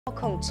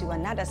Welcome to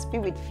another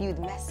spirit-filled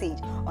message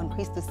on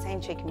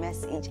Christocentric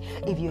Message.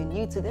 If you're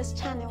new to this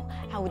channel,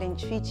 I would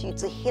entreat you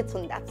to hit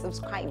on that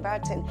subscribe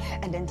button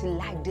and then to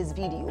like this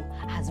video.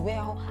 As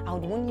well, I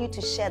would want you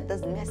to share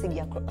this message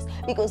across,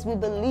 because we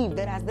believe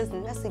that as this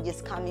message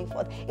is coming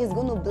forth, it's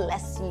going to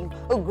bless you.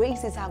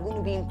 Graces are going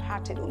to be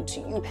imparted unto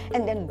you,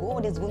 and then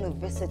God is going to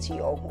visit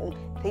your home.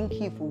 Thank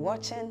you for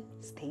watching.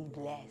 Stay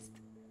blessed.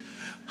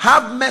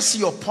 Have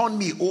mercy upon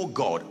me, O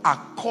God,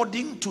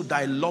 according to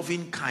thy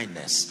loving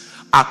kindness,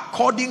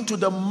 according to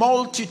the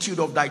multitude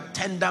of thy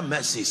tender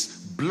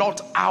mercies.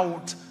 Blot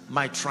out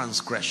my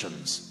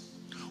transgressions.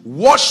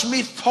 Wash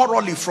me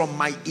thoroughly from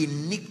my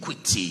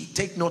iniquity.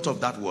 Take note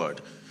of that word.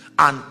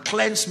 And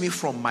cleanse me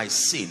from my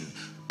sin.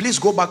 Please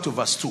go back to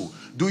verse 2.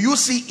 Do you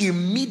see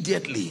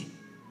immediately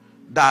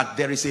that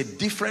there is a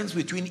difference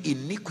between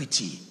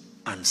iniquity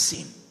and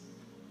sin?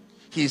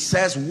 He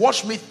says,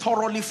 wash me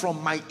thoroughly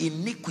from my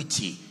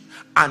iniquity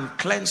and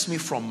cleanse me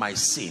from my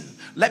sin.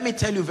 Let me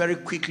tell you very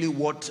quickly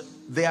what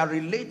they are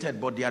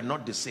related, but they are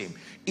not the same.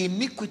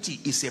 Iniquity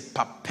is a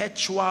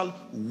perpetual,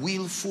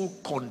 willful,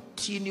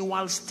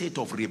 continual state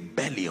of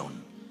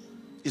rebellion.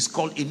 It's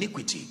called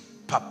iniquity.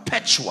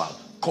 Perpetual,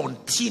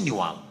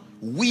 continual,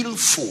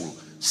 willful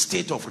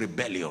state of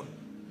rebellion.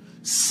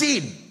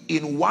 Sin,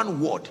 in one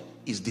word,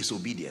 is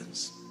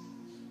disobedience.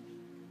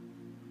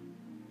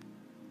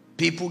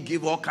 People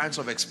give all kinds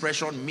of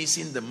expression,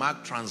 missing the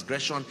mark,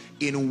 transgression.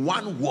 In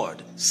one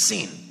word,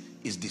 sin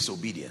is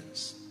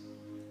disobedience.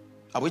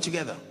 Are we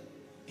together?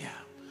 Yeah.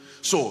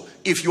 So,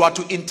 if you are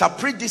to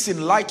interpret this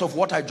in light of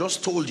what I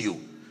just told you,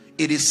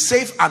 it is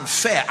safe and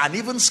fair and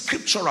even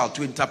scriptural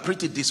to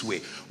interpret it this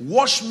way.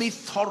 Wash me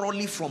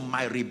thoroughly from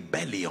my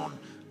rebellion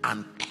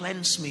and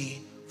cleanse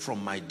me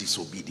from my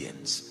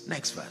disobedience.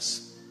 Next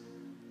verse.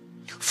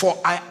 For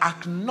I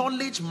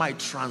acknowledge my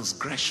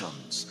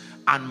transgressions,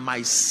 and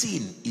my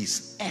sin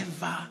is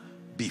ever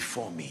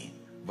before me.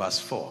 Verse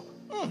 4.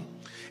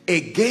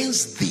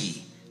 Against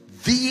thee,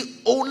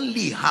 thee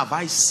only have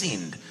I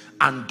sinned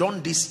and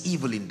done this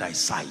evil in thy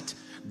sight,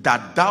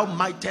 that thou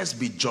mightest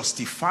be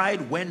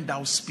justified when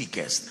thou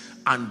speakest,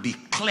 and be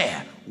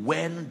clear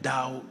when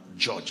thou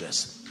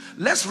judgest.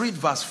 Let's read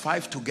verse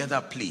 5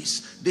 together,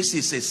 please. This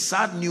is a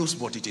sad news,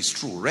 but it is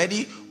true.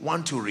 Ready?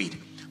 1, 2, read.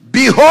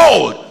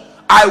 Behold,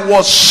 I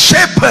was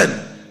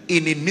shapen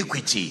in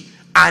iniquity,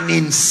 and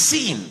in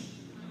sin.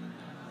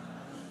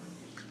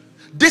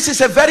 This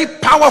is a very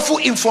powerful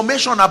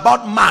information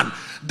about man.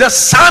 The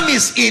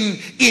psalmist in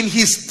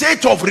his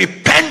state of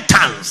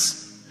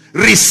repentance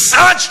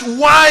researched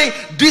why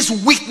this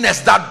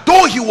weakness, that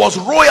though he was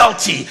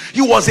royalty,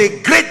 he was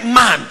a great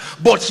man,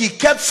 but he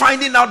kept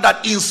finding out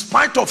that in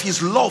spite of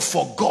his love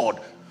for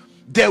God,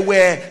 there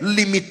were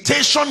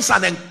limitations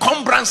and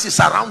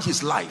encumbrances around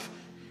his life.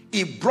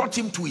 It brought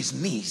him to his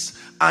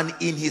knees, and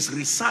in his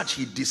research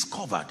he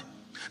discovered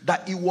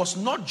that it was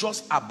not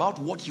just about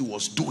what he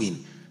was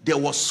doing. There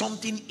was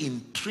something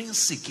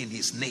intrinsic in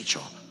his nature.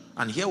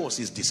 And here was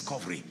his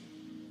discovery.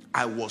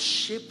 I was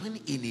shapen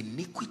in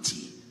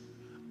iniquity,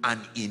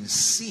 and in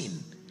sin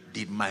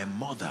did my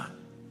mother.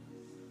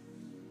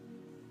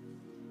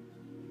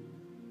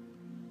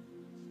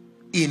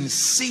 In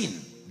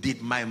sin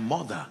did my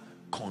mother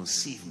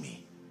conceive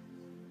me.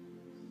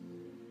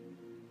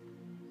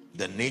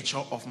 The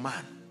nature of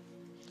man.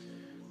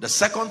 The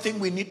second thing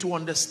we need to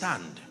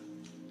understand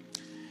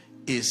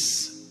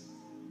is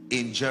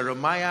in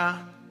Jeremiah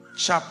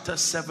chapter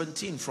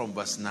 17 from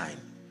verse 9.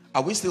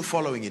 Are we still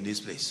following in this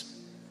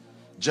place?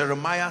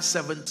 Jeremiah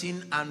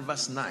 17 and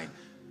verse 9.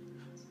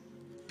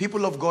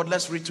 People of God,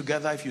 let's read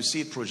together if you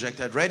see it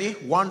projected. Ready?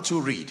 1,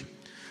 2, read.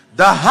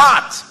 The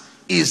heart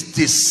is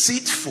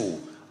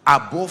deceitful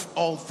above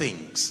all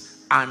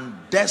things and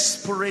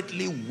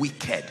desperately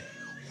wicked.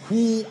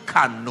 Who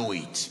can know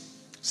it?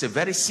 It's a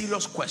very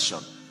serious question.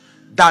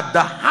 That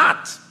the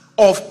heart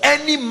of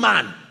any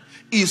man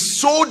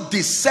is so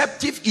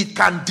deceptive, it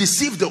can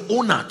deceive the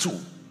owner too.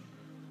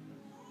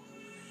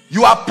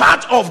 You are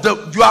part of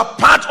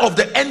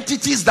the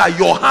entities that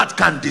your heart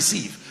can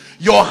deceive.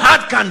 Your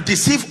heart can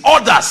deceive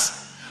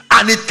others,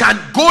 and it can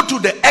go to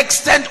the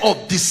extent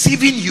of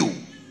deceiving you.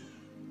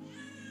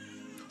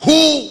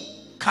 Who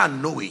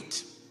can know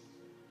it?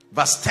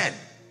 Verse 10.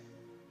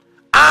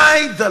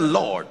 I, the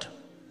Lord,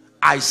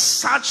 I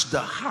search the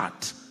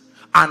heart,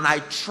 and I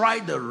try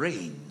the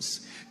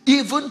reins,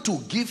 even to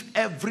give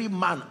every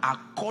man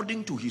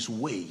according to his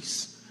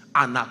ways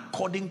and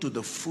according to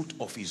the fruit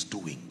of his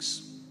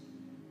doings.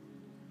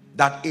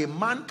 That a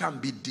man can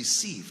be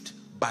deceived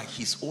by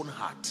his own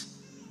heart.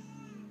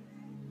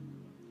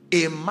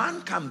 A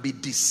man can be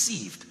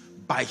deceived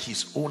by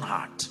his own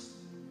heart.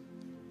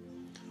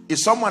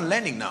 Is someone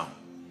learning now?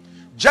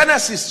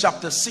 Genesis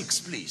chapter 6,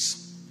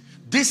 please.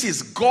 This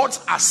is God's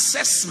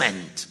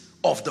assessment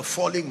of the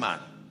falling man.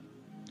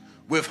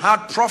 We've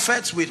had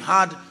prophets, we've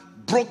had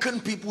broken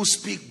people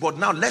speak, but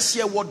now let's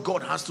hear what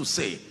God has to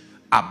say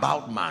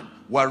about man.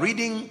 We're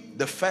reading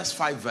the first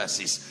 5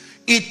 verses.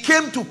 It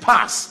came to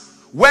pass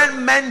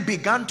when men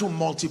began to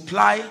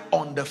multiply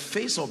on the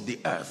face of the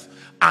earth,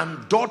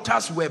 and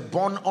daughters were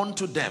born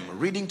unto them.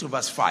 Reading to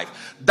verse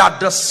 5. That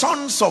the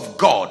sons of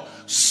God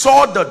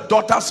saw the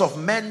daughters of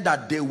men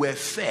that they were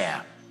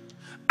fair,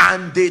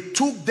 and they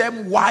took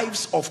them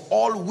wives of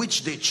all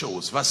which they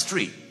chose. Verse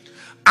 3.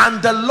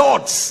 And the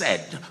Lord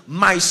said,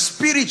 my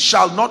spirit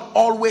shall not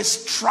always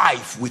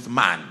strive with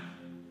man,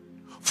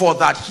 for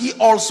that he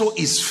also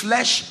is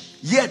flesh,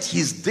 yet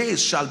his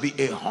days shall be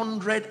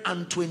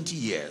 120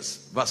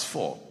 years. Verse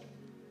 4.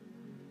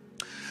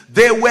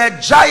 There were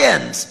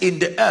giants in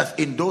the earth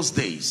in those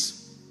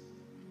days,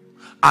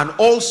 and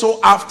also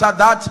after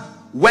that,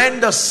 when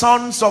the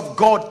sons of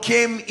God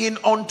came in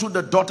unto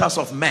the daughters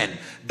of men,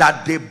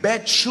 that they bare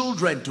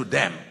children to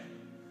them,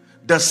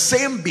 the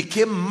same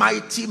became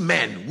mighty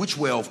men which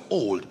were of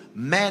old,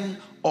 men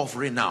of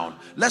renown.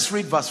 Let's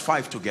read verse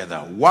 5 together.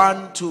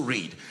 1, 2,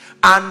 read.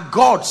 And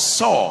God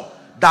saw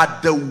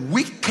that the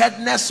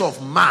wickedness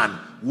of man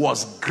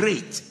was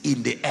great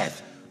in the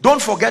earth.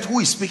 Don't forget who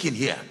is speaking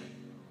here.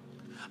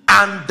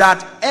 And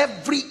that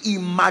every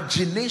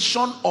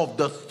imagination of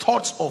the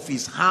thoughts of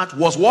his heart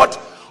was what?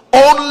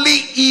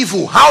 Only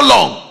evil. How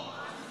long?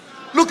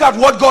 Look at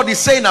what God is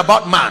saying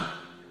about man.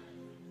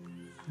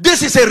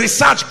 This is a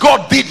research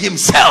God did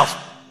himself.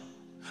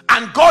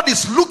 And God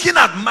is looking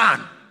at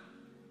man,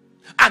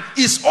 and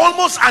it's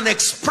almost an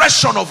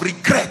expression of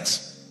regret.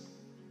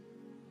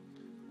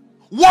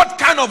 What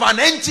kind of an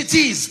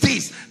entity is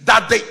this,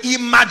 that the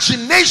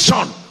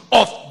imagination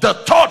of the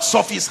thoughts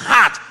of his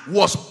heart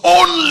was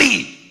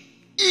only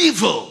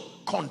evil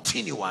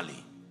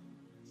continually?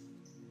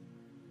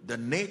 The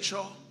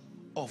nature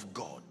of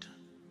God,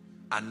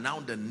 and now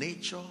the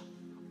nature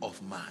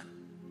of man.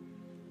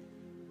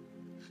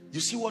 You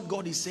see what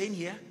God is saying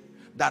here?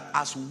 That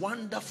as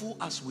wonderful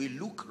as we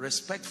look,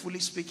 respectfully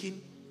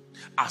speaking,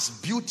 as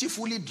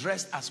beautifully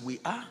dressed as we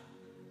are,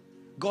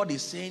 God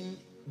is saying,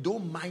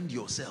 don't mind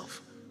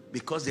yourself,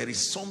 because there is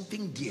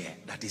something there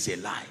that is a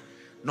lie.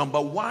 Number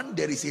one,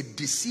 there is a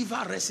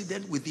deceiver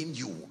resident within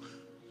you,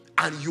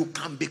 and you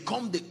can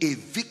become a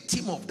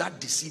victim of that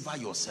deceiver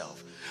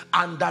yourself.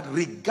 And that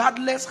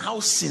regardless how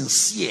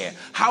sincere,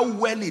 how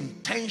well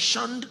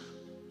intentioned,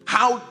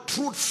 how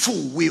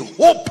truthful we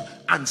hope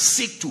and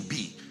seek to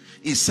be,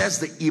 it says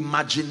the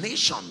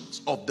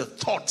imaginations of the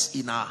thoughts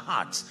in our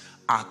hearts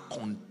are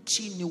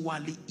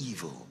continually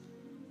evil.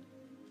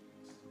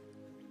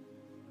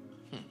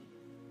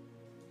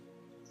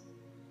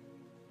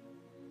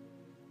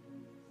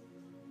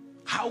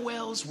 How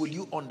else will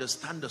you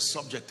understand the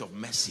subject of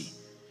mercy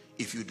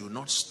if you do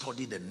not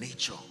study the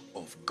nature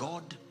of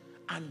God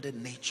and the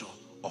nature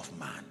of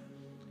man?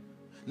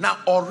 Now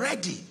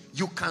already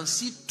you can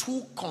see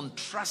two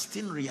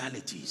contrasting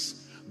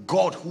realities.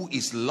 God who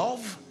is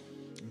love,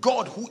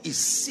 God who is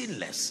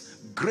sinless,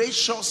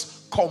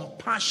 gracious,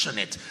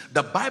 compassionate.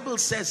 The Bible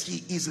says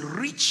he is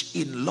rich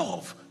in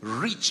love,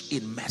 rich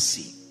in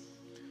mercy.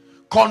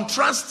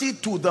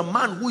 Contrasted to the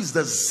man who is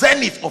the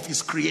zenith of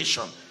his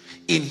creation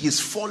in his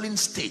fallen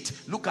state.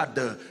 Look at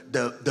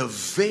the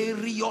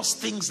various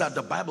things that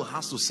the Bible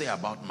has to say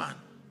about man.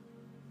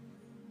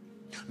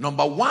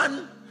 Number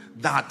one,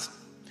 that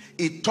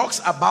it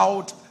talks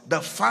about the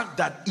fact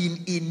that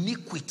in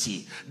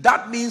iniquity,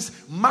 that means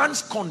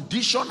man's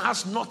condition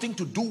has nothing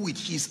to do with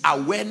his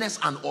awareness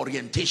and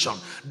orientation.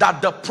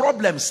 That the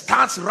problem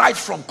starts right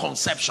from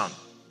conception.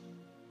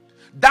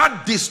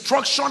 That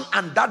destruction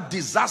and that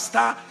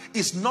disaster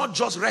is not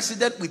just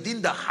resident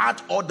within the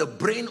heart or the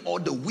brain or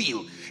the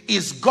will.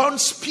 It's gone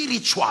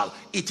spiritual.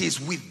 It is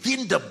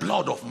within the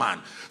blood of man.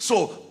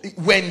 So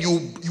when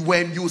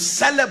you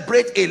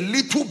celebrate a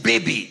little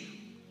baby,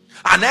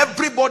 and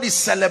everybody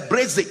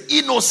celebrates the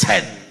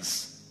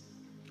innocence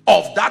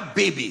of that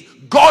baby,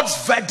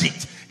 God's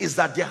verdict is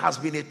that there has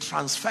been a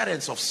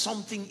transference of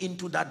something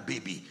into that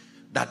baby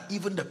that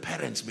even the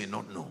parents may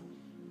not know.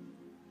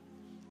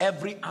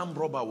 Every armed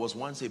robber was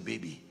once a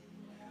baby.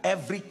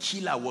 Every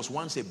killer was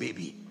once a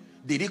baby.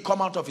 Did he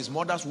come out of his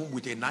mother's womb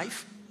with a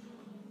knife?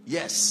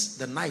 Yes,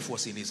 the knife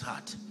was in his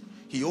heart.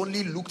 He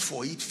only looked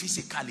for it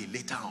physically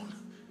later on.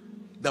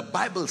 The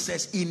Bible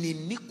says in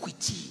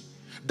iniquity,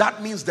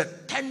 that means the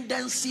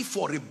tendency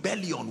for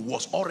rebellion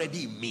was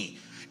already in me.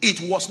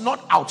 It was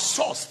not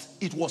outsourced.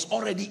 It was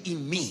already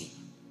in me.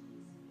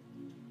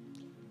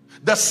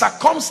 The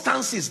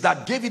circumstances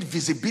that gave it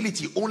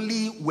visibility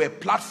only were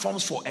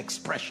platforms for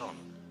expression.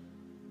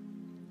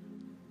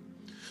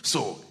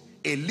 So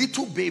a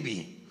little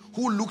baby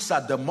who looks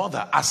at the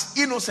mother, as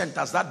innocent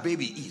as that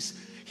baby is,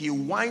 he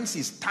winds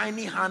his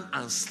tiny hand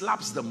and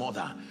slaps the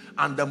mother,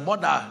 and the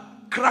mother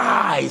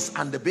cries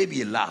and the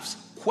baby laughs.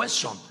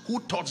 Question: who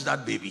touched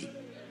that baby?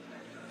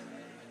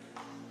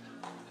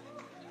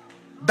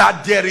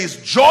 That there is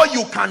joy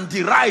you can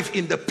derive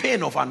in the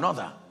pain of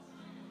another.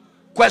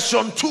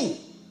 Question two: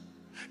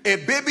 a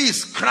baby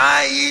is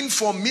crying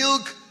for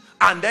milk,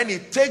 and then he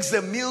takes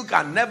the milk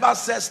and never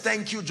says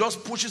thank you,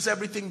 just pushes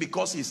everything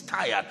because he's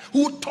tired.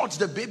 Who taught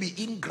the baby?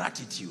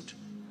 Ingratitude.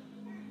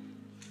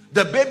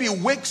 The baby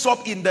wakes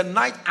up in the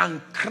night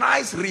and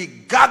cries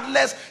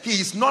regardless. He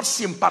is not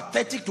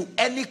sympathetic to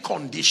any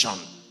condition.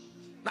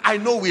 I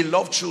know we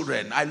love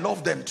children. I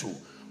love them too.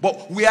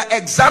 But we are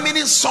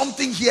examining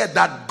something here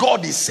that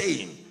God is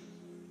saying.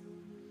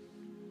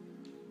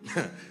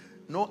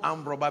 No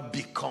armed robber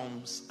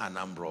becomes an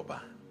armed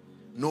robber.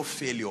 No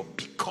failure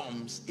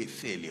becomes a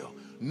failure.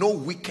 No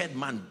wicked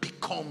man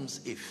becomes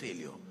a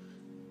failure.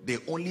 They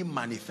only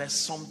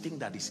manifest something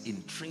that is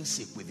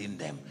intrinsic within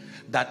them.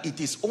 That it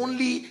is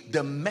only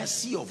the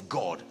mercy of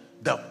God,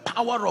 the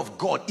power of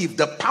God. If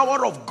the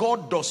power of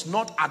God does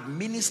not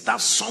administer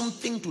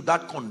something to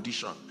that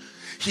condition,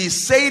 he's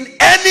saying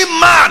any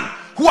man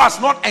who has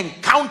not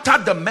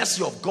encountered the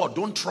mercy of God,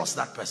 don't trust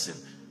that person.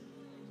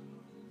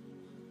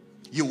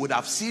 You would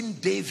have seen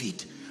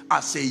David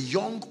as a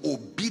young,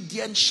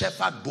 obedient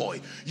shepherd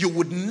boy. You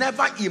would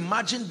never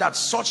imagine that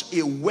such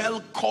a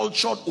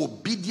well-cultured,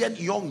 obedient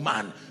young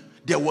man,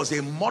 there was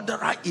a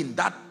murderer in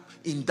that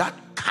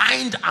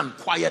kind and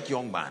quiet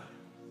young man.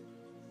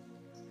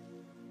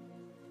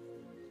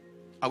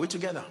 Are we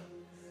together?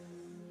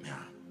 Yeah.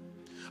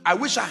 I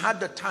wish I had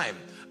the time.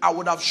 I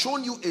would have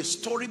shown you a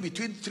story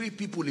between three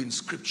people in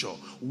scripture.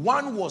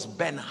 One was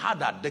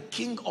Ben-Hadad, the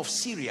king of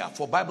Syria,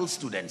 for Bible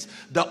students.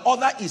 The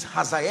other is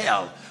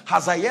Hazael.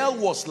 Hazael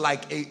was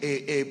like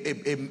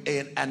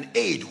an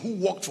aide who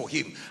worked for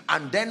him.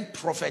 And then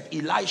Prophet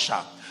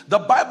Elisha. The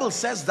Bible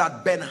says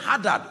that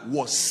Ben-Hadad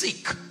was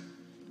sick.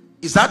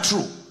 Is that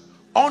true?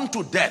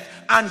 Unto death.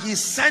 And he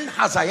sent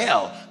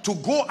Hazael to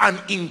go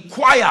and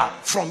inquire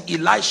from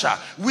Elisha,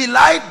 will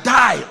I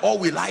die or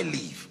will I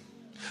live?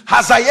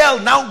 Hazael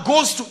now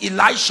goes to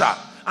Elisha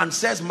and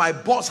says, my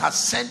boss has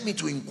sent me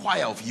to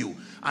inquire of you.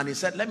 And he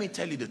said, let me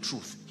tell you the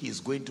truth. He is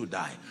going to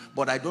die,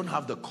 but I don't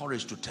have the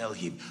courage to tell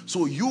him.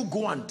 So you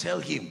go and tell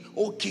him,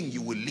 oh king,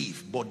 you will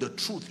live. But the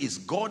truth is,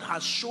 God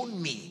has shown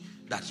me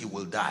that he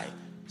will die.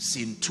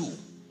 Scene 2.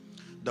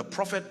 The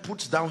prophet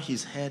puts down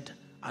his head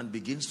and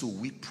begins to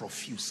weep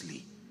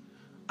profusely.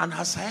 And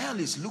Hazael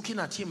is looking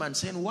at him and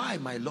saying, why,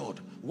 my Lord?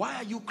 Why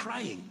are you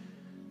crying?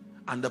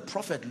 And the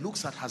prophet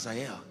looks at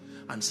Hazael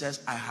and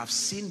says, I have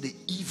seen the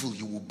evil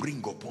you will bring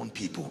upon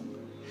people.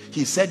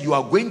 He said, you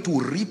are going to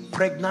rip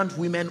pregnant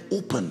women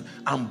open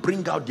and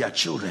bring out their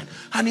children.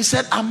 And he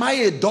said, am I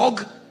a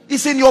dog?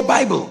 It's in your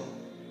Bible.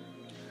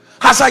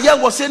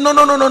 Hazael was saying, no,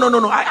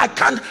 I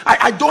can't,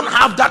 I don't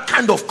have that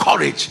kind of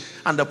courage.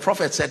 And the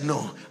prophet said,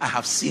 no, I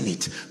have seen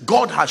it.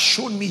 God has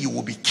shown me you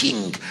will be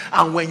king.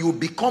 And when you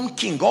become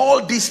king,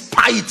 all this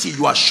piety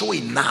you are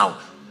showing now.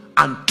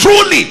 And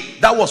truly,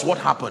 that was what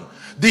happened.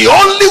 The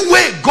only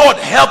way God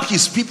helped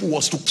his people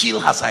was to kill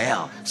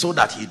Hazael so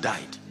that he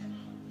died.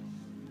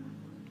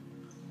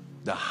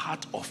 The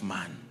heart of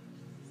man.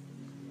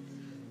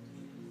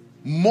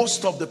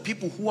 Most of the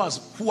people who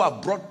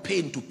have brought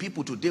pain to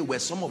people today were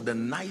some of the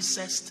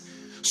nicest,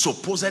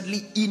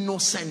 supposedly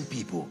innocent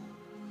people.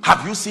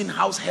 Have you seen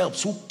house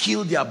helps who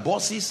killed their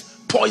bosses,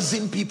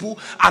 poisoned people,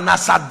 and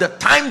as at the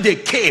time they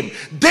came,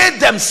 they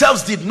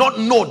themselves did not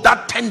know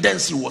that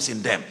tendency was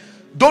in them.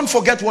 Don't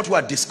forget what we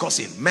are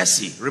discussing.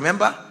 Mercy,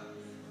 remember?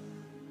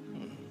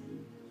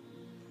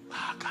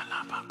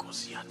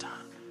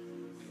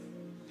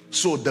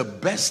 So the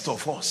best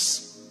of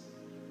us,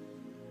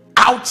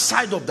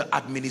 outside of the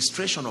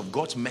administration of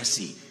God's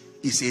mercy,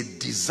 is a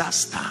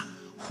disaster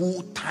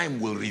who time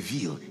will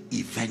reveal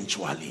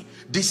eventually.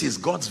 This is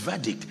God's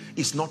verdict.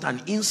 It's not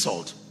an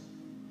insult.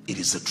 It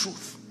is the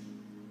truth.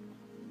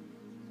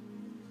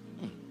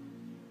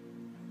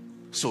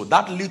 So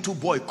that little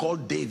boy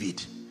called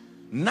David,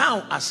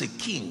 now as a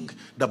king,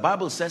 the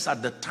Bible says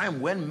at the time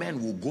when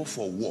men will go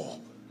for war,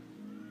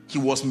 he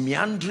was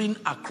meandering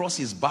across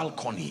his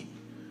balcony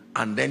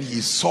and then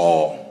he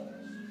saw,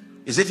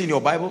 is it in your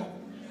Bible?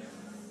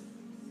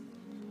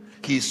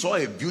 He saw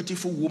a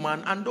beautiful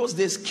woman, and those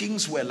days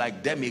kings were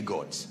like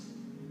demigods.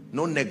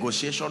 No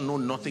negotiation, no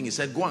nothing. He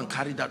said, go and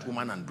carry that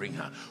woman and bring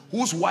her.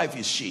 Whose wife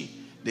is she?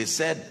 They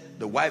said,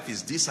 the wife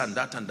is this and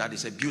that and that. He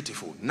said,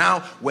 beautiful. Now,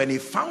 when he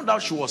found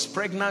out she was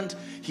pregnant,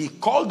 he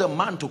called the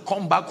man to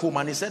come back home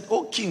and he said,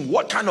 oh king,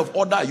 what kind of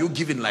order are you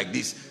giving like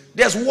this?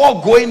 There's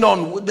war going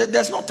on.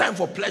 There's no time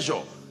for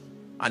pleasure.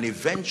 And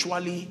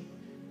eventually,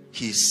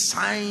 he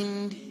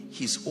signed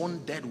his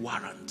own death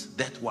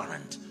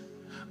warrant.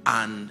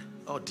 And,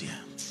 oh dear.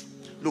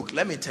 Look,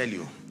 let me tell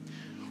you.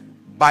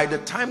 By the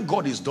time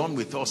God is done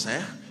with us,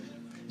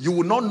 you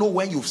will not know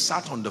when you've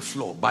sat on the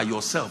floor by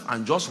yourself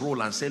and just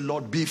roll and say,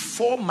 Lord,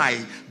 before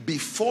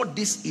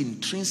this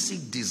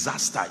intrinsic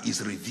disaster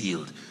is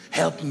revealed,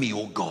 help me,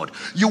 oh God.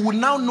 You will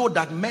now know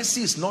that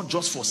mercy is not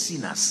just for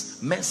sinners.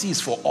 Mercy is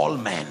for all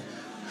men.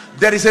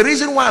 There is a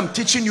reason why I'm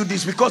teaching you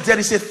this, because there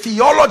is a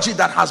theology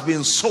that has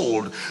been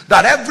sold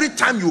that every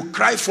time you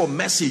cry for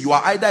mercy, you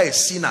are either a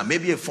sinner,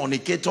 maybe a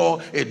fornicator,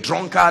 a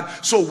drunkard.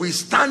 So we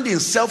stand in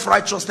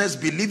self-righteousness,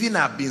 believing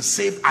I've been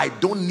saved. I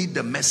don't need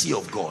the mercy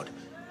of God.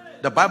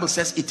 The Bible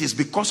says it is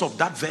because of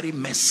that very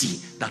mercy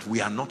that we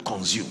are not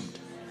consumed.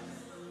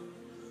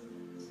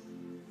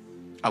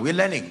 Are we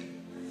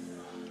learning?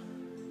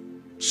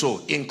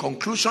 So in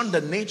conclusion,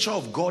 the nature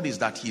of God is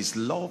that he is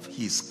love,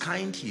 he is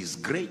kind, he is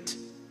great.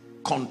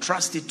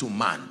 Contrast it to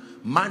man.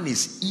 Man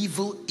is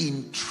evil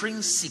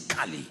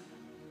intrinsically.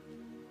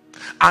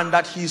 and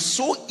that he's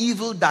so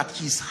evil that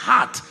his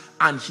heart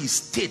and his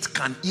state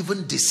can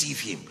even deceive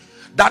him.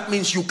 That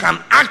means you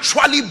can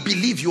actually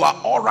believe you are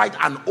all right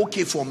and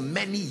okay for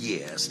many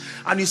years.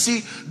 And you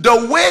see,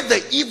 the way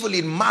the evil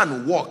in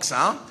man works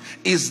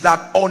is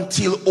that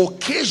until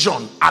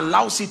occasion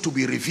allows it to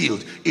be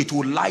revealed, it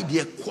will lie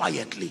there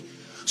quietly.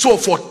 So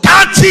for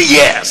 30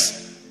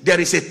 years, there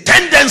is a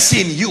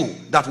tendency in you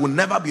that will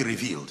never be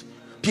revealed.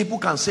 People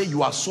can say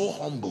you are so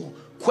humble.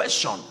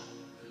 Question: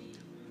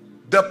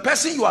 the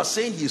person you are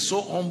saying he is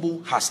so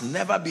humble has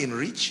never been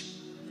rich,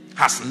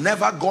 has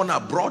never gone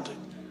abroad,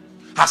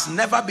 has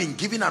never been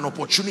given an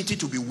opportunity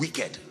to be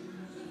wicked.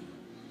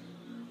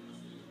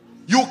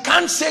 You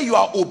can't say you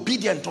are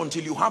obedient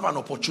until you have an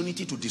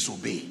opportunity to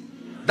disobey.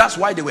 That's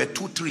why there were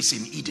 2 trees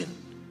in Eden.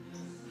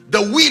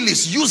 The will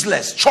is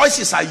useless.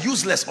 Choices are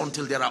useless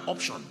until there are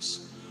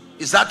options.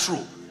 Is that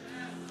true?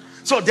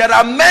 So there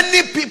are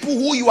many people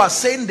who you are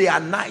saying they are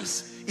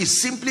nice.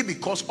 Is simply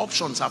because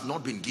options have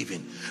not been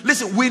given.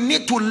 Listen, we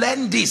need to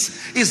learn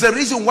this. Is the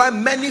reason why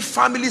many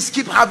families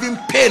keep having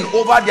pain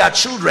over their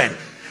children.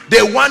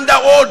 They wonder,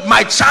 oh,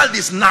 my child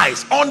is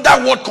nice. Under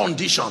what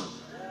condition?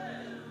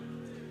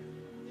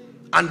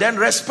 And then,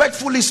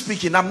 respectfully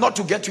speaking, I'm not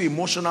to get you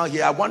emotional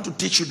here. I want to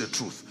teach you the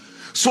truth.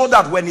 So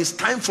that when it's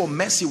time for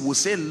mercy, we'll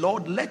say,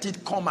 Lord, let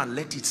it come and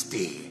let it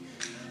stay.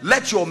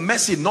 Let your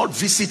mercy not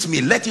visit me.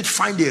 Let it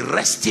find a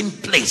resting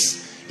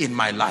place in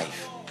my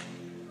life.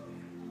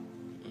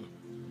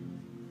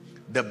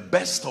 The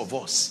best of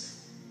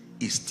us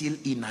is still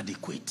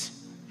inadequate.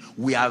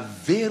 We have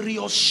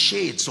various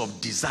shades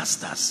of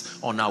disasters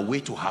on our way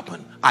to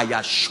happen. I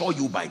assure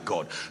you by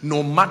God,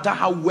 no matter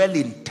how well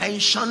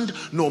intentioned,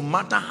 no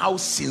matter how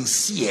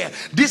sincere,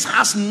 this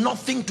has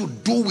nothing to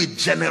do with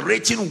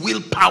generating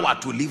willpower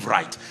to live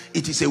right.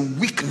 It is a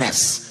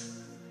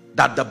weakness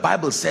that the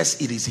Bible says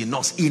it is in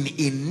us. In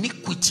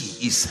iniquity,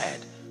 he said,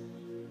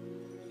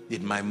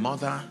 did my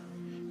mother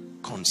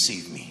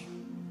conceive me.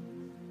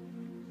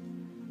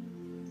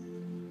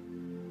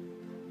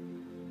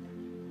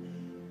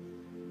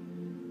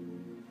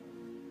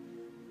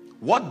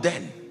 What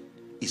then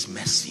is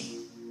mercy?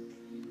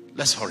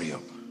 Let's hurry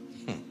up.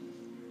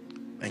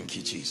 Thank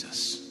you,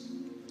 Jesus.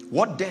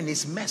 What then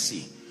is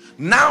mercy?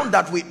 Now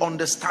that we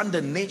understand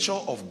the nature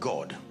of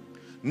God,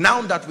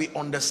 now that we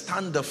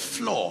understand the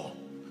flaw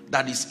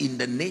that is in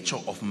the nature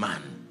of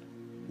man,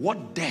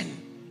 what then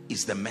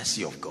is the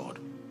mercy of God?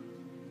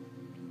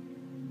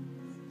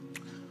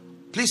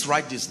 Please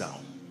write this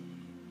down.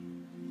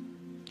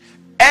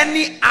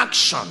 Any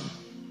action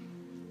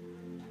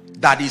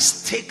that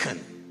is taken,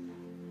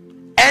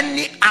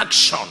 any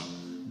action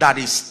that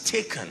is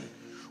taken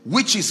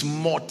which is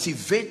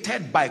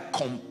motivated by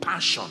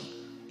compassion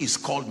is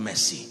called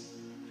mercy.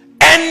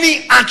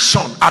 Any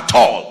action at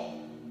all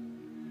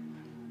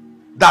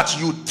that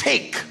you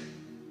take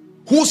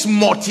whose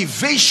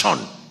motivation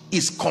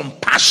is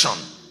compassion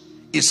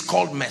is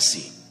called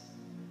mercy.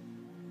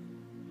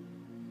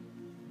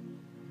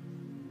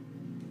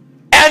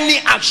 Any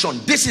action,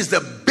 this is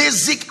the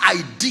basic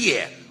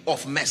idea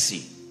of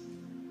mercy.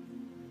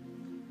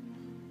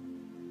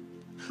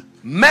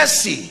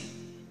 Mercy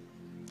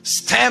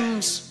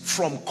stems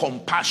from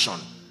compassion.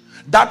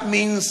 That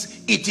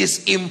means it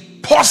is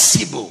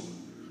impossible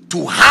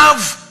to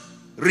have,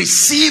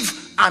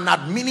 receive, and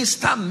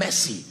administer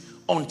mercy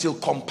until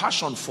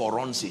compassion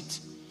foreruns it.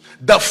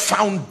 The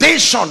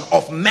foundation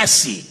of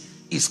mercy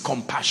is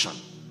compassion.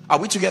 Are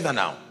we together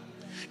now?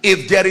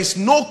 If there is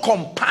no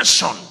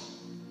compassion,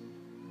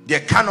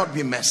 there cannot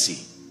be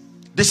mercy.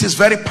 This is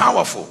very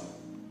powerful.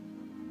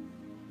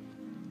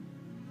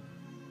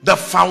 The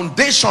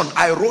foundation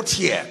I wrote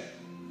here,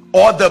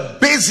 or the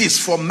basis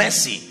for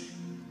mercy,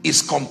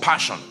 is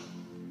compassion.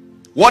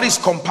 What is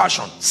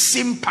compassion?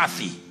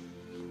 Sympathy.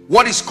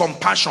 What is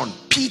compassion?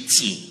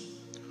 Pity.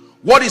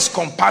 What is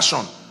compassion?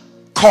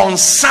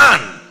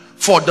 Concern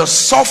for the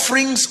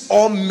sufferings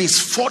or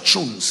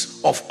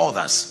misfortunes of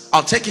others.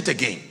 I'll take it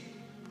again.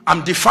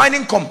 I'm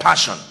defining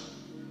compassion.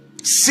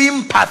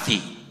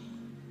 Sympathy,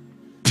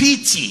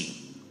 pity,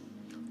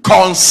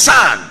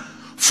 concern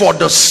for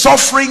the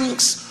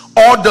sufferings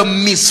or the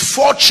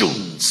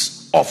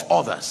misfortunes of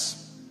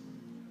others.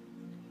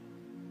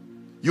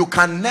 You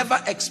can never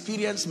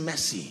experience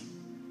mercy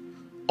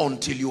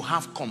until you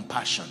have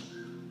compassion.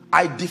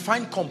 I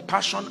define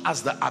compassion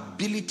as the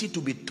ability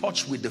to be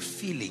touched with the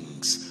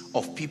feelings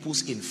of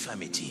people's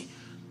infirmity.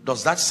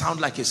 Does that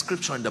sound like a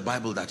scripture in the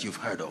Bible that you've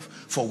heard of?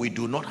 For we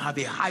do not have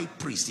a high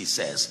priest, he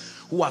says,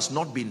 who has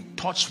not been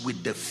touched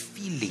with the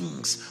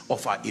feelings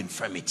of our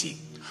infirmity.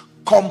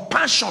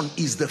 Compassion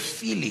is the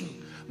feeling.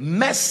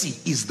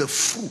 Mercy is the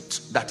fruit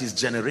that is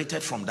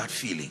generated from that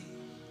feeling.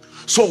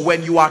 So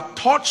when you are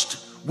touched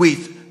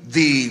with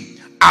the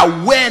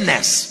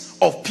awareness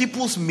of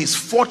people's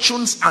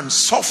misfortunes and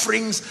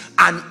sufferings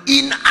and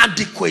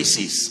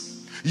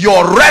inadequacies,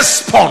 your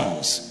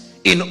response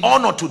in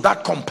honor to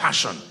that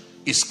compassion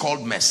is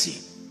called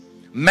mercy.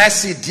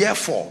 Mercy,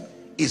 therefore,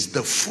 is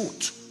the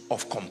fruit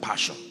of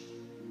compassion.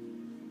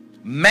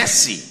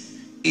 Mercy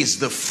is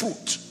the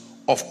fruit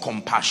of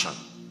compassion.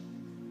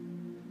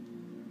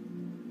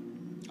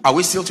 Are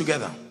we still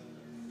together?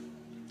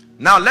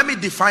 Now let me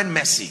define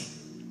mercy.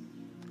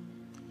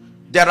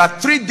 There are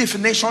three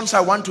definitions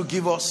I want to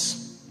give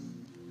us,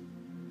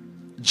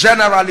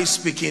 generally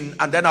speaking,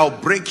 and then I'll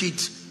break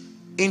it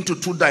into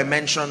two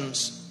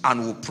dimensions and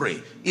we'll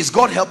pray. Is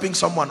God helping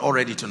someone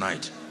already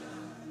tonight?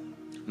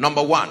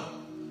 Number one,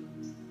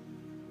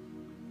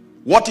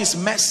 what is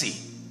mercy?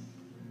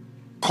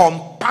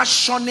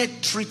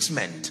 Compassionate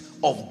treatment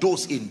of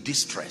those in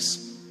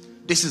distress.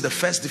 This is the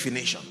first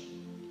definition.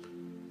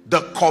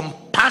 The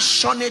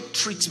compassionate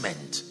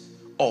treatment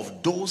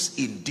of those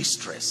in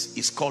distress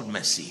is called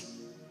mercy.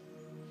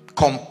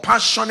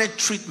 Compassionate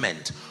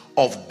treatment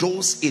of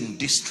those in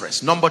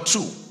distress. Number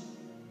two,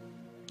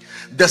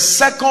 the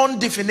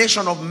second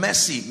definition of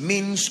mercy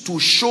means to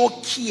show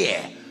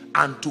care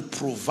and to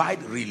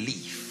provide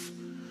relief.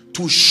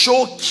 To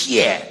show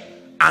care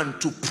and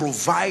to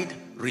provide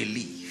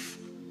relief.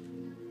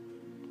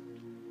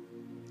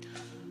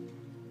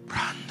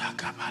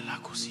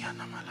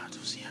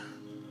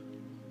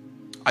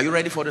 Are you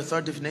ready for the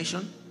third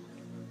definition?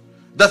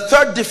 The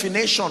third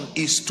definition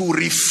is to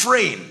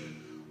refrain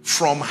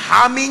from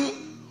harming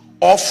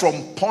or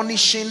from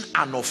punishing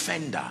an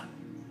offender.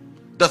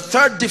 The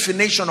third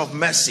definition of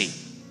mercy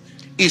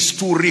is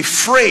to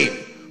refrain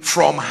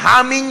from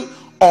harming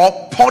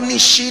or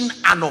punishing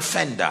an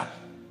offender.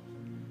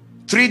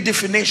 Three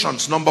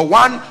definitions. Number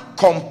one,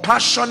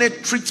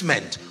 compassionate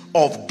treatment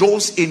of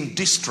those in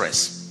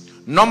distress.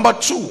 Number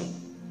two,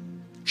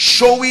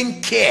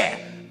 showing care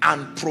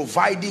and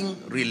providing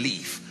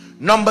relief.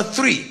 Number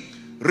three,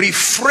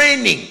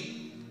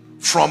 refraining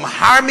from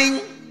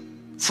harming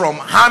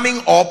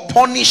or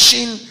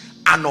punishing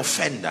an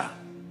offender.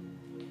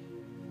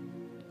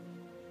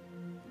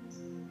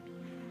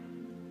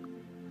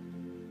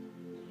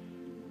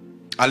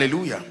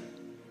 Hallelujah.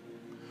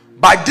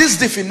 By these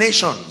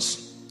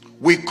definitions,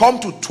 we come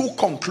to two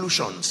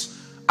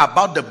conclusions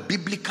about the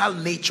biblical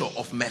nature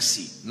of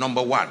mercy.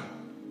 Number one,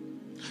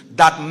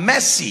 that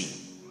mercy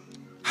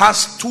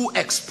has two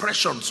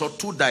expressions or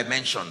two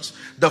dimensions.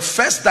 The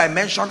first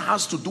dimension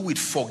has to do with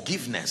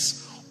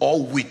forgiveness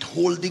or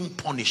withholding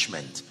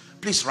punishment.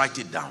 Please write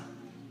it down.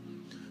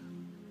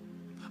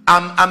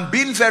 I'm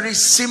being very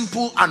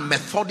simple and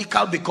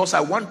methodical because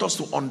I want us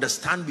to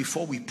understand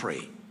before we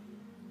pray.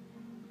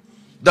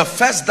 The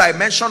first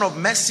dimension of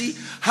mercy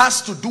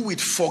has to do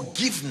with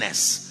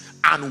forgiveness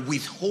and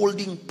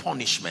withholding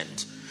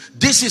punishment.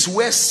 This is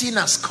where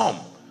sinners come.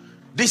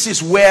 This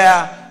is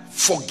where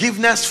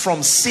forgiveness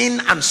from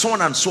sin and so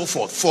on and so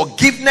forth.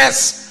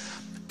 Forgiveness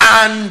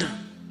and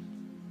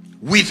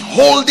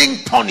withholding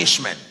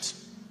punishment.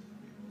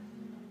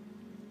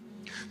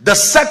 The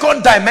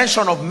second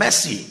dimension of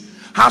mercy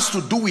has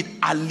to do with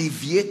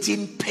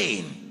alleviating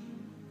pain.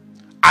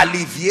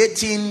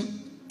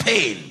 Alleviating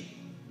pain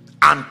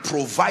and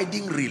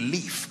providing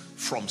relief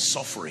from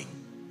suffering.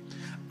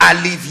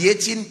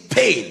 Alleviating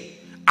pain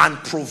and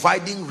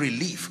providing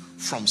relief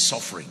from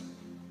suffering.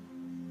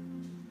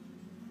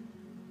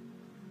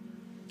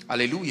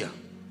 Hallelujah.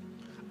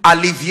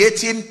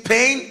 Alleviating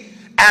pain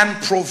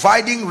and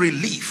providing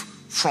relief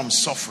from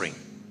suffering.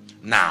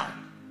 Now,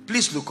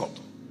 please look up.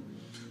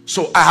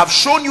 So I have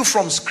shown you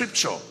from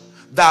scripture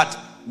that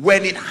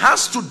when it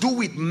has to do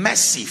with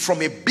mercy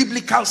from a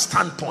biblical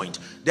standpoint,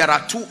 there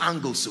are two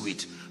angles to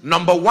it.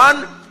 Number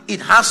one, it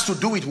has to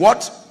do with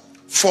what?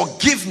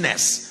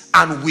 Forgiveness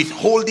and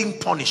withholding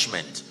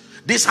punishment.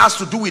 This has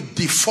to do with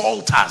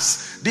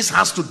defaulters. This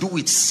has to do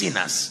with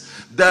sinners.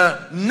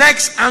 The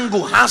next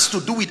angle has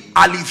to do with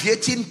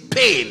alleviating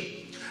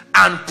pain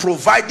and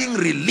providing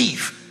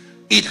relief.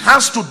 It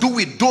has to do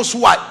with those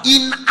who are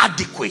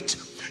inadequate.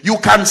 You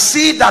can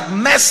see that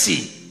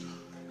mercy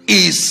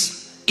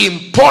is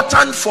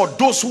important for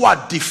those who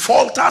are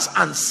defaulters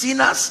and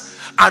sinners,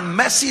 and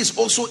mercy is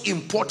also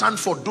important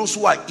for those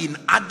who are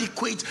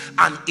inadequate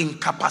and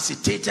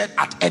incapacitated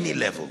at any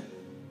level.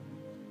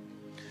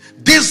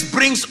 This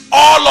brings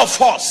all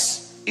of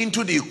us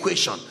into the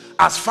equation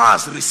as far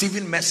as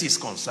receiving mercy is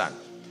concerned,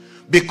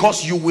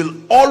 because you will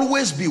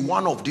always be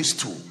one of these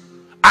two,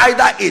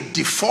 either a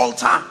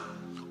defaulter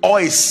or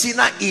a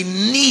sinner in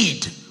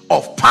need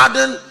of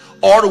pardon,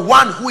 or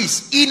one who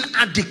is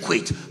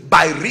inadequate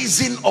by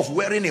reason of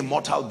wearing a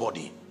mortal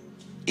body.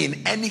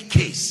 In any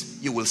case,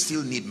 you will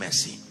still need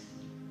mercy.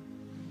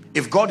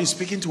 If God is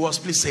speaking to us,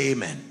 please say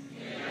amen.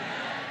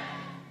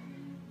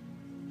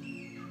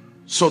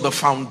 So the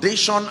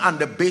foundation and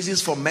the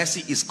basis for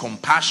mercy is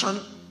compassion.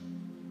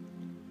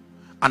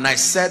 And I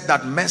said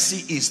that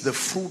mercy is the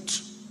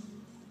fruit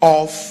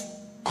of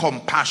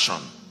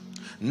compassion.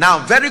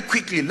 Now, very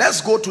quickly,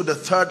 let's go to the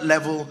third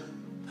level.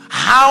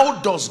 How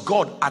does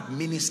God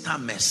administer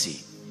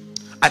mercy?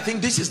 I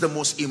think this is the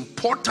most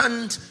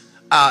important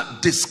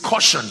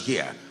discussion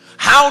here.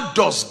 How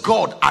does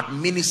God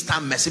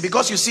administer mercy?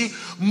 Because you see,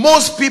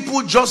 most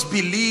people just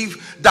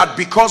believe that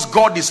because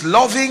God is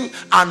loving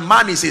and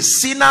man is a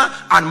sinner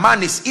and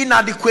man is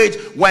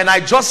inadequate, when I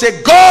just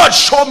say, God,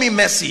 show me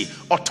mercy,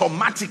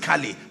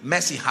 automatically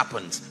mercy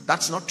happens.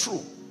 That's not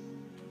true.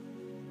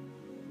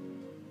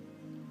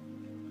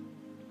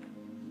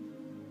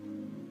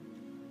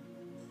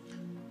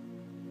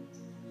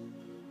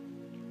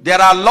 There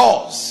are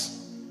laws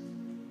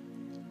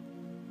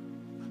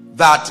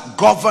that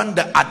govern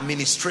the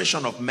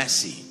administration of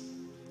mercy.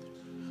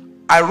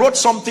 I wrote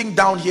something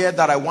down here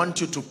that I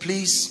want you to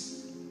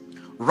please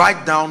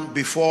write down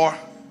before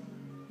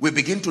we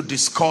begin to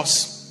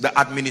discuss the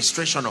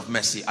administration of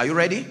mercy. Are you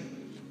ready?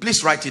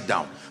 Please write it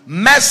down.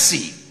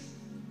 Mercy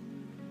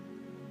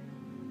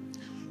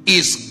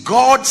is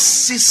God's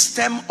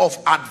system of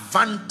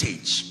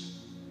advantage.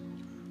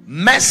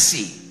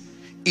 Mercy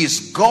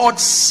is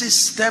God's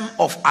system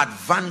of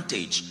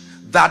advantage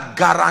that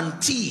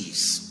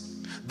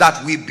guarantees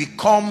that we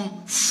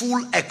become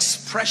full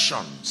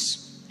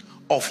expressions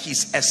of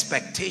his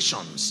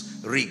expectations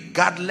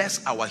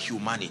regardless our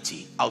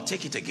humanity. I'll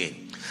take it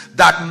again.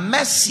 That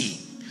mercy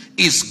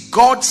is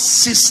God's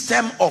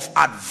system of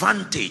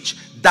advantage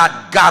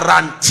that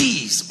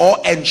guarantees or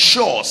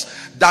ensures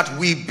that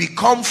we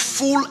become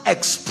full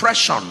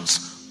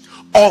expressions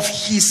of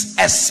his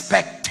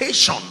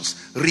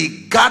expectations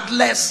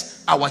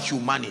regardless our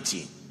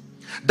humanity.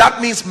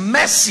 That means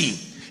mercy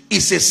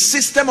is a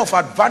system of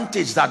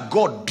advantage that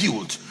God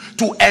built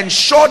to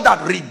ensure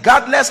that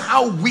regardless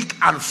how weak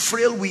and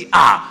frail we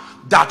are,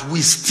 that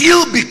we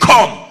still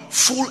become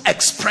full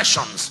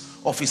expressions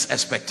of his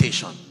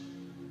expectation.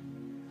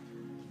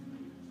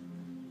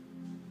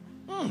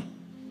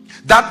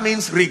 That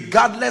means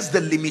regardless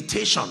the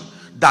limitation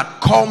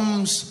that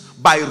comes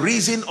by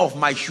reason of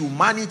my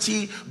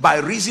humanity, by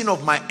reason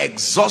of my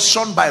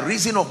exhaustion, by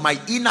reason of my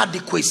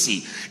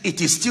inadequacy, it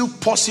is still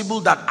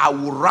possible that I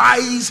will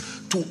rise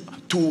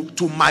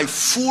to my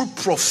full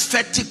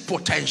prophetic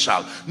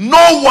potential.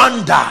 No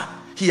wonder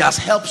he has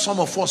helped some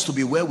of us to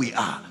be where we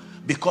are,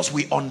 because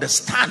we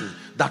understand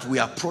that we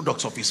are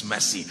products of his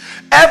mercy.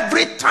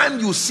 Every time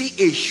you see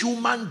a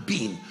human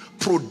being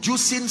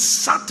producing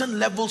certain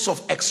levels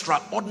of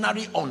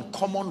extraordinary,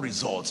 uncommon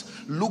results,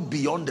 look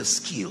beyond the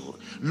skill,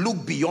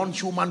 look beyond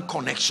human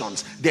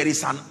connections. There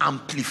is an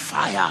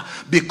amplifier,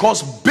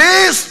 because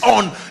based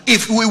on,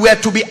 if we were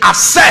to be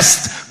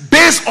assessed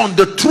based on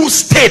the true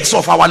states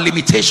of our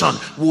limitation,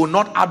 we will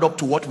not add up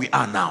to what we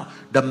are now.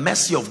 The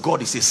mercy of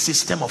God is a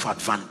system of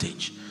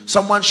advantage.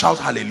 Someone shout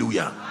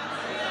hallelujah.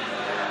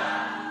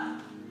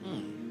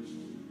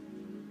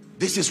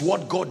 This is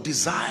what God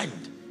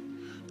designed,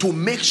 to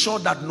make sure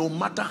that no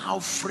matter how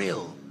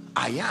frail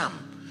I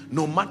am,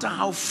 no matter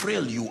how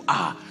frail you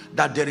are,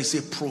 that there is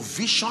a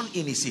provision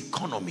in his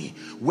economy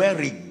where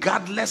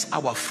regardless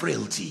our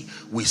frailty,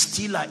 we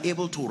still are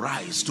able to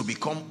rise to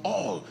become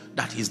all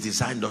that he's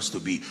designed us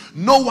to be.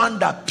 No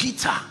wonder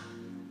Peter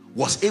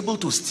was able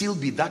to still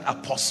be that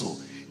apostle,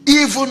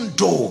 even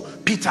though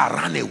Peter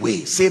ran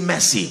away. Say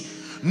mercy.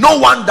 No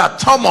wonder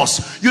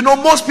Thomas, you know,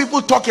 most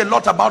people talk a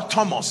lot about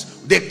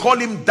Thomas. They call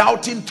him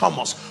Doubting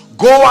Thomas.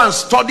 Go and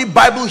study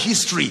Bible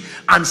history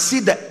and see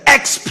the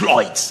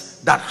exploits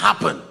that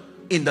happened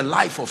in the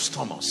life of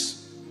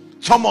Thomas.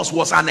 Thomas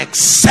was an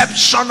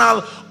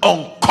exceptional,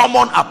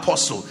 uncommon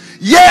apostle.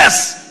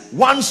 Yes,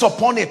 once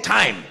upon a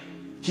time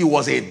he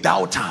was a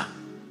doubter,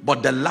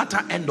 but the latter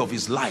end of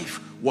his life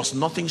was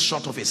nothing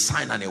short of a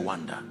sign and a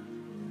wonder.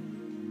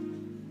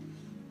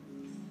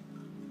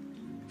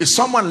 Is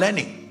someone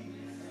learning?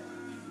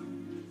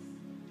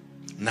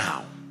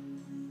 Now,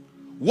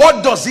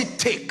 what does it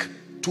take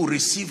to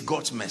receive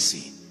God's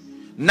mercy?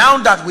 Now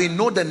that we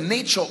know the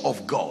nature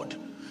of God,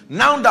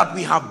 now that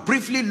we have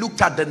briefly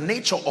looked at the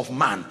nature of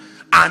man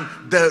and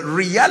the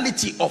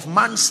reality of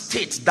man's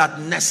state that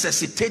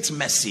necessitates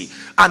mercy,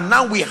 and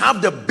now we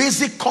have the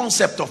basic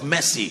concept of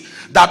mercy,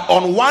 that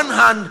on one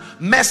hand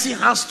mercy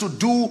has to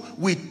do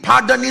with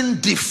pardoning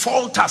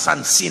defaulters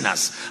and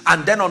sinners,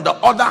 and then on the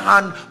other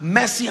hand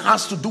mercy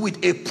has to do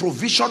with a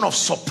provision of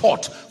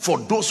support for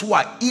those who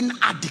are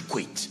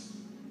inadequate.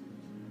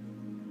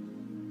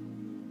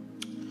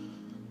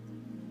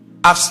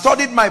 I've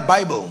studied my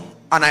Bible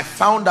and I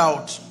found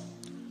out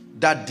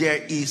that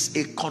there is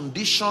a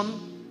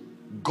condition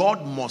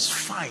God must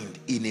find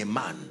in a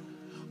man,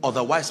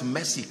 otherwise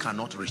mercy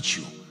cannot reach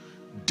you.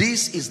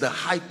 This is the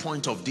high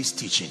point of this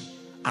teaching,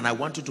 and I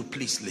want you to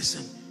please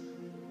listen.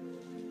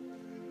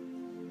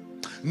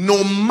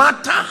 No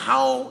matter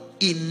how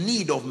in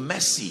need of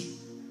mercy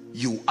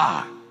you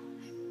are,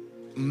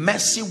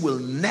 mercy will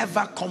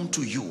never come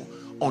to you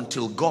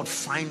until God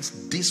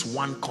finds this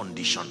one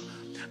condition.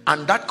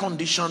 And that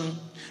condition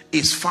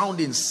is found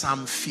in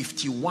Psalm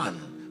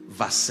 51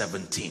 verse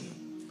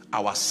 17.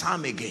 Our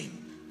psalm again,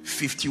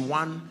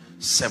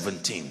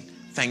 51:17.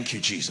 Thank you,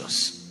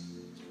 Jesus.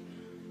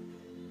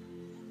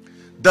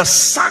 The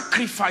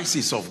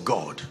sacrifices of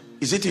God,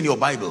 is it in your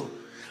Bible,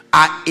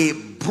 are a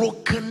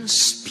broken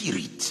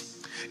spirit.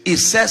 It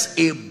says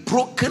a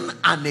broken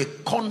and a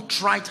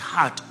contrite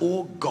heart,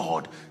 O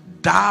God,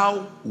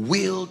 thou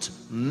wilt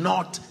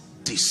not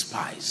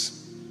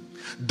despise.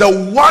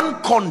 The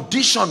one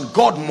condition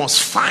God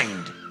must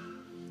find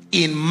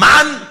in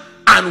man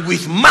and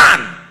with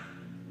man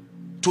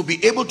to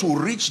be able to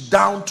reach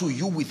down to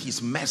you with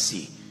his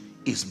mercy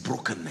is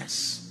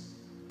brokenness.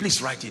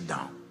 Please write it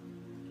down.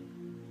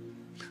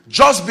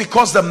 Just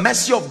because the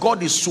mercy of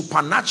God is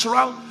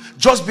supernatural,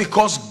 just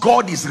because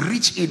God is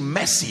rich in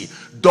mercy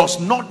does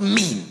not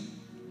mean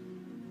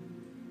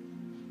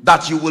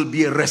that you will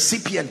be a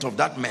recipient of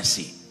that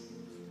mercy.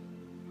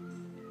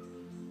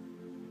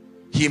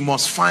 He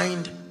must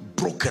find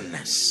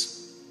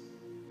brokenness.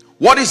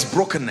 What is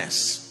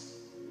brokenness?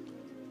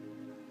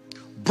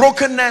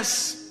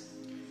 Brokenness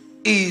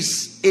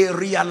is a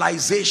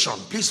realization.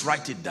 Please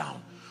write it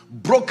down.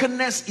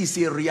 Brokenness is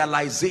a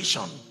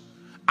realization,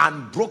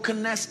 and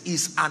brokenness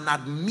is an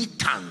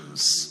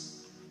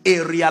admittance, a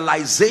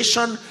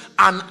realization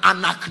and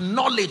an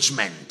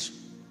acknowledgement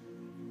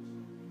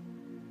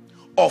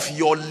of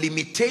your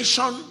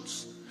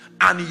limitations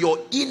and your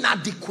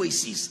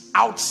inadequacies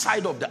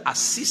outside of the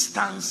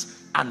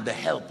assistance and the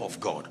help of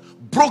God.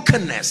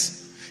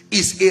 Brokenness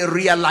is a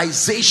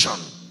realization.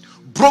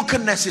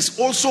 Brokenness is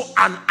also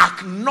an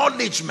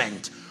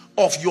acknowledgement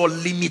of your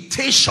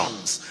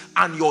limitations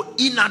and your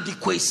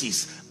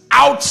inadequacies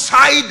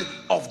outside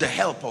of the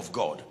help of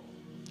God.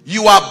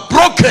 You are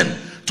broken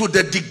to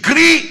the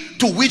degree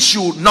to which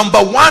you, number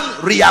one,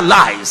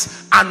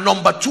 realize, and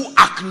number two,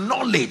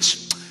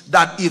 acknowledge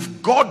that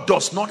if God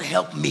does not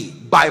help me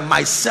by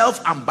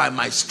myself and by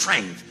my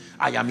strength,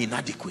 I am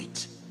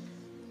inadequate.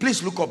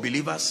 Please look up,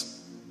 believers.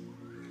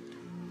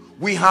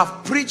 We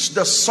have preached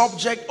the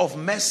subject of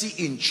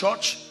mercy in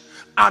church,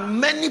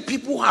 and many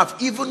people have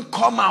even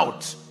come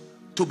out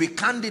to be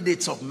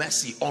candidates of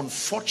mercy.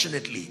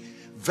 Unfortunately,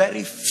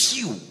 very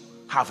few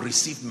have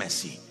received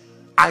mercy.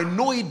 I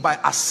know it by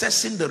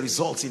assessing the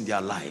results in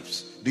their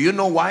lives. Do you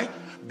know why?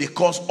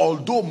 Because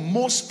although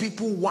most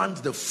people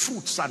want the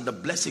fruits and the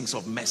blessings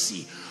of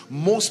mercy,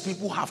 most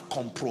people have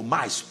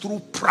compromised through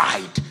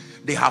pride.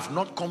 They have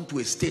not come to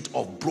a state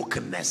of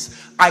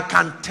brokenness. I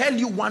can tell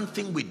you one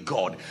thing with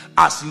God: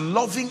 as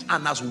loving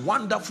and as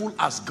wonderful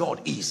as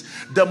God is,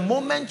 the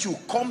moment you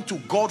come to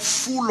God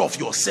full of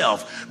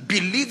yourself,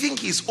 believing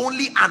He's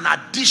only an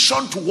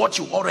addition to what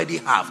you already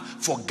have,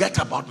 forget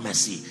about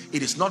mercy.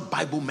 It is not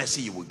Bible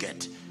mercy you will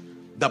get.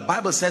 The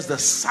Bible says the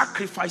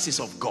sacrifices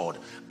of God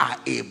are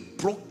a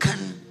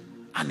broken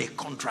and a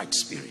contrite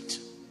spirit.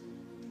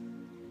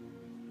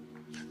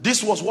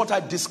 This was what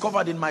I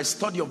discovered in my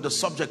study of the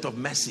subject of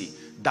mercy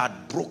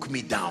that broke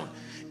me down.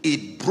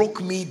 It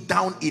broke me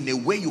down in a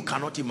way you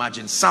cannot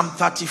imagine. Psalm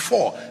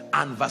 34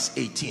 and verse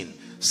 18.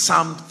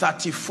 Psalm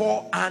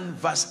 34 and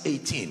verse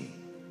 18.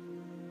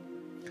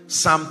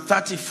 Psalm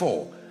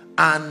 34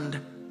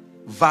 and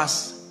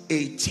verse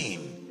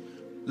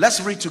 18. Let's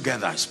read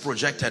together. It's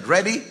projected.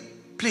 Ready?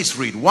 Please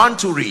read. 1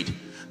 to read.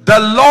 The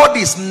Lord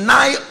is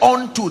nigh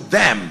unto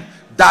them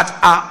that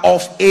are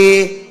of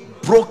a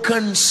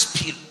broken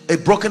spirit, a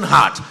broken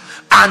heart,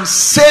 and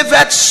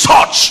saveth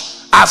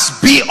such as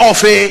be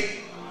of a...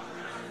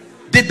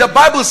 Did the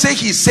Bible say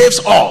He saves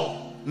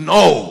all?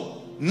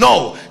 No,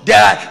 no.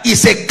 There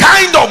is a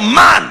kind of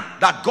man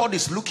that God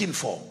is looking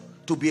for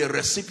to be a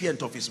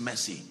recipient of His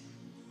mercy.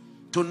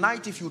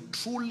 Tonight, if you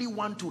truly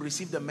want to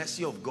receive the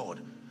mercy of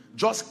God,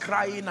 just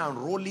crying and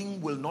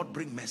rolling will not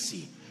bring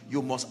mercy.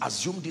 You must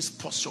assume this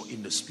posture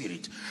in the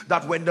spirit,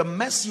 that when the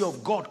mercy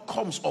of God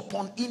comes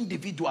upon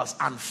individuals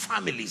and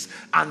families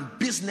and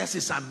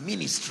businesses and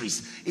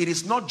ministries, it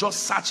is not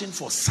just searching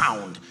for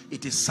sound,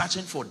 it is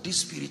searching for this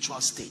spiritual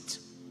state.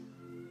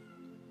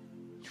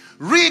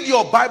 Read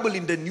your Bible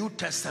in the New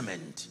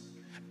Testament.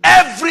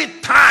 Every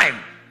time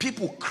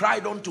people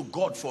cried unto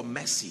God for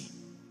mercy.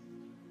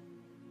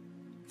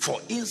 For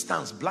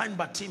instance, blind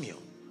Bartimaeus,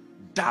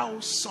 thou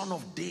son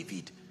of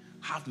David,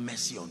 have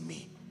mercy on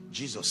me.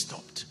 Jesus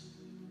stopped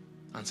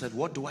and said,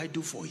 what do I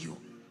do for you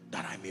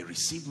that I may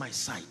receive my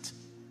sight?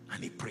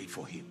 And he prayed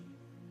for him.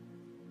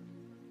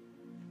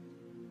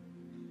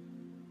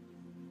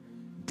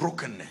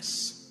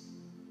 Brokenness.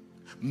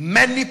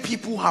 Many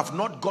people have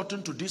not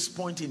gotten to this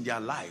point in their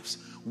lives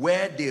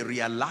where they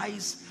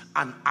realize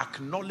and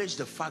acknowledge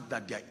the fact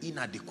that they are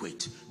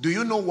inadequate. Do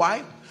you know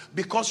why?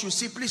 Because you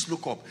see, please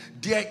look up.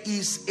 There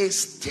is a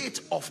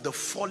state of the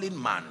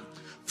fallen man.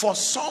 For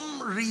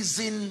some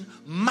reason,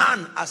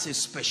 man as a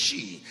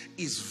species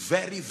is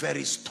very,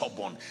 very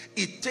stubborn.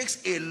 It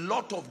takes a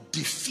lot of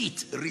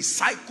defeat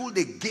recycled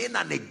again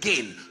and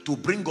again to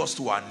bring us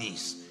to our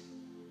knees.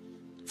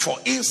 For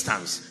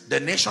instance, the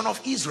nation of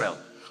Israel,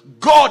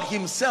 God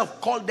himself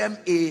called them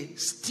a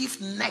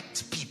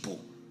stiff-necked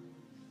people.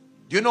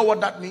 Do you know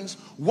what that means?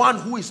 One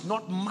who is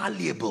not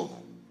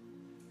malleable.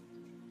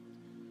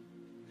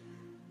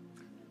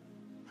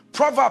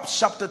 Proverbs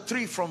chapter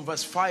 3 from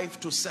verse 5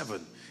 to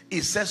 7.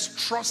 It says,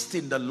 trust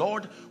in the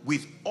Lord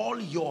with all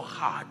your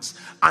hearts.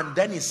 And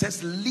then it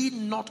says,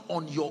 lean not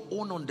on your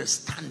own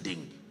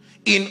understanding.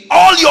 In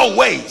all your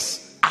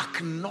ways,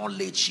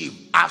 acknowledge him.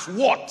 As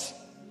what?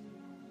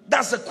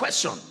 That's the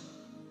question.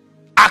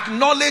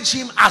 Acknowledge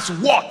him as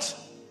what?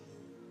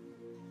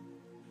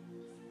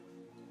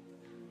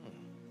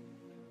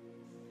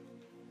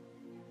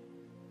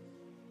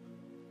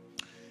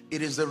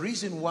 It is the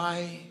reason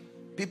why,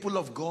 people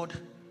of God,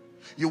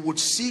 you would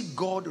see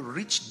God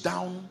reach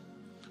down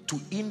to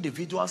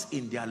individuals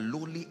in their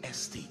lowly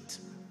estate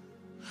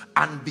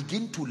and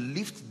begin to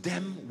lift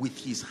them with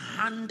his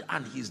hand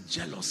and his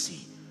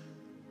jealousy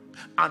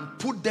and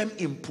put them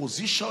in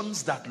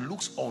positions that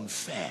looks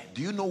unfair.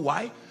 Do you know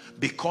why?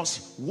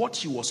 Because what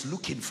he was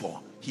looking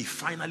for, he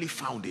finally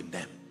found in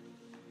them.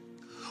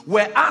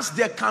 Whereas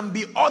there can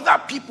be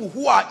other people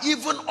who are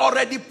even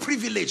already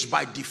privileged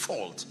by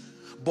default,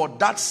 but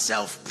that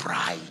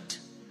self-pride.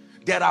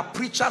 There are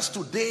preachers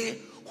today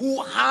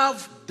who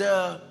have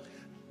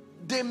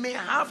they may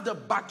have the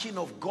backing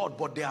of God,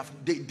 but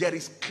there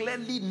is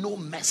clearly no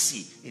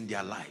mercy in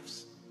their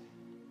lives.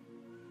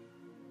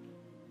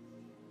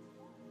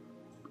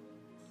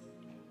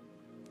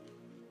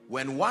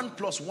 When 1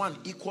 + 1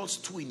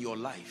 = 2 in your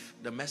life,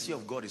 the mercy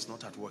of God is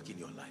not at work in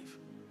your life.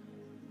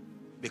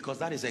 Because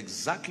that is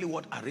exactly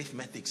what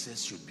arithmetic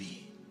says should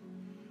be.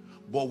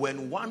 But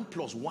when 1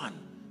 + 1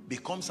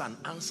 becomes an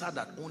answer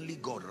that only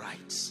God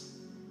writes,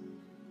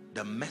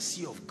 the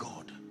mercy of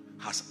God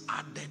has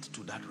added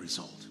to that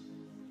result.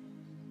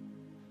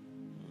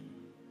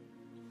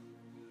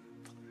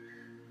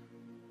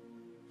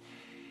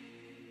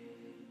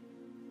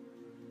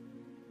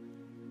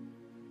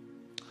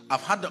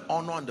 I've had the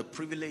honor and the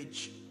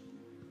privilege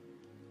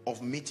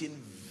of meeting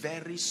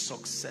very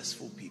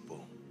successful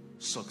people.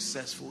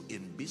 Successful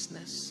in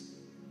business,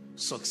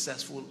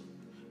 successful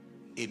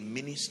in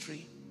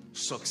ministry,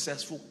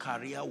 successful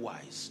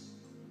career-wise.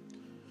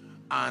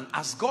 And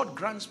as God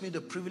grants me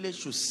the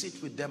privilege to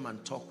sit with them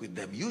and talk with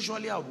them,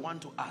 usually I would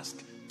want to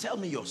ask, tell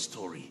me your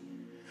story.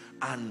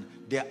 And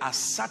there are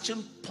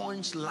certain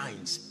punch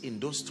lines in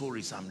those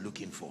stories I'm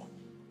looking for.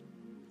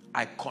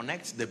 I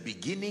connect the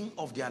beginning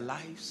of their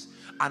lives,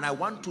 and I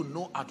want to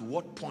know at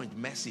what point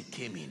mercy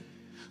came in.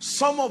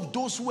 Some of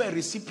those who were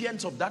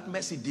recipients of that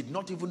mercy did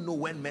not even know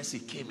when mercy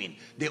came in.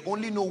 They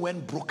only know when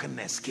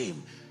brokenness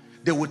came.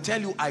 They will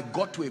tell you, I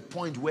got to a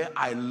point where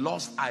I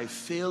lost, I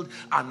failed,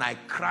 and I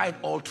cried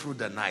all through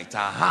the night.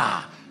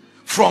 Aha.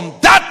 From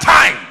that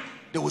time,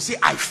 they will say,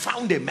 I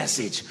found a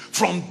message.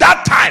 From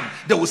that time,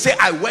 they will say,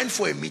 I went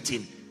for a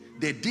meeting.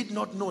 They did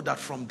not know that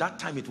from that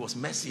time it was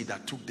mercy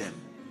that took them.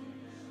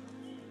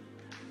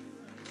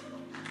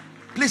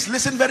 Please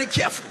listen very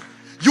carefully.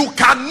 You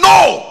can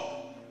know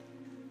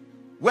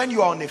when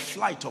you are on a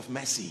flight of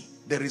mercy,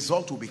 the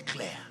result will be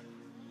clear.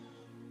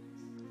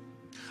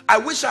 I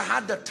wish I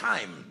had the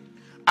time.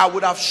 I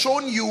would have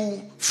shown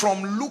you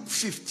from Luke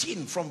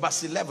 15, from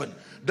verse 11,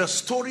 the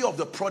story of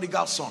the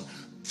prodigal son.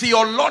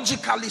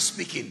 Theologically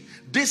speaking,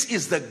 this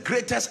is the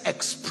greatest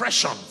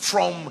expression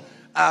from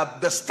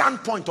the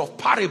standpoint of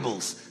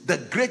parables, the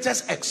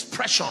greatest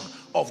expression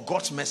of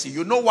God's mercy.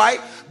 You know why?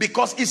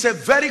 Because it's a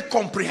very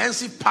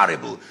comprehensive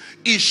parable.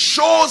 It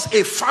shows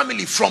a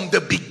family from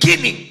the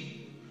beginning,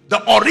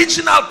 the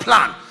original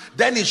plan.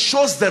 Then it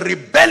shows the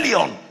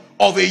rebellion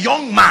of a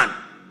young man,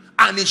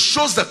 and it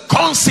shows the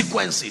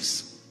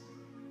consequences.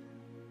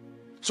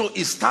 So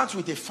it starts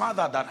with a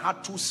father that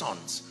had 2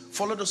 sons.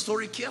 Follow the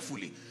story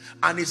carefully.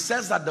 And it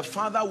says that the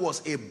father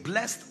was a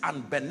blessed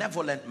and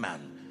benevolent man,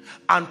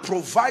 and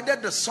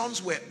provided the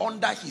sons were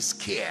under his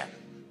care,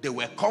 they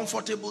were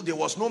comfortable. There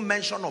was no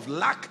mention of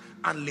lack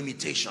and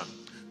limitation.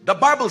 The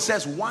Bible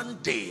says one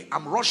day,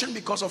 I'm rushing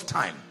because of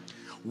time,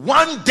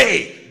 one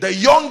day the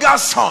younger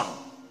son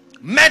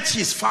met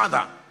his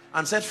father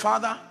and said,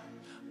 Father,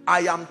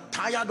 I am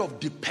tired of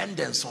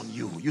dependence on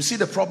you. You see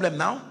the problem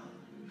now?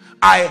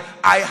 I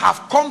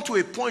have come to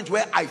a point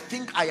where I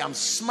think I am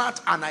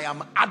smart and I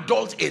am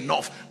adult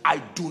enough. I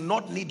do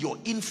not need your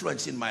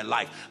influence in my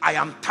life. I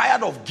am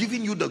tired of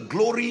giving you the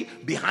glory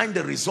behind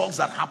the results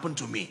that happen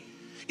to me.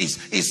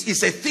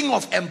 It's a thing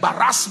of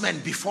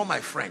embarrassment before my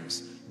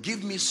friends.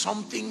 Give me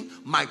something,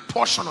 my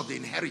portion of the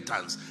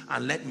inheritance,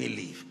 and let me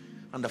leave.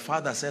 And the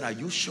father said, are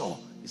you sure?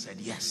 He said,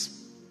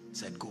 yes. He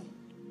said, go.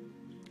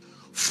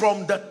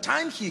 From the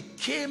time he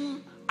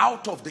came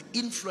out of the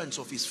influence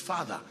of his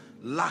father,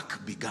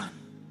 lack began.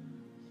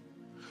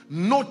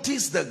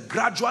 Notice the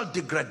gradual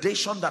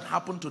degradation that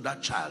happened to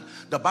that child.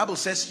 The Bible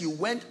says he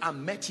went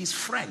and met his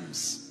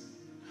friends,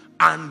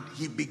 and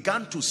he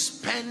began to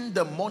spend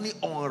the money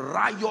on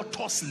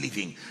riotous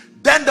living.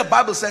 Then the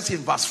Bible says in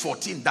verse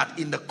 14 that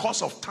in the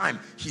course of time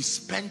he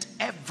spent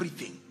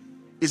everything.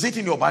 Is it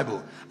in your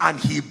Bible? And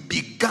he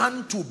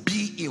began to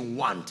be in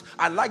want.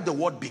 I like the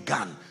word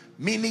began,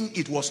 meaning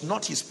it was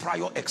not his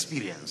prior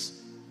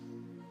experience.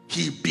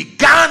 He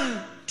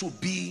began to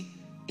be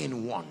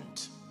in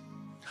want,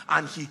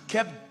 and he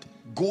kept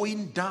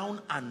going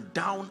down and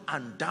down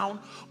and down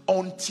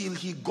until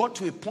he got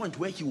to a point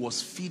where he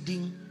was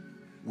feeding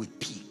with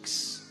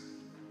pigs.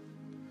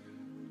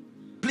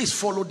 Please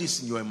follow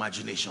this in your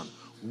imagination.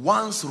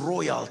 Once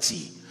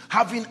royalty,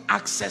 having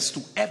access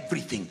to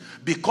everything,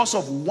 because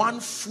of one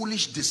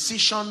foolish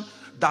decision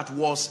that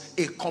was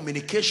a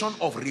communication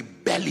of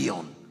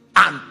rebellion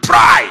and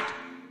pride.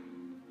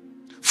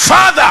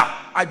 Father,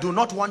 I do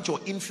not want your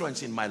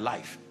influence in my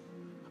life.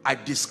 I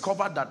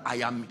discovered that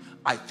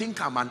I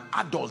think I'm an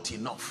adult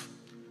enough.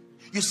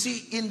 You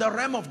see, in the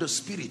realm of the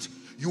spirit,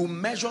 you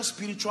measure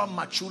spiritual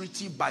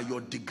maturity by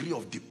your degree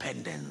of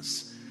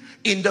dependence.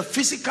 In the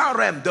physical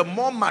realm, the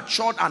more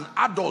matured and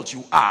adult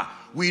you are,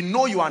 we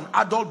know you are an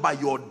adult by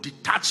your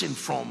detaching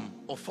from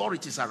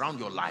authorities around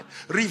your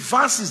life.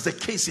 Reverse is the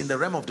case in the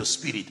realm of the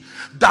spirit,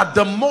 that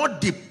the more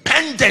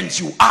dependent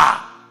you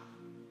are,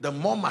 the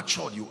more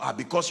matured you are,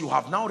 because you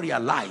have now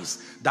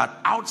realized that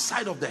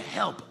outside of the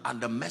help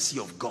and the mercy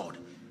of God,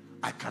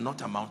 I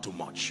cannot amount to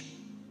much.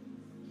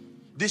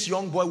 This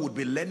young boy would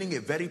be learning a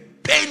very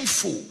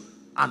painful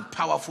and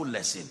powerful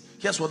lesson.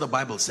 Here's what the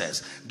Bible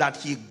says, that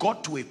he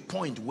got to a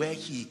point where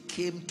he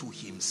came to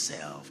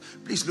himself.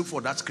 Please look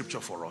for that scripture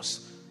for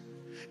us.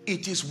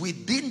 It is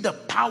within the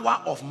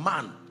power of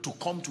man to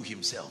come to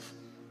himself.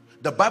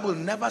 The Bible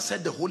never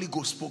said the Holy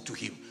Ghost spoke to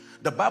him.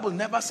 The Bible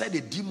never said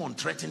a demon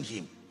threatened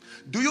him.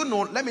 Do you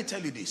know, let me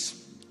tell you this.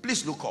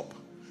 Please look up.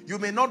 You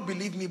may not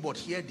believe me, but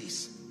hear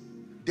this.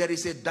 There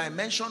is a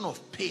dimension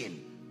of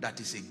pain that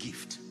is a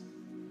gift.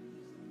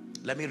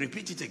 Let me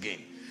repeat it again.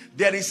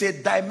 There is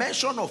a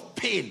dimension of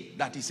pain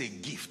that is a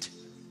gift.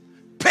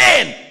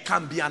 Pain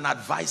can be an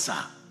advisor.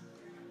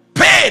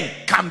 Pain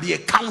can be a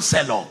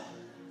counselor.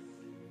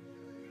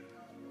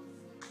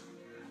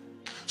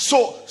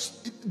 So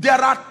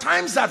there are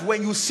times that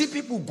when you see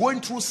people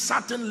going through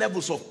certain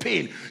levels of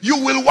pain,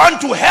 you will want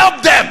to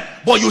help them,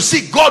 but you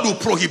see God will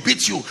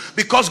prohibit you,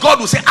 because God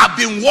will say, I've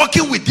been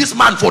working with this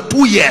man for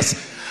 2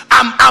 years.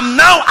 I'm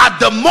now at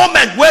the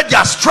moment where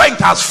their strength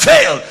has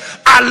failed.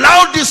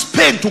 Allow this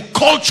pain to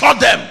culture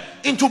them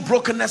into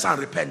brokenness and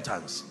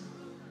repentance.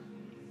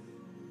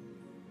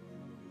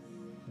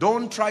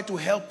 Don't try to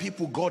help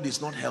people God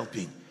is not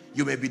helping.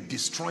 You may be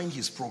destroying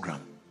his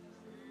program.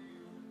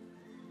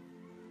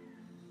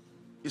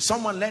 Is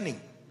someone learning?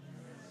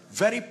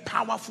 Very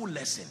powerful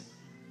lesson.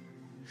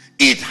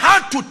 It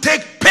had to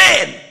take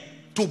pain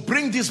to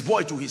bring this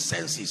boy to his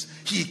senses.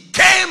 He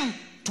came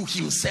to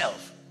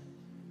himself.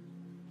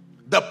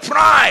 The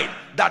pride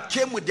that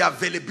came with the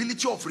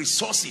availability of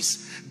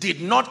resources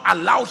did not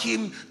allow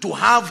him to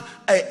have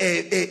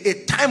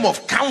a time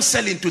of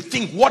counseling to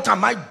think, what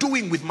am I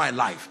doing with my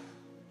life?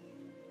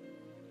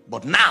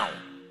 But now,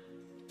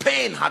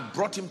 pain had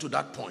brought him to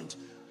that point.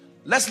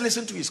 Let's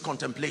listen to his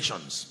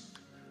contemplations.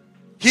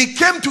 He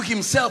came to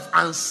himself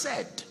and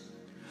said,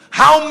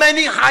 how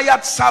many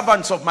hired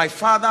servants of my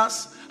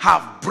father's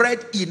have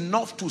bread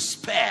enough to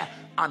spare,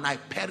 and I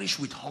perish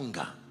with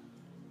hunger?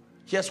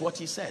 Here's what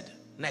he said.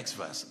 Next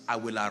verse. I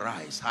will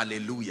arise.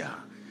 Hallelujah.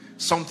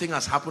 Something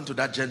has happened to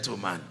that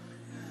gentleman.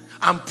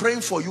 I'm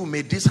praying for you.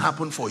 May this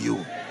happen for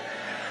you.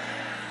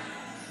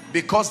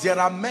 Because there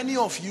are many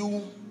of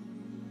you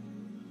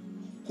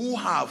who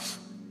have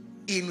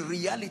in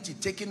reality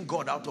taken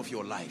God out of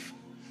your life.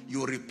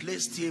 You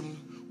replaced him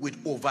with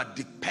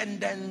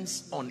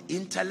over-dependence on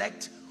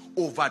intellect,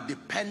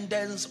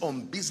 over-dependence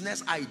on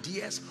business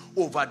ideas,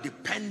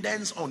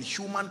 over-dependence on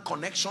human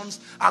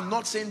connections. I'm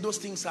not saying those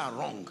things are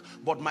wrong,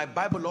 but my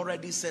Bible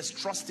already says,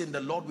 trust in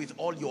the Lord with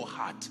all your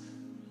heart.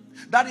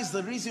 That is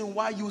the reason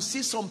why you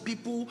see some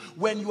people,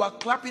 when you are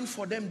clapping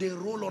for them, they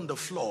roll on the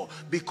floor,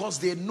 because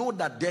they know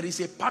that there is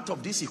a part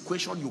of this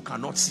equation you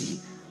cannot see.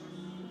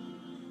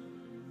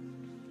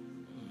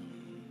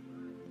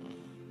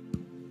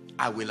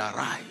 I will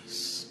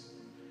arise,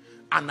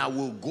 and I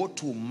will go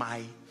to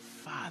my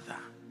father,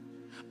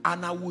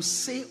 and I will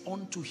say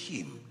unto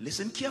him,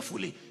 listen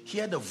carefully,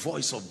 hear the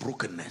voice of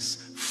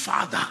brokenness.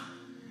 Father,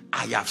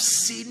 I have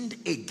sinned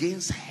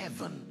against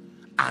heaven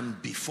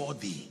and before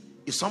thee.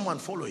 Is someone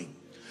following?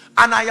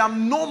 And I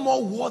am no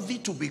more worthy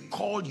to be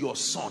called your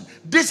son.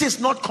 This is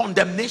not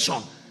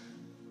condemnation.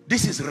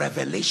 This is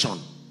revelation.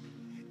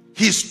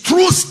 His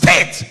true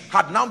state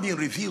had now been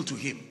revealed to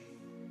him.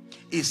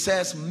 It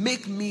says,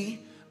 make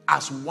me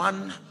as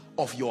one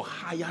of your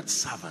hired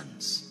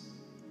servants.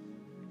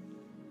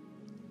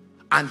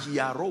 And he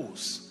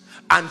arose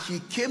and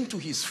he came to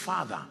his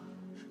father.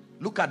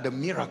 Look at the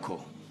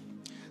miracle.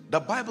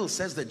 The Bible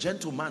says the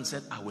gentleman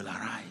said, I will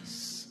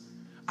arise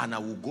and I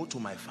will go to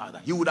my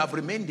father. He would have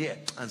remained there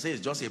and said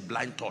it's just a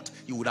blind thought.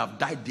 He would have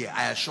died there,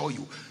 I assure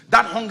you.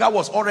 That hunger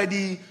was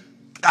already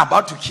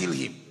about to kill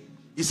him.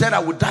 He said, I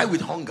would die with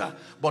hunger.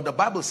 But the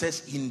Bible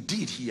says,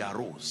 indeed he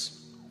arose.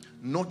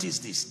 Notice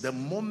this, the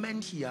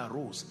moment he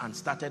arose and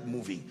started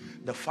moving,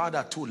 the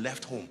father too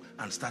left home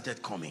and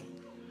started coming.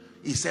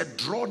 He said,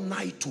 draw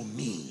nigh to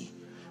me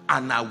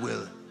and I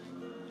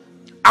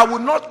will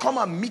not come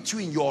and meet you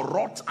in your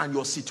rot and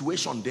your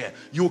situation there.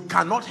 You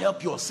cannot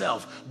help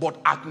yourself, but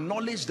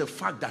acknowledge the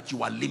fact that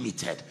you are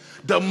limited.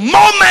 The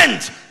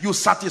moment you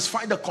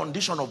satisfy the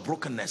condition of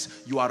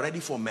brokenness, you are ready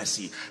for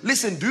mercy.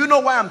 Listen, do you know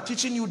why I'm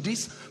teaching you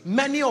this?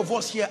 Many of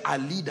us here are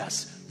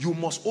leaders. You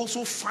must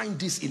also find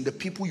this in the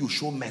people you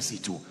show mercy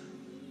to.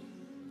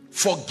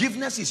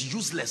 Forgiveness is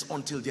useless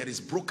until there is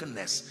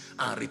brokenness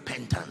and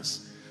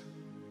repentance.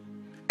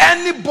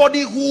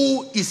 Anybody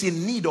who is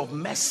in need of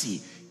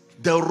mercy,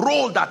 the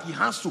role that he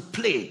has to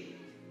play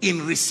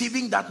in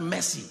receiving that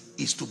mercy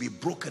is to be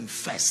broken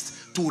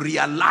first, to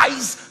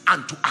realize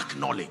and to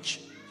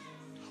acknowledge.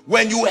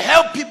 When you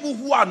help people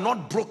who are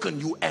not broken,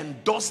 you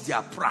endorse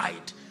their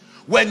pride.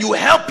 When you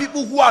help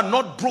people who are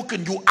not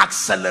broken, you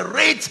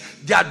accelerate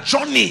their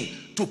journey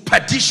to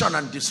perdition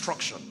and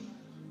destruction.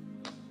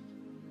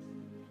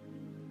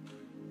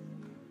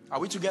 Are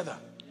we together?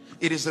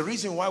 It is the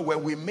reason why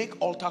when we make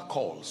altar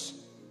calls,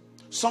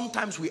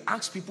 sometimes we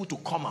ask people to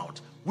come out.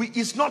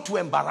 It's not to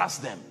embarrass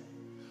them.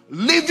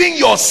 Leaving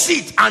your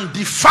seat and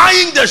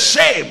defying the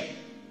shame,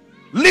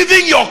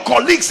 leaving your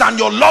colleagues and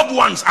your loved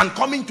ones and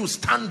coming to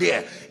stand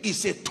there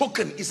is a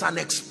token, is an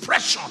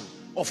expression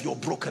of your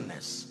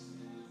brokenness.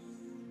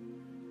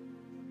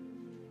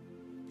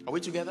 Are we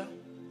together?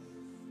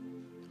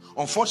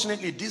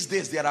 Unfortunately, these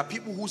days there are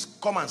people who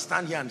come and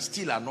stand here and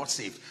still are not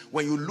saved.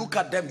 When you look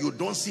at them, you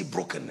don't see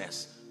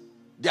brokenness.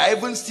 They are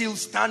even still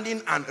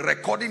standing and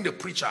recording the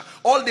preacher.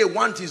 All they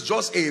want is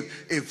just a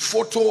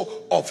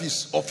photo of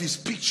his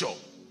picture,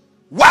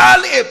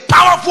 while a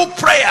powerful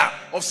prayer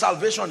of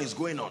salvation is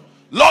going on.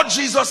 Lord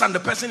Jesus, and the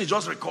person is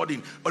just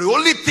recording. But the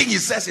only thing he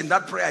says in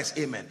that prayer is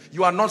amen.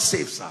 You are not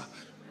saved, sir.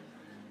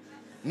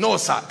 No,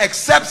 sir.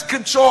 Except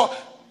scripture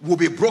will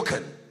be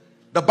broken.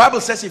 The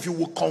Bible says if you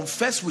will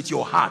confess with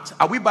your heart,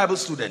 are we Bible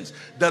students?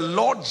 The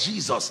Lord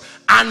Jesus,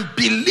 and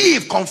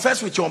believe,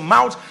 confess with your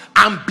mouth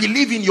and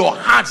believe in your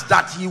heart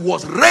that he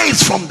was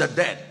raised from the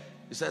dead.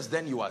 It says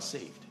then you are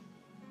saved.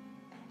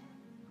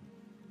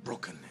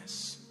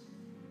 Brokenness.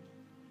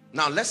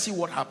 Now let's see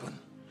what happened.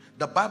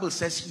 The Bible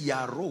says he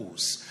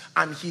arose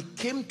and he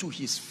came to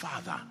his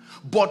father.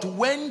 But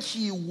when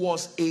he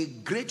was a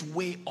great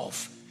way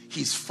off,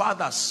 his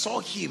father saw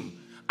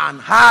him and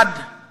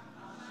had...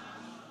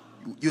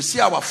 You see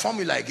our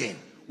formula again.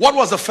 What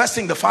was the first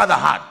thing the father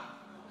had?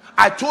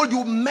 I told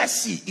you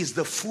mercy is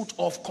the fruit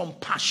of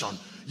compassion.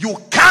 You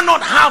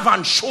cannot have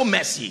and show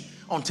mercy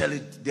until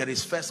there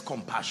is first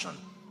compassion.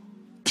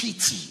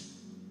 Pity.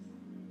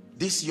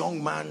 This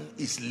young man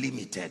is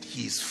limited.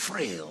 He is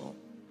frail.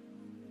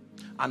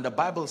 And the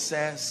Bible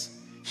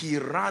says he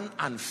ran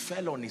and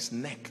fell on his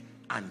neck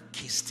and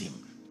kissed him.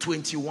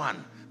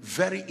 21.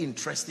 Very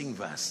interesting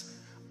verse.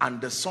 And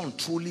the son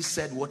truly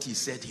said what he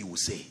said he would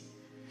say.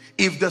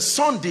 If the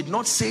son did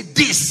not say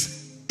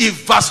this,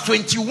 if verse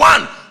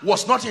 21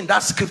 was not in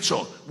that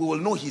scripture, we will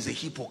know he's a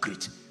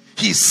hypocrite.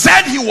 He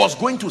said he was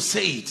going to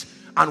say it,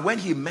 and when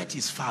he met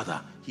his father,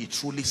 he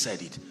truly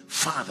said it.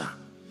 Father,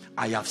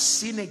 I have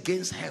sinned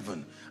against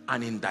heaven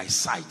and in thy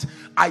sight.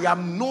 I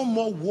am no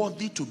more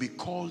worthy to be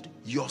called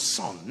your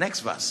son. Next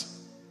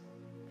verse.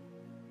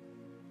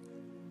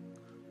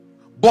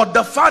 But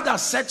the father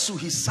said to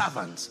his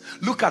servants,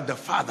 look at the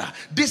father.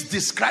 This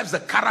describes the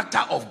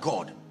character of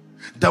God.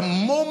 The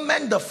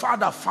moment the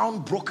father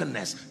found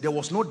brokenness, there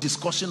was no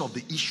discussion of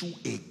the issue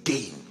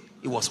again.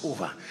 It was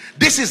over.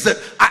 This is the...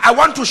 I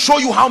want to show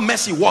you how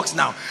mercy works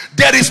now.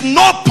 There is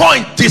no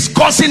point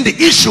discussing the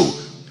issue.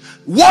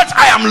 What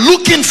I am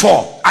looking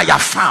for, I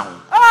have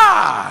found.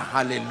 Ah,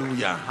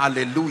 hallelujah,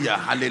 hallelujah,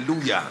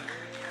 hallelujah.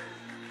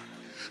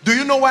 Do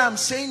you know why I'm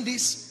saying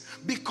this?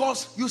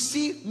 Because you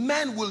see,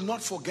 men will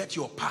not forget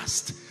your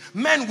past.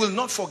 Men will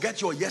not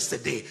forget your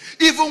yesterday.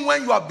 Even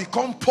when you have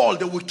become Paul,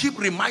 they will keep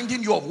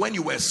reminding you of when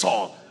you were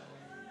Saul.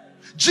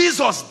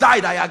 Jesus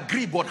died, I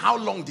agree, but how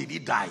long did he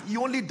die? He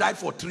only died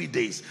for 3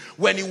 days.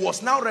 When he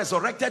was now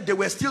resurrected, they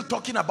were still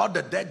talking about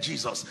the dead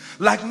Jesus.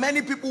 Like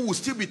many people will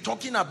still be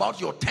talking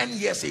about your 10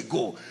 years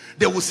ago.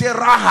 They will say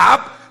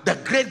Rahab, the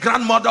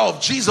great-grandmother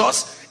of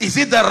Jesus, is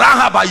it the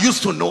Rahab I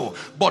used to know?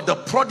 But the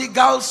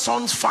prodigal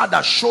son's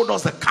father showed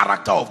us the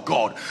character of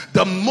God.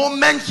 The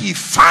moment he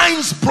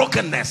finds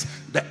brokenness,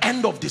 the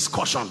end of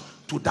discussion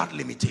to that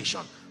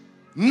limitation.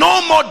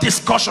 No more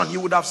discussion. He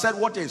would have said,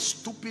 what a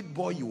stupid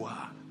boy you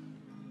are.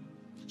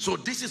 So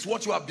this is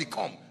what you have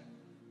become.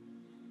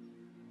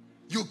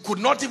 You could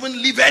not even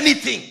leave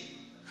anything.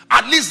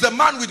 At least the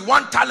man with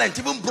one talent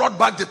even brought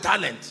back the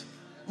talent.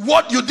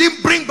 What? You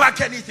didn't bring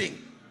back anything.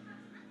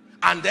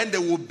 And then they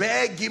will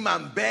beg him,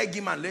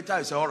 and later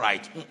you say, all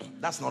right,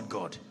 that's not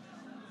God.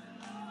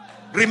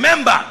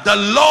 Remember, the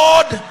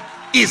Lord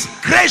is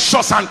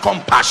gracious and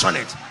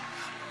compassionate.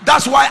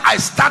 That's why I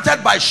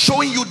started by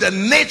showing you the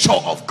nature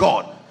of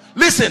God.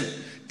 Listen,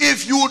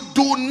 if you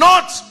do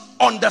not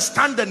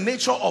understand the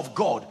nature of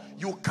God,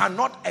 you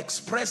cannot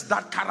express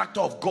that character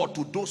of God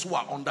to those who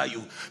are under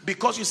you.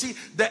 Because you see,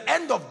 the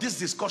end of this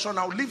discussion,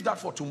 I'll leave that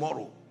for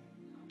tomorrow.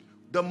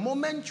 The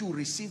moment you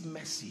receive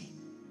mercy,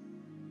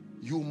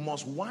 you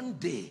must one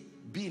day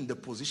be in the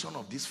position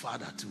of this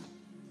father too.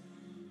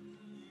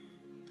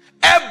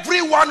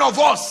 Every one of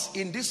us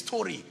in this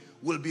story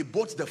will be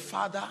both the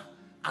father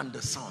and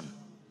the son.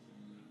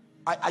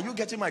 Are you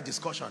getting my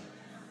discussion?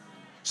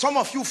 Some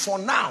of you, for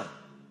now,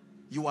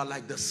 you are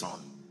like the son.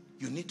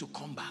 You need to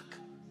come back.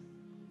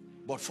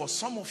 But for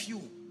some of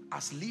you,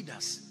 as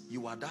leaders,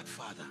 you are that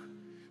father.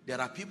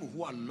 There are people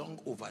who are long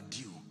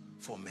overdue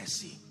for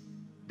mercy.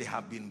 They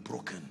have been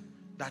broken.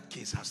 That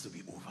case has to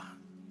be over.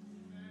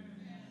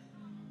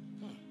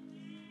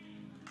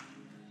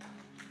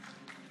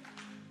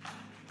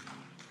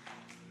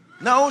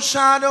 No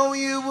shadow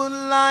you will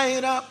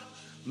light up,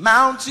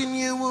 mountain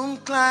you will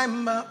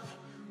climb up,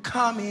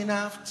 coming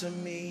after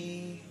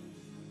me.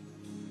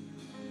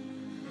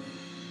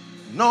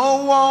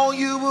 No wall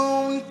you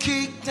won't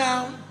kick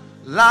down,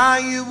 lie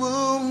you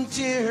won't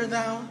tear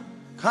down,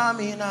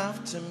 coming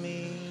after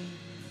me.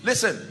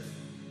 Listen,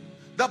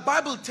 The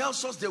Bible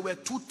tells us there were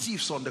two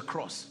thieves on the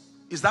cross.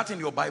 Is that in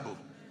your Bible?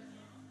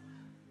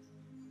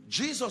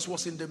 Jesus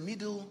was in the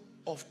middle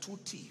of two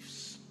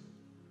thieves.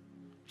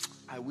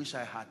 I wish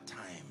I had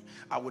time.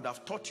 I would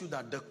have taught you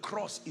that the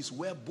cross is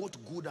where both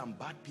good and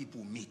bad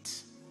people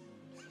meet.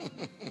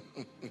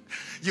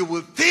 You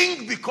will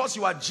think because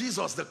you are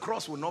Jesus, the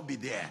cross will not be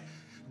there.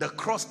 The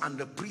cross and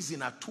the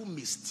prison are two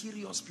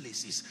mysterious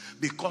places,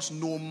 because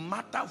no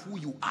matter who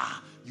you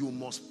are, you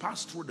must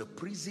pass through the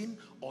prison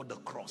or the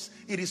cross.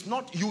 It is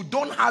not, you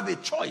don't have a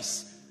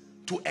choice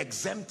to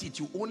exempt it.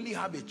 You only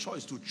have a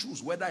choice to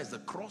choose whether it's the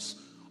cross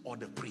or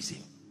the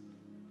prison.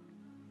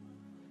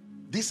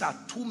 These are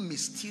two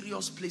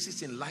mysterious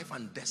places in life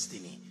and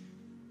destiny.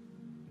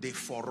 They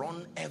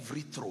forerun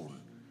every throne.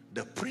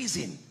 The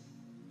prison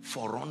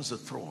foreruns the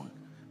throne,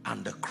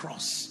 and the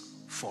cross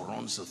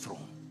foreruns the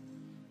throne.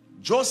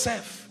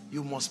 Joseph,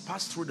 you must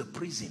pass through the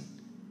prison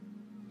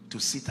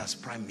to sit as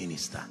prime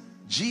minister.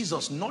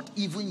 Jesus, not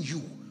even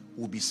you,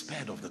 will be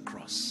spared of the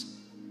cross.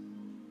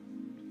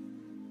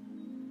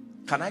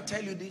 Can I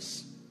tell you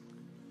this?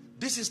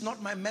 This is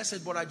not my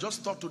message, but I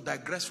just thought to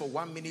digress for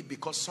 1 minute,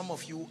 because some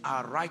of you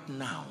are right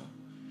now,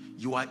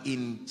 you are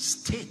in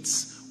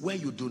states where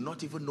you do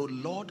not even know,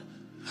 Lord,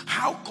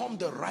 how come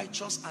the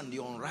righteous and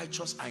the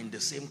unrighteous are in the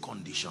same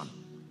condition?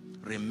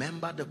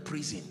 Remember the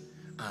prison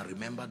and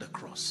remember the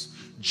cross.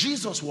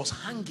 Jesus was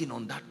hanging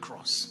on that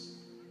cross,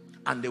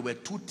 and there were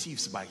two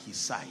thieves by his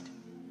side.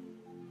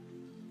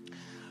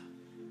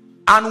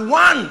 And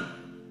one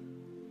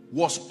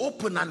was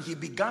open, and he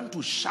began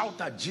to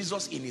shout at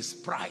Jesus in his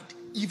pride,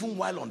 even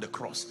while on the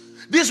cross.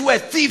 These were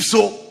thieves,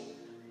 so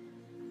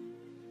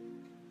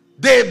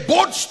they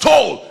both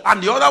stole,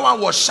 and the other one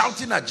was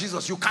shouting at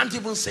Jesus, you can't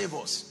even save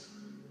us.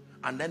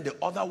 And then the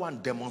other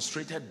one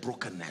demonstrated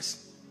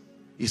brokenness.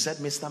 He said,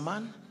 Mr.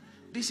 Man,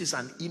 this is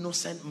an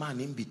innocent man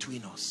in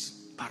between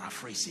us.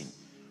 Paraphrasing.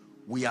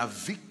 We are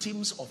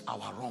victims of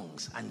our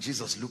wrongs. And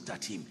Jesus looked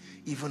at him.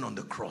 Even on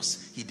the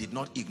cross, he did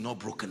not ignore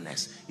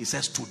brokenness. He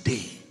says,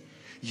 today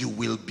you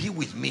will be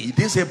with me. He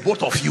didn't say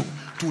both of you.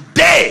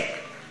 Today,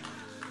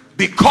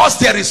 because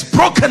there is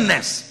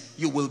brokenness,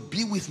 you will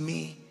be with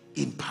me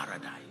in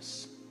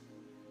paradise.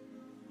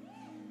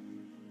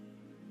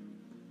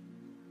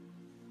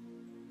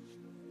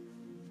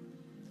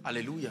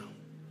 Hallelujah.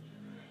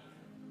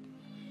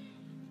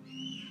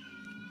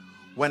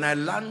 When I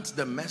learned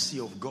the mercy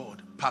of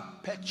God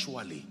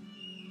perpetually,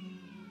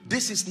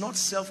 this is not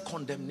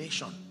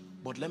self-condemnation,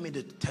 but let me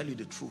tell you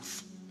the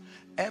truth.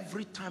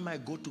 Every time I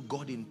go to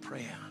God in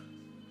prayer,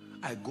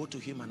 I go to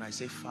him and I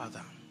say,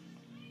 Father,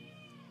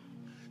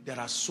 there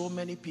are so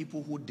many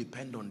people who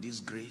depend on this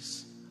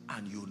grace,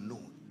 and you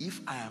know, if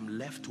I am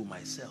left to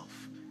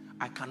myself,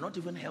 I cannot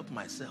even help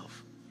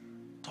myself.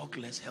 Talk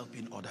less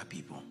helping other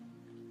people.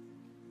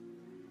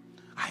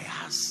 I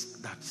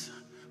ask that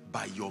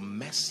by your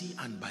mercy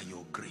and by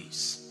your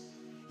grace,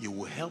 you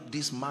will help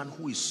this man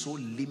who is so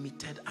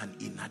limited and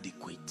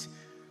inadequate.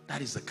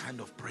 That is the kind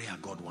of prayer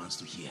God wants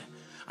to hear.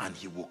 And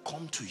he will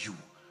come to you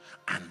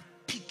and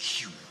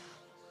pick you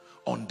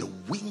on the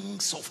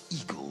wings of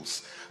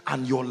eagles,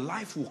 and your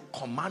life will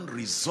command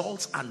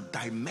results and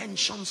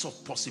dimensions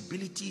of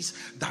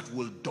possibilities that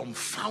will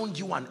dumbfound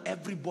you and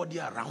everybody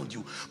around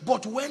you.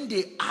 But when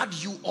they add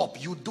you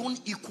up, you don't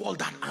equal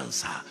that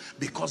answer,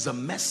 because the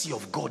mercy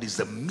of God is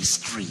the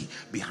mystery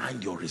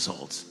behind your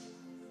results.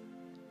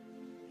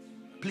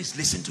 Please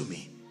listen to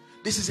me.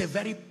 This is a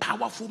very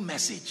powerful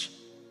message.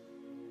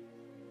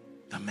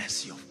 The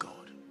mercy of God.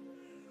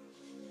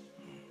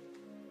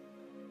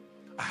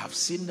 I have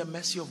seen the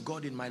mercy of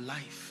God in my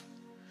life.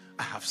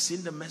 I have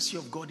seen the mercy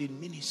of God in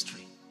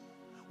ministry.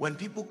 When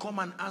people come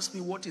and ask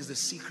me what is the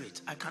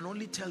secret, I can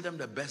only tell them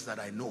the best that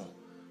I know,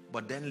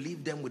 but then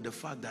leave them with the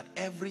fact that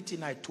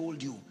everything I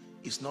told you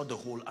is not the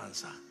whole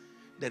answer.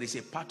 There is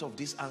a part of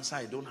this answer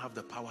I don't have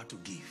the power to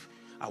give.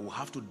 I will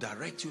have to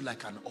direct you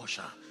like an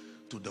usher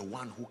to the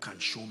one who can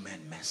show men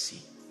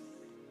mercy.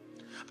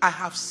 I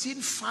have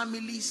seen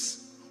families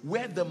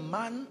where the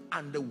man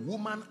and the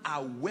woman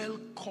are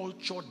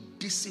well-cultured,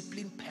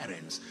 disciplined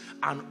parents,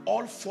 and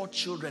all 4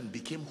 children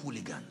became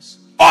hooligans.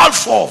 All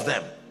 4 of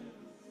them.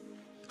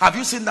 Have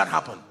you seen that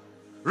happen?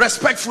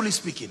 Respectfully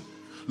speaking.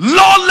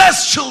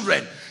 Lawless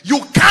children.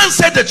 You can't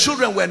say the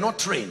children were not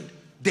trained.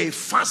 They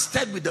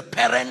fasted with the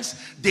parents.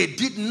 They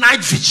did night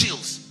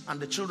vigils.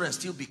 And the children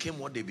still became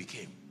what they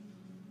became.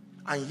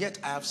 And yet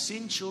I have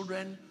seen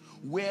children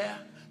where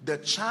the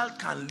child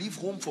can leave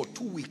home for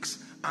 2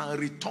 weeks and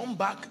return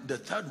back the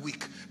 3rd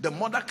week. The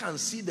mother can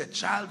see the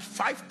child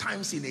 5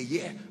 times in a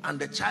year, and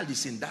the child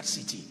is in that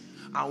city.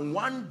 And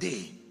one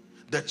day,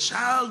 the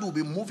child will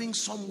be moving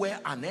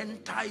somewhere and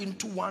enter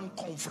into one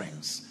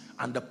conference,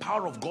 and the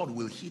power of God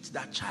will hit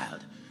that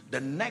child. The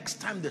next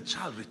time the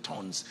child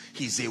returns,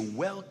 he's a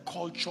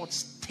well-cultured,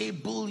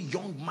 stable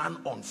young man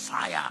on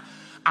fire.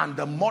 And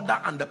the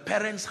mother and the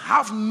parents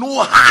have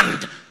no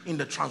hand in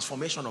the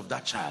transformation of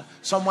that child.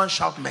 Someone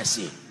shout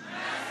mercy.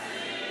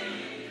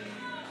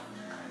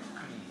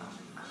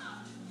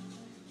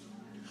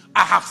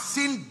 I have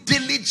seen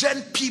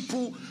diligent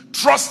people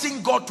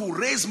trusting God to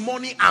raise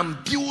money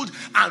and build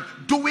and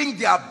doing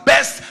their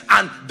best,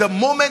 and the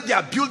moment they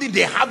are building,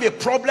 they have a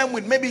problem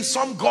with maybe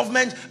some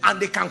government and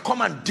they can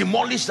come and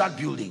demolish that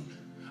building.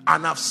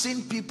 And I've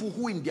seen people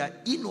who in their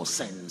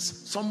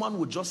innocence, someone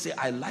would just say,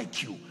 I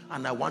like you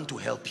and I want to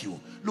help you.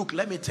 Look,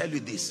 let me tell you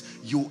this.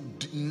 You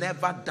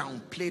never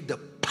downplay the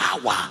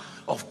power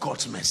of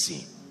God's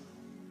mercy.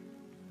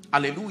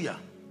 Hallelujah.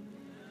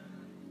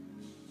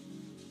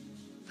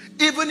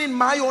 Even in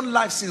my own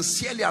life,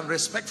 sincerely and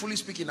respectfully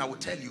speaking, I will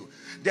tell you,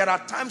 there are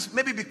times,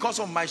 maybe because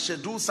of my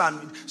schedules,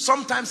 and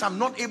sometimes I'm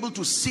not able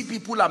to see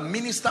people and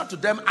minister to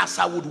them as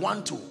I would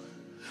want to.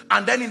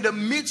 And then in the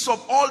midst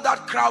of all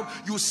that crowd,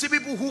 you see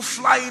people who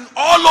fly in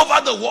all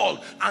over the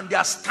world and they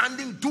are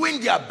standing doing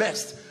their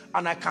best.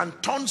 And I can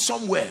turn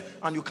somewhere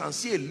and you can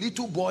see a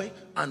little boy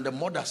and the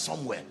mother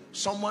somewhere.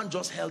 Someone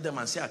just held them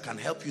and said, I can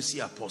help you see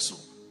Apostle.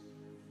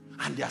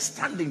 And they are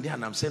standing there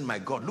and I'm saying, my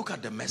God, look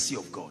at the mercy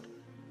of God.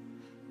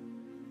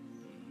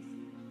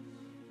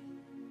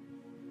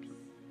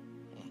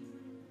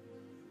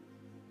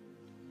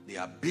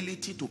 The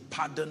ability to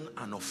pardon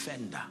an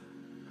offender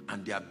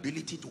and the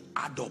ability to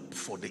add up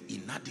for the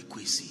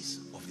inadequacies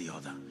of the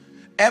other.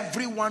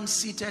 Everyone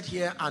seated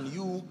here and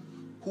you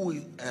who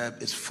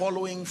is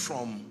following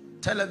from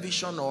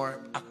television or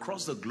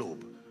across the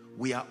globe,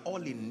 we are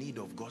all in need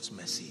of God's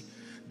mercy.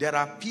 There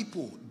are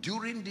people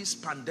during this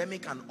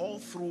pandemic and all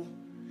through,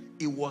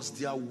 it was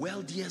their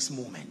wealthiest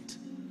moment.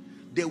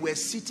 They were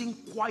sitting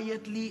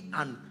quietly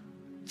and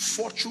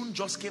fortune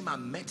just came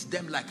and met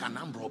them like an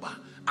armed robber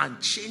and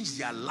changed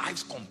their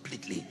lives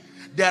completely.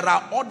 There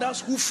are others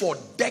who for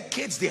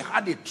decades they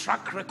had a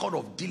track record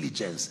of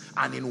diligence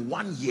and in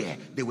 1 year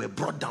they were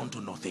brought down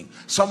to nothing.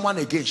 Someone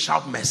again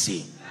shout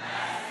mercy.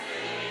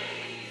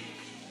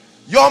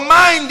 Your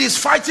mind is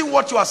fighting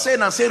what you are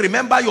saying and say,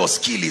 remember your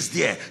skill is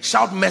there.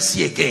 Shout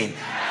mercy again.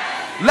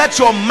 Let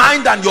your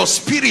mind and your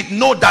spirit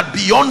know that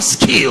beyond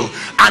skill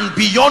and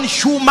beyond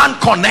human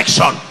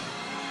connection,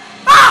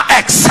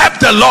 except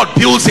the Lord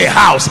builds a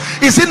house.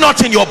 Is it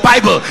not in your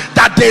Bible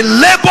that they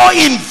labor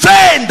in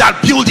vain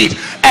that build it,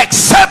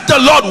 except the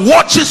Lord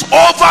watches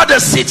over the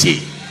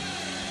city?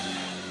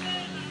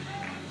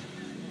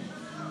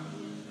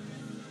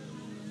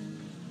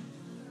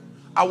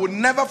 I will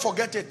never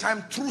forget a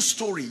time, true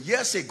story,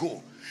 years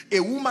ago. A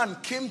woman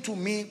came to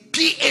me,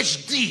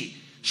 PhD.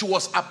 She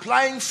was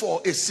applying for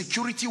a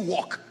security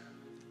work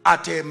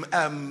at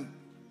I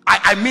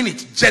mean it,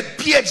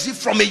 PhD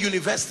from a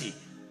university.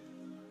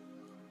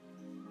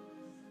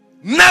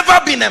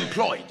 Never been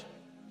employed.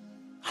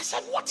 I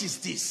said, what is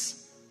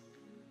this?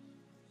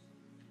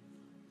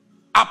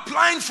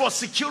 Applying for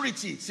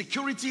security.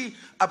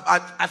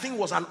 I think it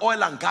was an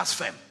oil and gas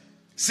firm.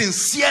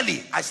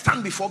 Sincerely, I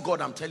stand before God,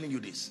 I'm telling you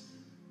this.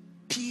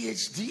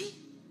 PhD?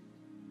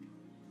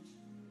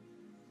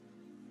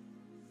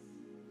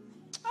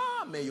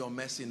 May your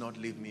mercy not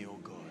leave me, oh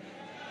God.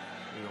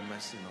 May your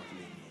mercy not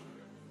leave me.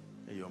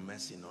 May your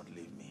mercy not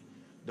leave me.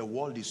 The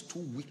world is too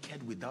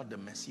wicked without the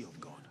mercy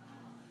of God.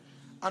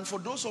 And for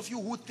those of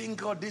you who think,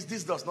 God,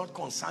 this does not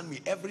concern me,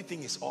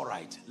 everything is all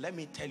right. Let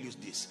me tell you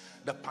this.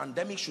 The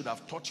pandemic should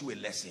have taught you a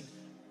lesson.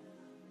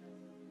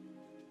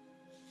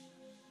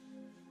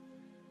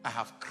 I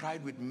have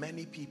cried with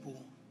many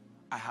people.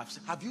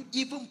 Have you,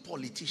 even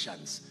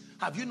politicians,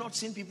 have you not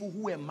seen people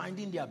who were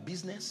minding their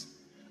business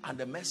and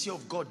the mercy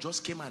of God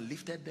just came and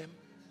lifted them?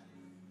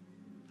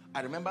 I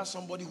remember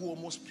somebody who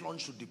almost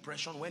plunged to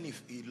depression when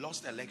he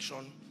lost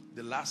election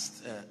the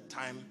last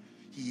time.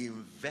 He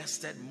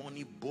invested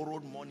money,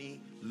 borrowed money,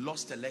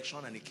 lost election,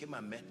 and he came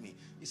and met me.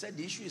 He said,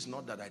 the issue is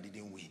not that I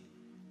didn't win.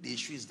 The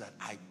issue is that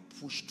I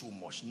pushed too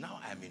much. Now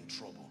I'm in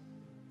trouble.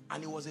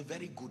 And he was a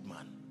very good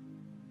man.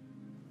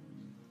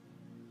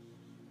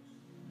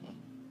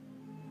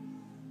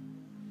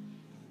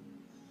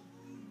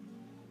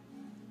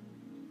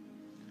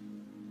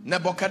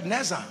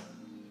 Nebuchadnezzar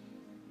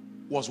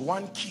was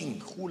one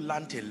king who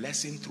learned a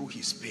lesson through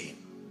his pain.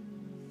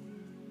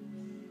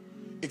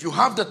 If you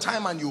have the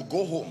time and you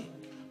go home,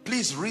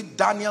 please read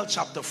Daniel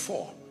chapter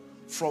 4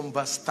 from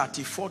verse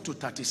 34 to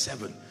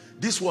 37.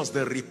 This was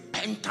the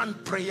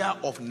repentant prayer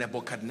of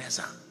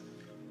Nebuchadnezzar.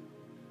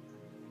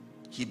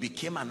 He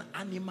became an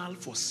animal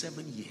for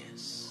 7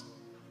 years.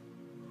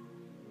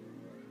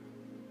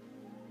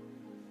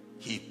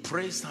 He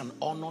praised and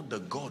honored the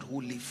God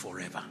who lived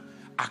forever,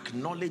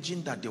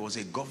 acknowledging that there was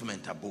a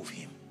government above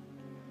him.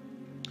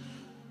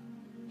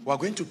 We're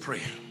going to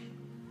pray.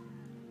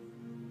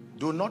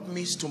 Do not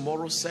miss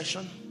tomorrow's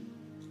session.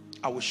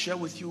 I will share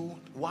with you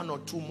 1 or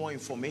 2 more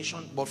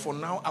information, but for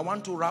now I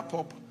want to wrap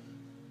up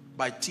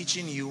by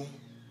teaching you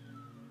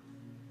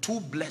 2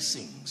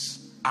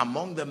 blessings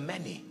among the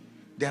many.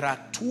 There are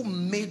 2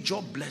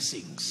 major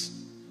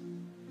blessings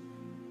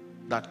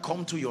that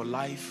come to your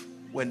life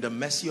when the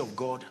mercy of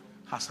God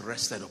has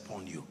rested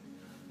upon you.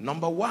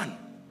 Number 1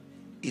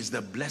 is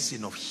the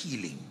blessing of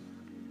healing.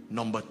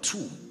 Number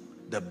 2,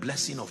 the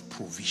blessing of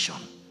provision.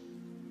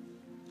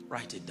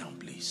 Write it down,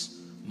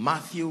 please.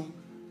 Matthew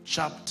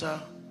chapter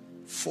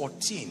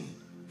 14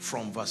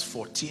 from verse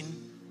 14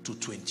 to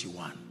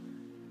 21.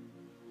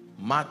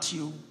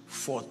 Matthew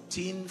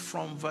 14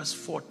 from verse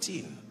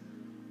 14.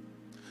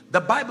 The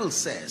Bible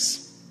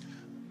says,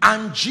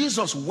 and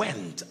Jesus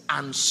went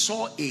and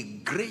saw a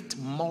great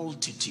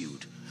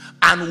multitude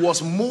and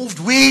was moved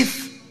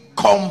with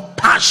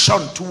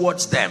compassion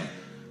towards them.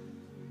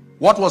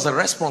 What was the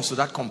response to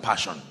that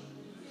compassion?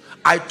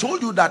 I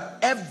told you that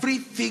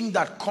everything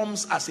that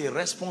comes as a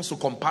response to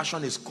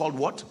compassion is called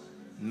what?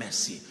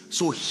 Mercy.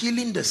 So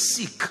healing the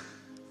sick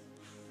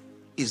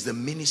is the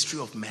ministry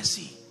of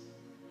mercy.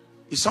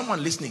 Is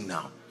someone listening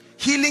now?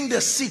 Healing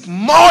the sick,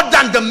 more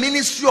than the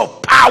ministry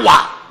of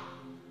power,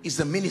 is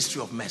the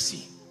ministry of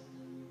mercy.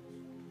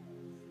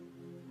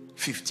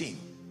 15.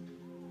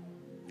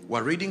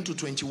 We're reading to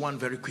 21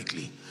 very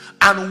quickly.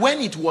 And when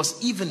it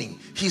was evening,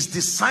 his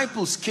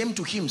disciples came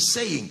to him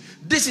saying,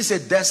 this is a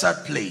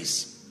desert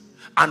place.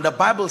 And the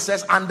Bible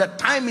says, and the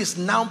time is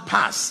now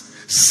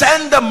past.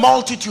 Send the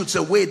multitudes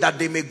away that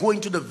they may go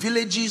into the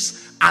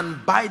villages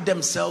and buy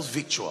themselves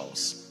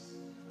victuals.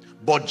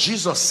 But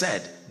Jesus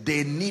said,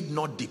 they need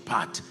not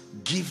depart.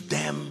 Give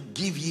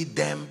ye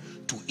them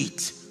to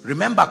eat.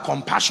 Remember,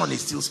 compassion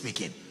is still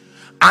speaking.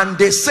 And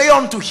they say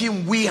unto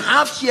him, we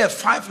have here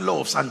 5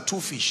 loaves and 2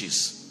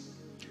 fishes.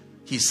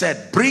 He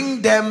said,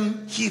 bring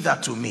them hither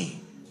to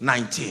me.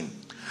 19.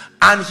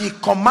 And he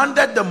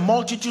commanded the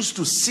multitudes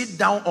to sit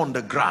down on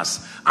the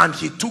grass. And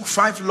he took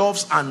 5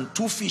 loaves and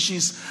 2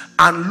 fishes,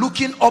 and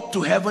looking up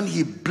to heaven,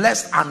 he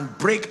blessed and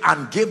brake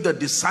and gave the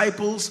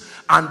disciples,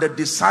 and the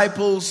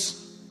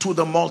disciples to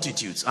the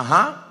multitudes.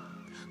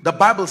 The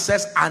Bible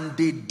says, and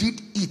they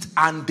did eat,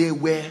 and they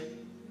were,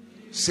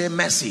 say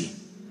mercy.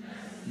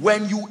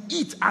 When you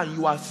eat and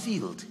you are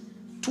filled,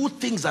 2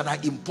 things that are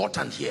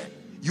important here.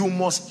 You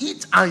must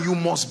eat and you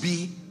must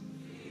be.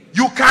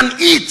 You can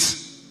eat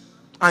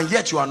and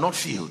yet you are not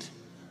filled.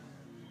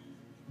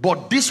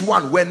 But this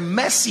one, when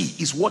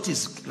mercy is what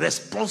is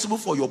responsible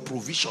for your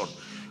provision,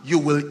 you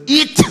will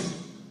eat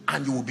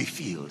and you will be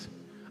filled.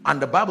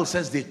 And the Bible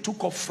says they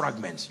took up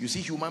fragments. You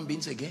see human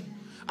beings again?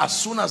 As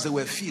soon as they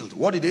were filled,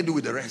 what did they do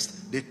with the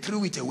rest? They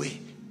threw it away.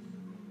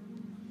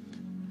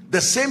 The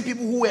same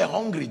people who were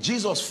hungry,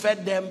 Jesus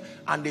fed them,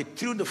 and they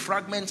threw the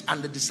fragments,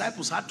 and the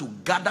disciples had to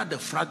gather the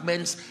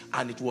fragments,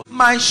 and it was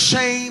my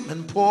shame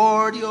and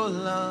poured your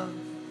love.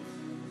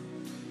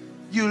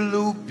 You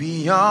look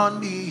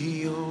beyond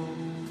me, oh.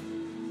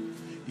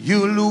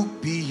 You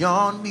look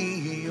beyond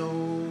me,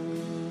 oh.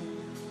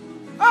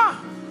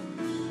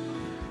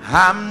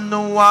 I'm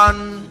the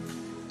one.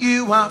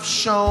 You have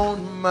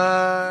shown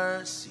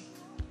mercy.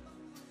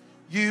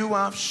 You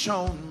have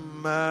shown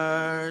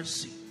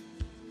mercy.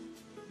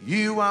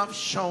 You have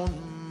shown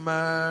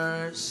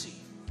mercy.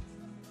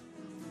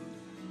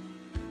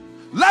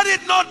 Let it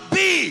not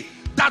be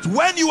that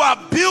when you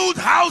have built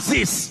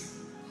houses,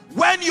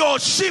 when your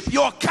sheep,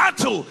 your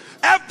cattle,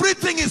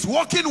 everything is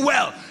working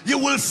well, you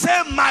will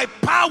say, my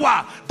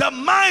power, the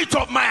might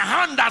of my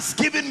hand has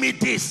given me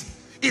this.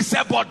 He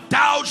said, but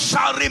thou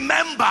shalt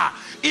remember.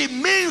 It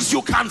means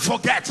you can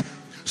forget.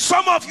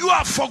 Some of you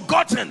have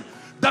forgotten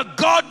the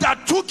God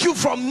that took you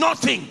from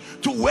nothing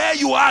to where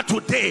you are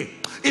today.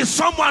 Is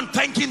someone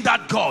thanking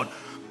that God?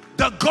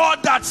 The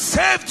God that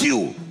saved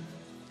you.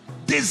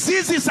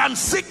 Diseases and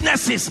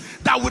sicknesses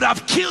that would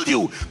have killed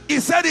you.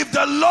 He said, if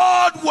the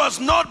Lord was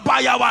not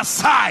by our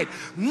side,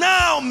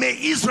 now may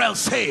Israel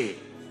say.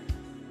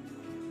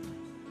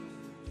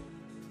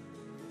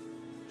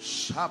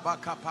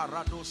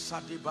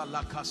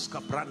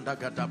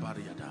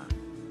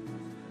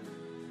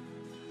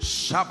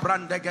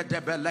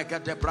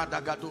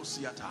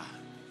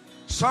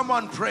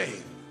 Someone pray.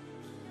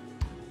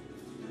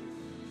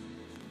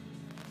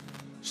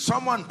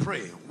 Someone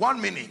pray.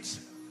 1 minute.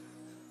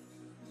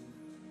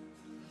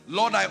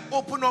 Lord, I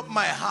open up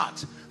my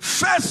heart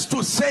first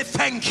to say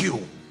thank you,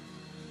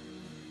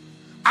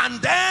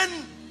 and then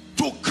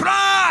to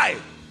cry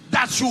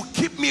that you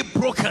keep me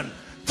broken.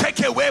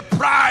 Take away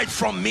pride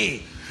from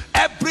me.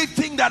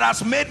 Everything that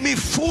has made me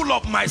full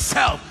of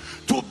myself,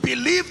 to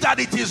believe that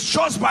it is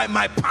just by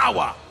my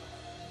power.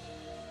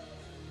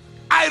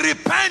 I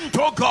repent,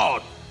 oh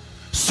God,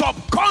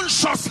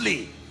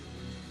 subconsciously.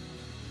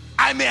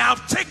 I may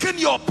have taken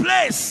your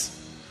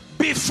place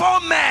before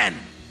men.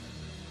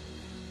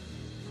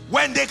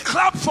 When they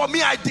clapped for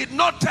me, I did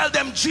not tell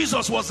them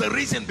Jesus was the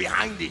reason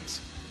behind it.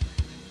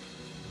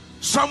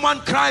 Someone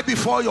cry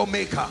before your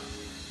maker.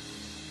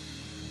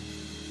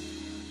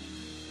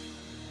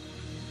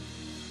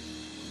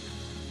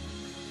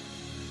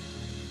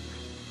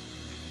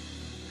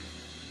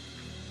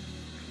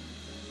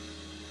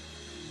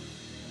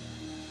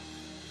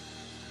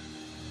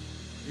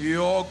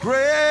 Your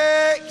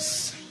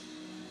grace,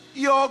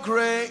 your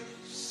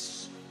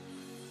grace,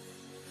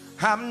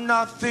 I'm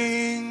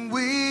nothing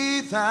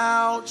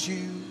without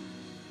you.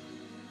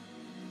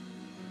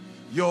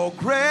 Your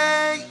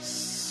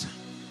grace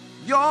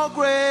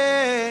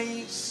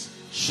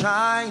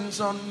shines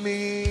on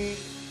me.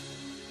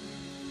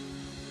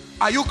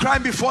 Are you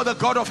crying before the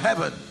God of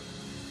heaven?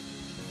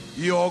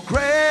 Your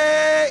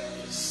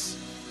grace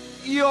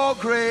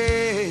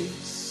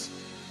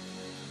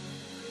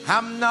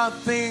I'm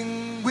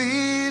nothing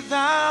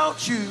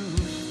without you.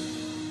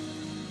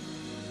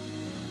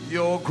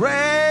 Your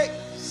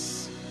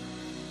grace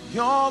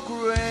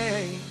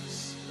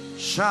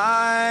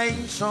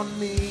shines on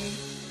me.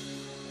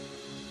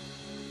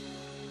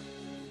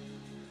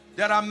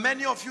 There are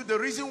many of you, the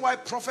reason why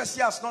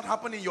prophecy has not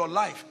happened in your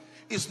life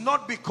is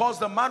not because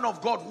the man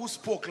of God who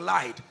spoke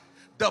lied.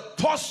 The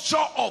posture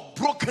of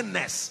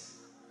brokenness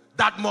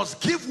that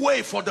must give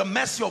way for the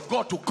mercy of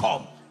God to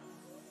come.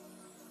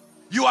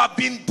 You have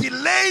been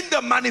delaying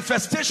the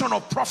manifestation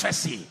of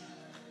prophecy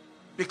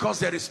because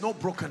there is no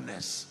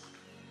brokenness.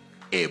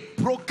 A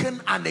broken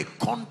and a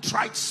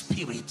contrite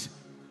spirit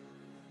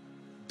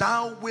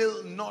thou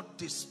will not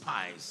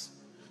despise.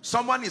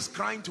 Someone is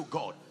crying to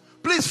God.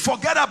 Please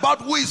forget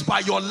about who is by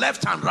your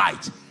left and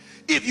right.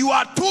 If you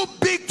are too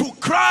big to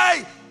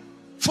cry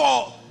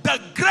for the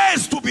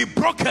grace to be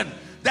broken,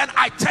 then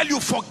I tell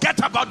you, forget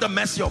about the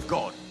mercy of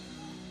God.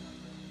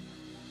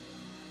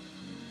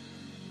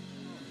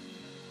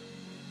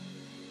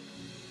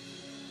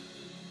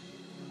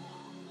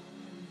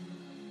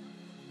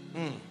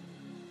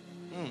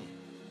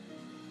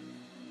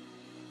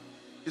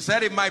 He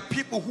said, if my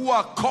people who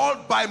are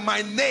called by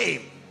my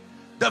name,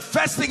 the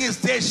first thing is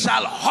they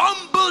shall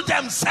humble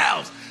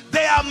themselves.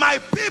 They are my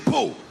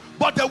people,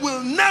 but they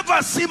will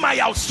never see my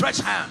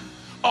outstretched hand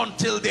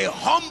until they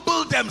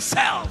humble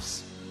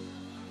themselves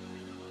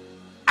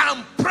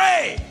and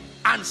pray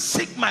and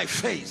seek my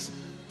face,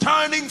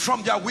 turning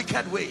from their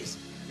wicked ways.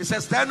 He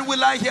says, then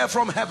will I hear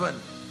from heaven,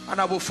 and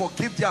I will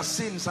forgive their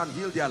sins and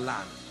heal their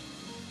land.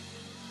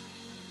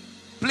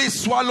 Please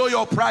swallow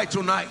your pride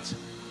tonight.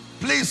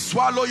 Please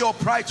swallow your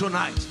pride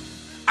tonight.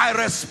 I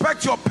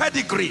respect your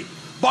pedigree,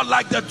 but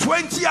like the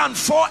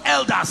 24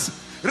 elders,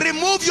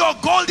 remove your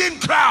golden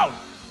crown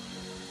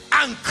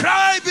and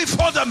cry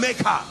before the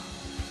Maker.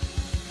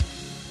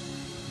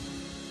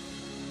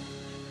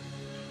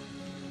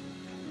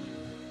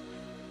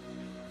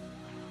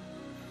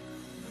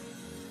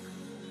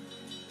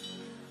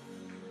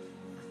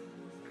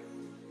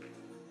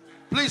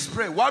 Please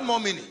pray. One more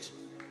minute.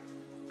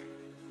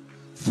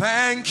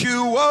 Thank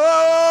you,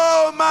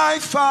 oh my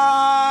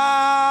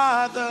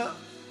Father,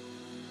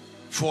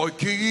 for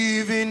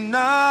giving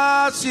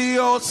us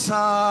your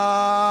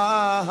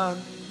Son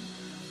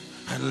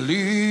and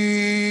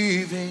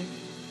leaving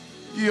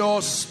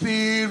your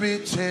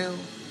Spirit till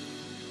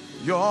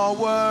your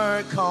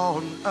work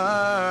on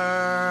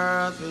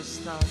earth is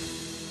done.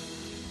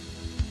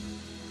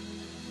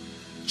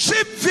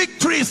 Cheap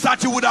victories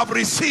that you would have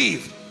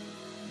received,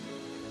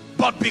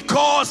 but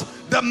because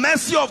the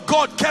mercy of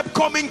God kept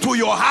coming to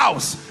your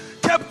house,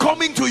 kept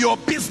coming to your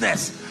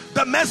business,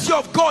 the mercy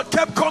of God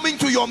kept coming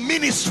to your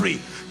ministry,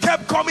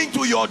 kept coming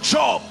to your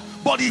job,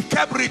 but it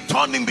kept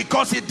returning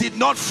because it did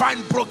not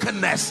find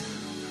brokenness.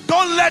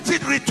 Don't let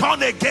it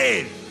return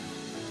again.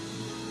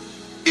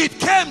 It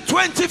came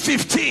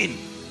 2015.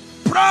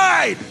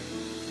 Pride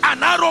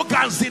and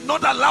arrogance did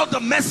not allow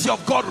the mercy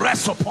of God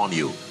rest upon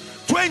you.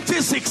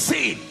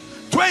 2016,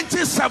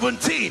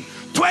 2017,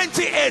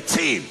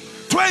 2018,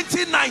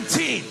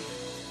 2019,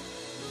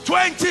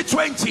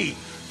 2020,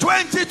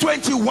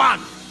 2021.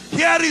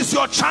 Here is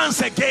your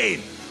chance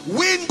again.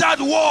 Win that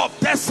war of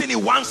destiny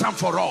once and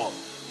for all.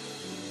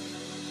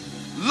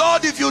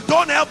 Lord, if you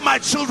don't help my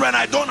children,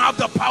 I don't have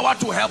the power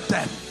to help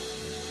them.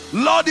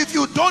 Lord, if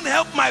you don't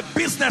help my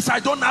business, I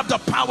don't have the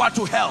power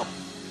to help.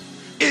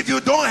 If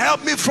you don't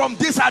help me from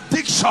this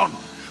addiction,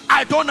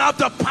 I don't have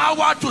the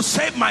power to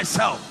save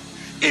myself.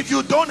 If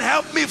you don't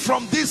help me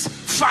from this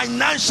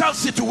financial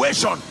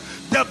situation,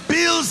 the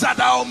bills that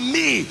are on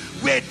me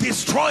will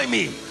destroy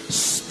me.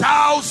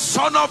 Thou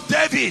Son of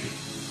David,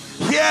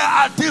 here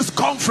at this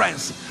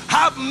conference,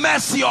 have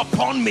mercy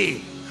upon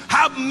me.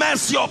 Have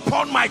mercy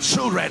upon my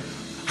children.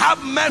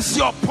 Have mercy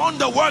upon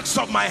the works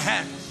of my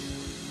hands.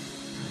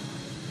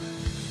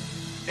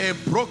 A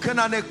broken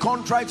and a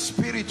contrite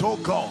spirit, O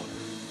God,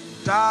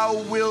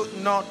 thou wilt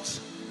not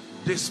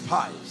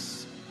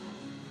despise.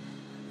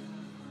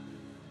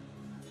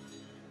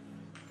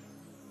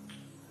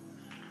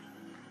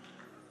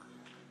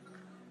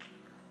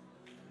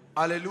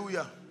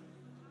 Hallelujah.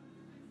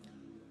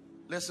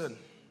 Listen,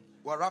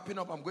 we're wrapping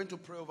up. I'm going to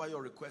pray over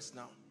your request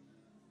now.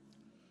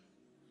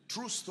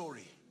 True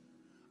story.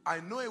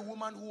 I know a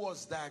woman who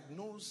was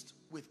diagnosed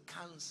with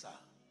cancer,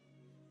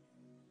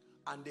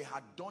 and they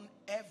had done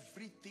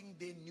everything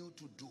they knew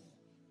to do.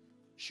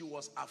 She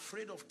was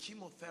afraid of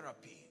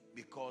chemotherapy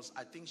because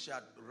I think she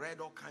had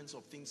read all kinds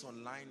of things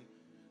online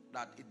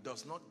that it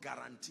does not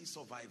guarantee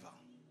survival.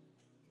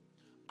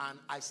 And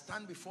I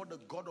stand before the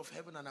God of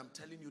heaven and I'm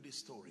telling you this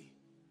story.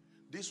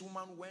 This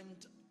woman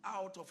went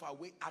out of her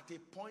way. At a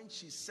point,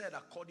 she said,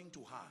 according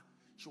to her,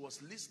 she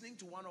was listening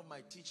to one of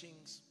my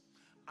teachings,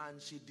 and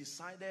she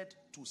decided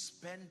to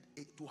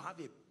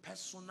have a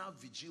personal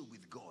vigil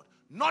with God,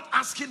 not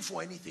asking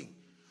for anything,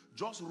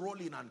 just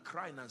rolling and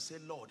crying and say,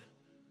 Lord,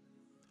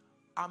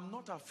 I'm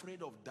not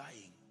afraid of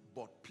dying,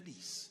 but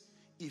please,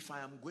 if I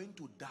am going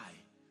to die,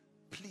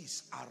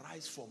 please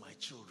arise for my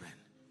children.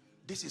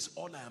 This is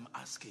all I am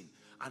asking.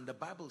 And the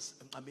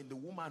the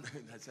woman,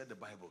 I said the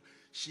Bible,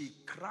 she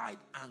cried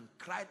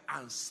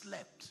and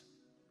slept.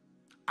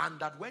 And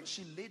that when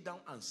she lay down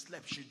and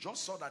slept, she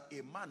just saw that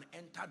a man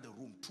entered the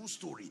room, true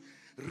story,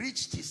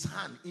 reached his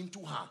hand into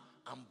her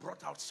and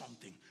brought out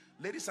something.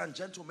 Ladies and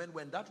gentlemen,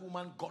 when that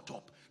woman got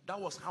up, that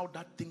was how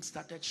that thing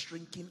started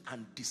shrinking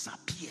and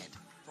disappeared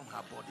from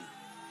her body.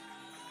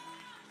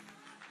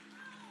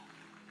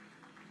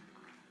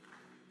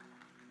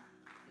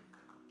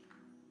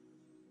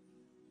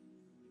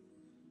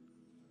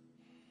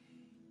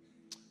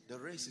 The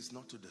race is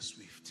not to the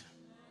swift.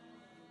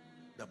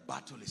 The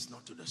battle is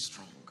not to the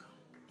strong.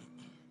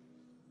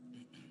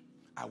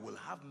 I will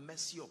have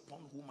mercy upon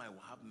whom I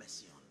will have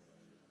mercy on.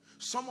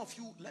 Some of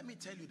you, let me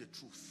tell you the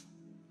truth.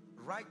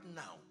 Right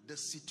now, the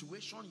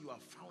situation you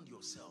have found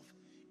yourself,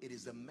 it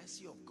is the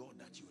mercy of God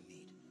that you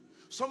need.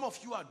 Some of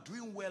you are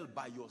doing well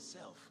by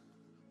yourself.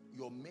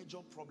 Your major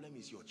problem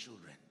is your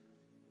children.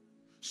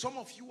 Some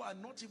of you are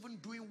not even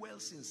doing well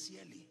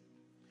sincerely.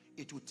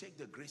 It will take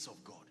the grace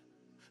of God.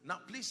 Now,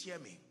 please hear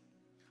me.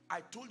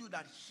 I told you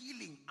that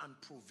healing and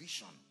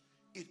provision,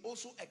 it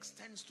also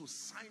extends to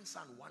signs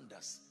and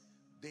wonders.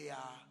 They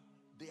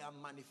are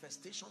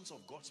manifestations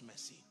of God's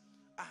mercy.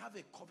 I have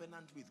a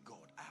covenant with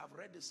God. I have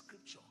read the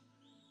scripture.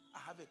 I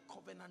have a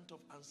covenant of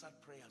answered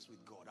prayers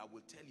with God. I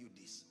will tell you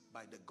this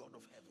by the God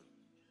of heaven.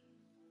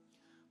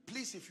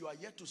 Please, if you are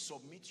yet to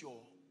submit your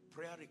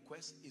prayer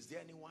request, is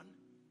there anyone?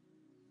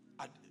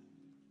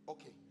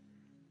 Okay.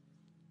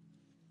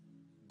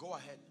 Go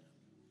ahead.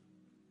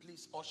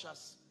 Please,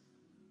 ushers,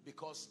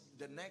 because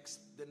the next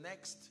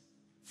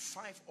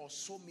 5 or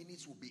so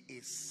minutes will be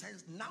a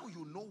sense. Now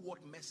you know what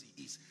mercy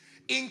is.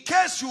 In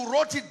case you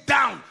wrote it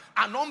down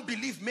and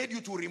unbelief made you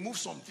to remove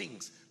some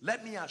things,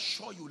 let me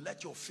assure you,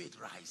 let your faith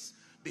rise,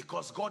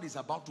 because God is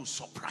about to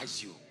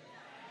surprise you.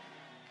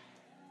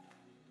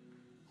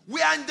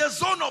 We are in the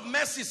zone of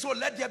mercy, so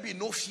let there be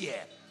no fear.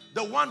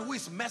 The one who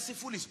is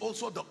merciful is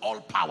also the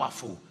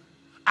all-powerful.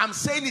 I'm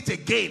saying it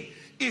again.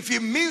 If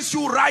it means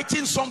you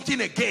writing something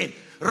again,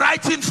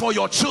 writing for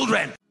your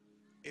children.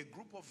 A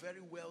group of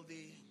very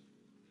wealthy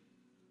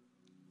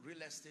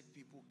real estate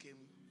people came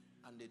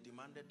and they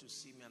demanded to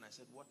see me, and I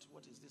said, what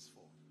is this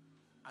for?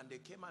 And they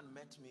came and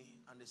met me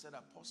and they said,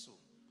 Apostle,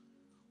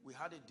 we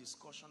had a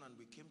discussion and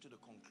we came to the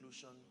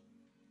conclusion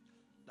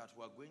that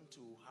we're going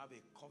to have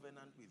a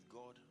covenant with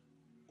God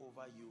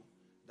over you,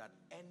 that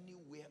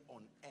anywhere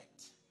on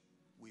earth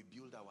we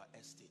build our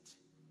estate,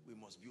 we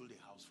must build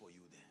a house for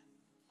you there.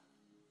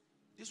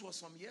 This was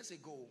some years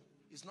ago.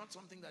 It's not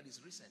something that is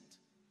recent.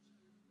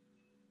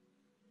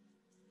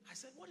 I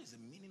said, what is the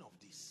meaning of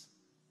this?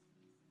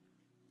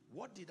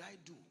 What did I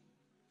do?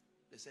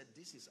 They said,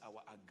 this is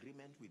our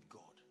agreement with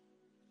God.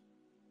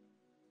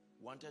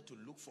 Wanted to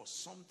look for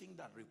something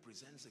that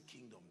represents the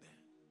kingdom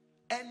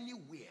there.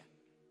 Anywhere.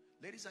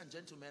 Ladies and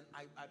gentlemen,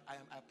 I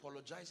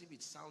apologize if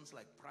it sounds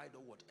like pride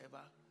or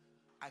whatever.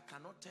 I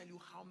cannot tell you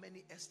how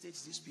many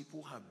estates these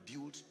people have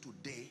built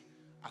today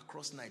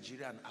across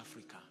Nigeria and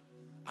Africa.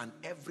 And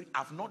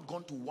I've not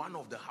gone to one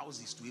of the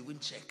houses to even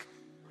check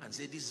and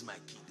say, this is my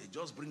key. They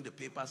just bring the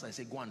papers. I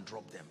say, go and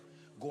drop them.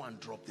 Go and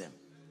drop them.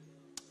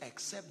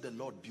 Except the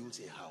Lord builds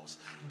a house.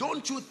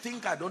 Don't you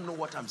think I don't know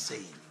what I'm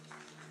saying?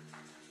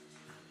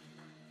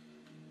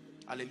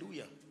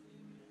 Hallelujah.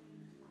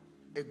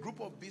 A group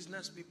of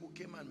business people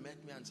came and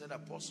met me and said,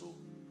 Apostle,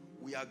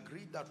 we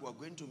agreed that we're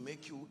going to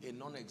make you a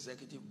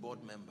non-executive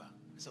board member.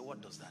 I said,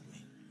 what does that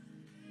mean?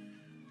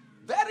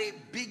 Very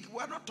big.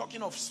 We're not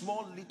talking of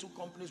small little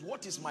companies.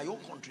 What is my own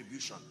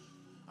contribution?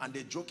 And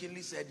they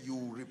jokingly said, you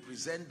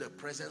represent the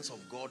presence of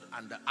God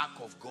and the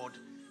ark of God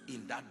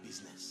in that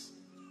business.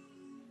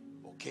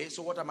 Okay,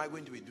 so what am I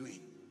going to be doing?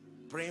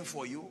 Praying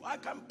for you? I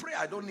can pray.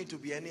 I don't need to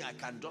be I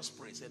can just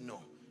pray. Say,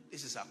 no,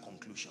 this is our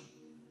conclusion.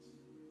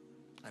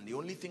 And the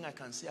only thing I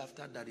can say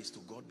after that is, to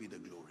God be the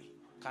glory.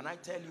 Can I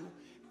tell you,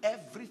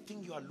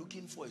 everything you are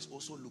looking for is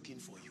also looking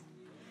for you.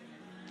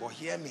 But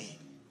hear me,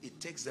 it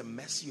takes the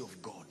mercy of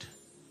God.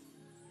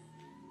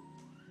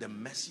 The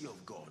mercy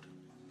of God.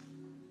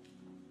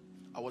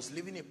 I was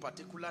living in a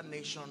particular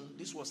nation.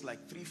 This was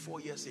like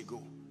 3-4 years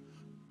ago.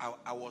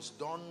 I was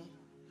done,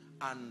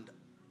 and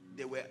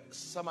there were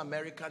some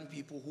American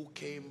people who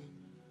came.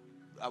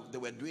 They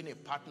were doing a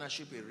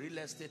partnership, a real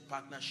estate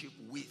partnership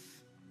with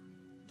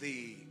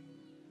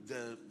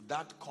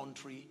that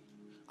country,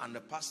 and the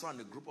pastor and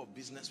a group of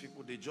business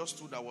people. They just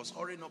stood. I was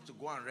hurrying up to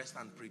go and rest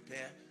and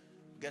prepare,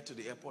 get to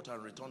the airport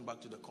and return back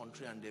to the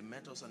country. And they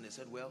met us and they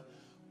said, well,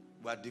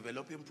 we're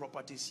developing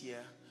properties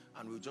here,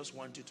 and we just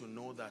want you to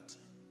know that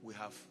we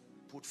have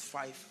put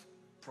 5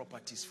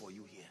 properties for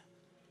you here.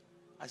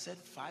 I said,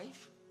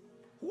 5?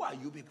 Who are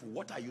you people?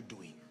 What are you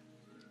doing?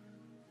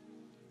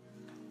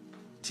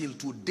 Till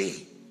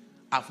today,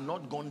 I've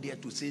not gone there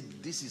to say,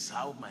 this is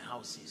how my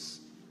house is.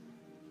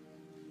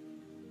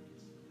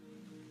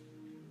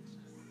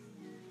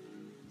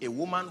 A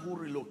woman who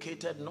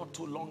relocated not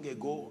too long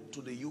ago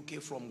to the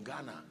UK from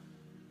Ghana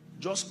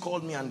just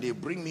called me, and they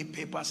bring me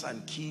papers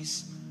and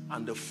keys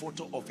and the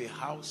photo of a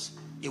house.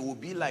 It will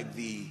be like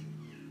the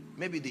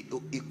maybe the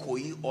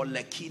Ikoyi or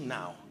Lekki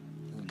now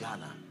in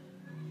Ghana.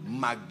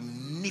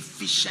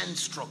 Magnificent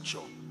structure.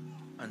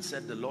 And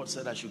said, the Lord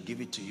said I should give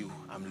it to you.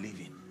 I'm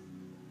leaving.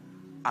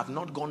 I've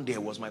not gone there.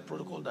 It was my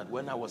protocol that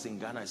when I was in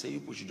Ghana, I said,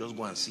 people should just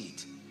go and see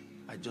it.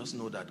 I just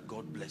know that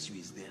God bless you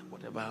is there.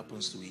 Whatever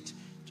happens to it,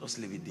 just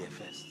leave it there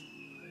first.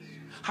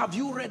 Have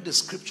you read the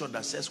scripture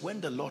that says,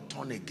 when the Lord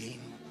turned again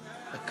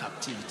the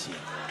captivity?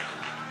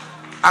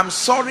 I'm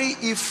sorry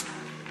if,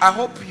 I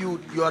hope you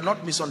are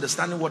not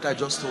misunderstanding what I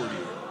just told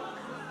you.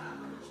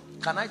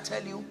 Can I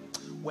tell you,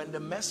 when the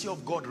mercy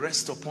of God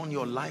rests upon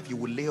your life, you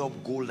will lay up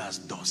gold as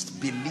dust.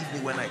 Believe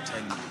me when I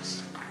tell you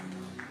this.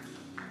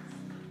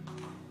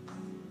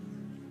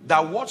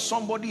 That what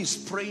somebody is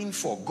praying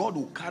for, God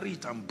will carry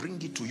it and bring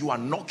it to you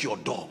and knock your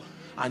door.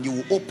 And you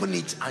will open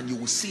it and you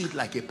will see it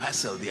like a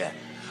parcel there.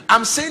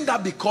 I'm saying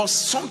that because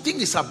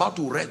something is about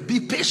to rest. Be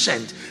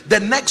patient. The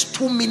next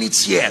 2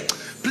 minutes here.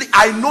 Please,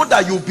 I know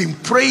that you've been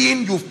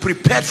praying, you've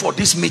prepared for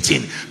this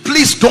meeting.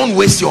 Please don't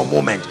waste your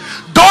moment.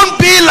 Don't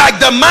be like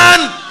the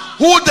man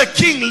who the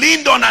king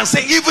leaned on and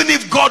said, even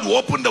if God will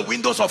open the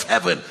windows of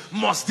heaven,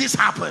 must this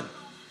happen?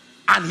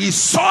 And he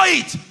saw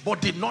it,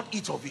 but did not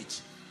eat of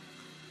it.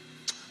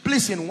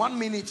 Please, in 1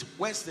 minute,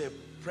 where's the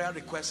prayer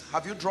request?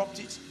 Have you dropped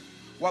it?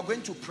 We're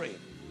going to pray.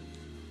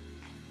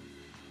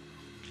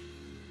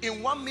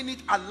 In 1 minute,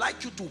 I'd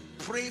like you to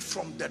pray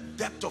from the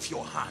depth of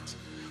your heart.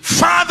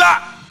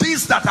 Father,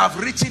 these that I've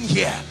written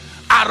here,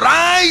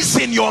 arise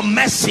in your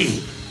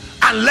mercy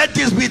and let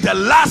this be the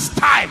last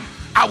time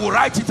I will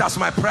write it as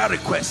my prayer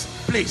request.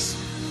 Please.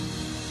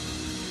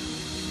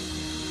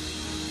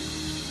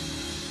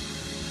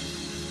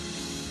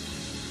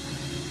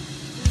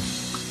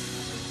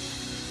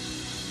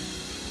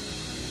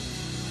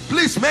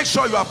 Please make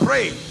sure you are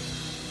praying.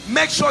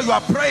 Make sure you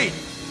are praying.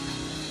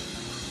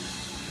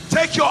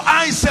 Take your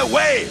eyes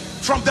away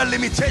from the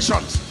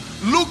limitations.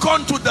 Look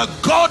unto the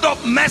God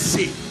of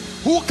mercy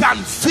who can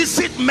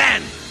visit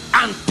men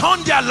and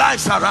turn their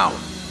lives around.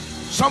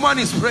 Someone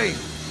is praying.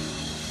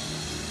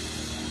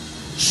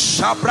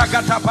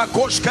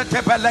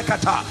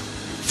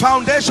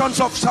 Foundations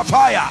of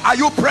Sapphire, are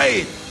you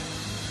praying?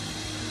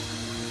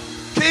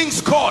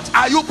 King's Court,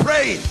 are you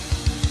praying?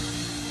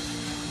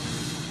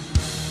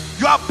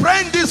 You are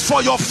praying this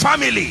for your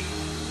family.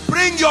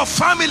 Bring your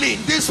family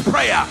in this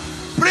prayer.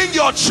 Bring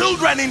your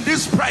children in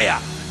this prayer.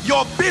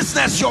 Your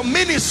business, your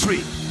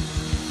ministry.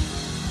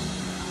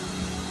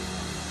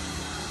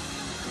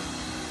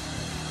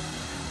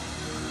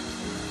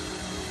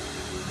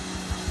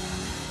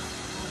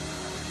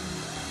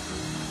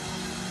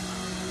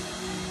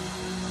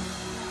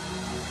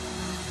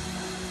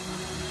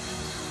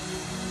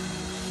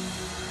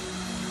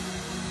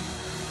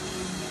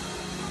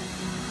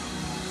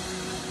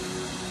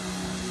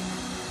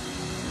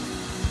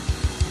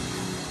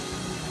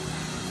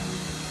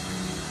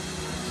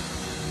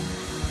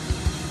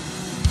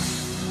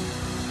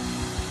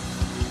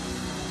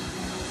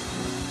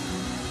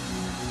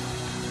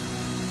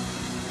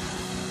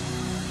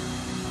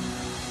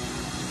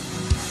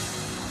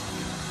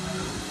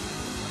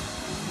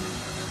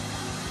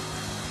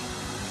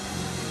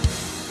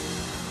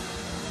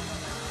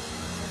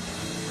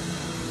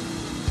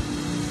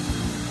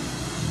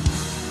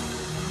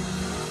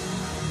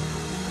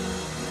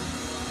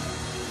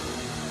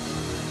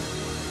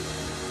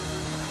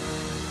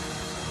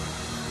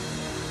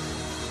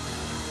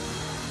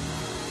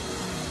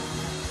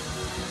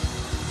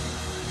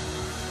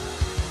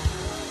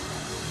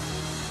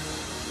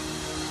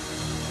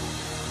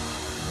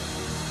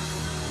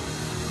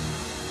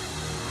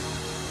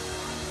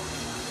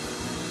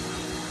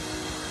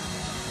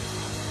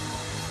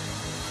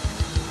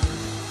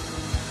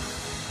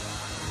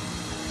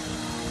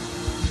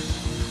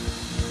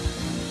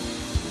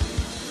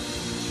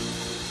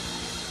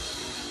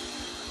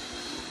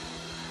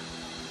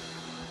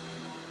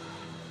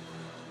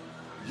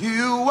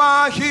 You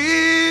are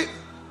here,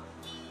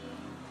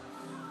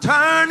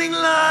 turning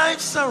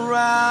lives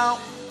around.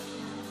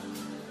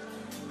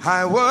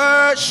 I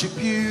worship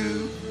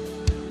you.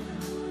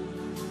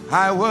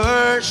 I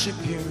worship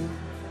you.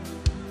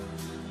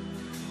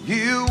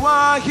 You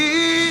are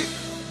here,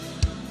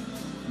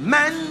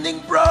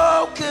 mending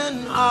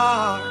broken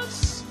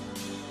hearts.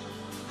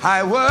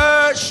 I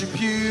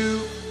worship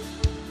you.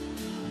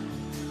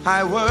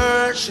 I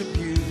worship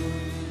you.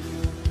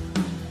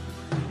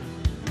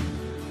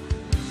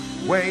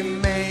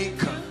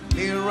 Waymaker,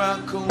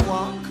 miracle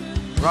worker,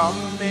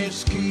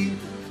 promise keep,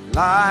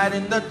 light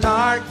in the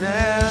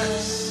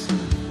darkness.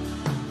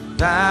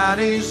 That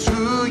is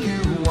who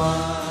you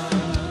are.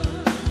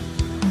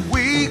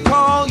 We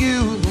call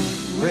you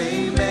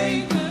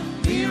Waymaker,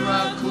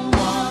 miracle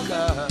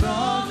worker,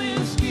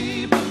 promise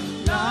keep,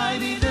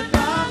 light in the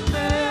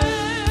darkness.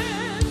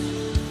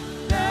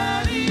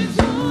 That is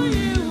who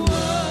you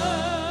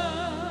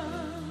are.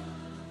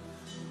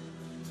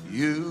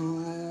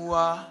 You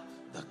are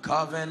the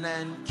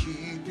covenant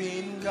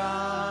keeping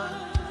God.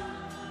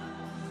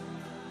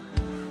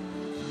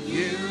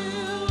 You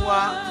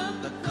are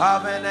the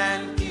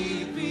covenant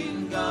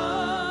keeping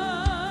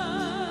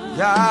God.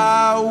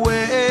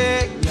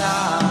 Yahweh,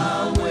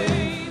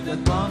 Yahweh, the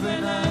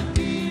covenant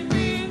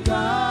keeping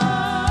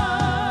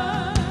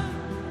God.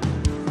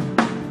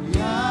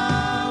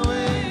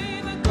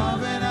 Yahweh, the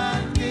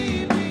covenant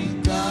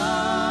keeping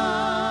God.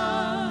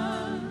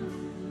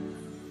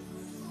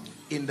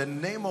 in the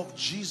name of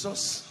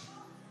Jesus,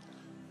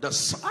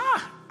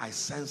 I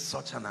sense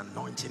such an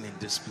anointing in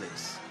this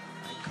place.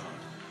 My God,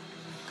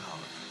 my God,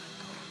 my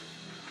God.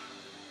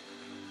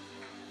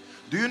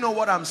 Do you know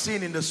what I'm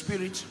seeing in the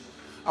spirit?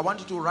 I want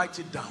you to write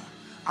it down.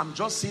 I'm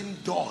just seeing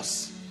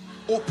doors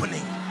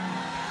opening.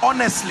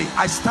 Honestly,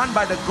 I stand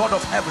by the God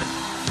of heaven.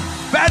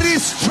 Very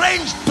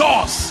strange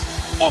doors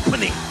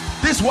opening.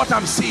 This is what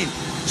I'm seeing.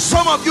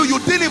 Some of you, you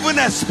didn't even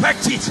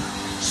expect it.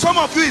 Some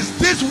of you, is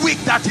this week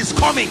that is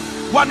coming.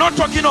 We're not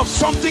talking of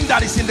something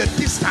that is in the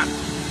distance.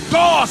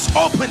 Doors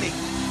opening.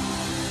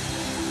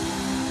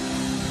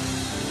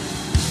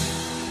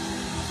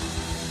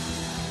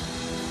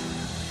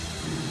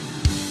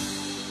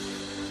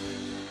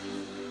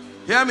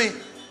 Hear me.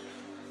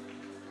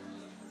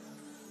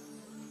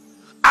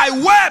 I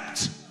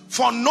wept,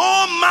 for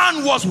no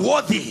man was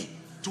worthy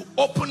to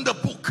open the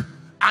book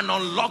and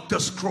unlock the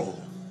scroll.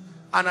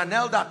 And an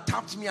elder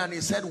tapped me and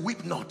he said,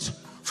 weep not,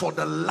 for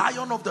the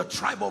Lion of the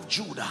tribe of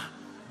Judah,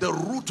 the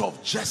root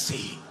of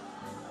Jesse,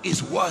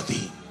 is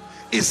worthy.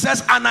 It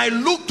says, and I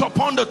looked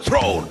upon the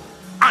throne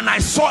and I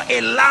saw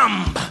a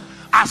lamb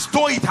as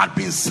though it had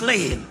been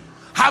slain,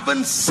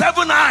 having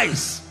 7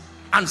 eyes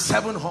and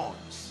 7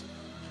 horns.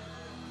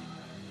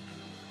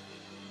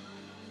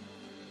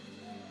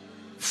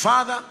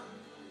 Father,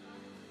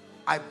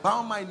 I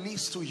bow my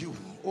knees to you,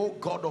 O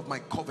God of my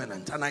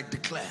covenant, and I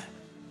declare,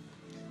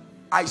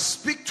 I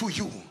speak to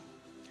you.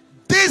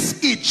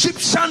 These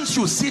Egyptians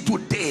you see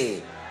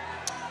today,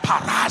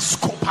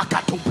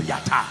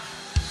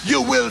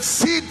 you will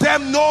see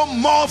them no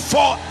more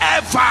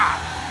forever.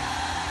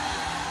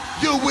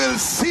 You will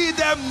see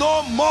them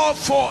no more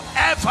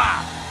forever.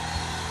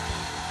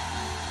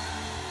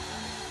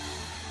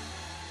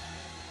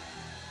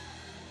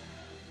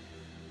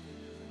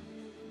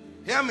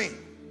 Hear me.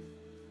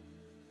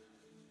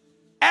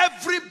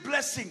 Every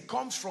blessing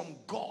comes from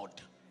God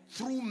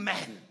through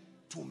men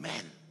to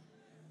men.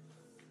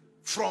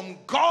 From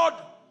God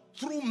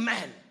through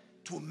men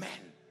to men.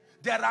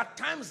 There are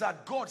times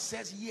that God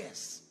says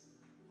yes,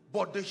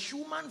 but the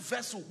human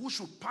vessel who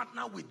should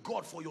partner with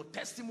God for your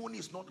testimony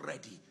is not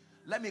ready.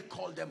 Let me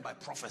call them by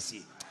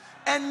prophecy.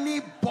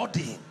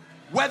 Anybody,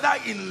 whether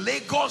in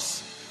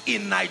Lagos,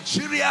 in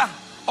Nigeria,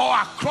 or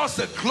across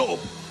the globe,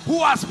 who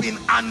has been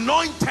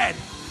anointed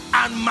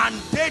and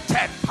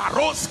mandated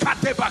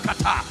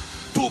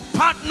to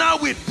partner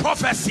with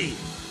prophecy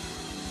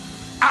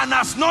and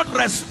has not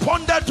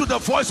responded to the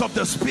voice of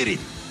the Spirit,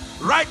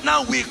 right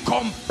now we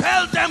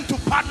compel them to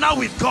partner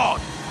with God.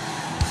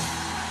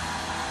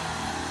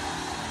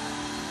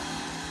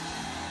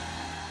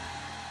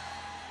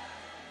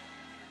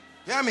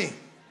 Hear me.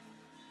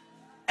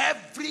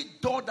 Every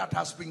door that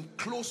has been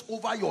closed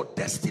over your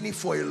destiny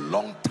for a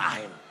long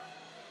time,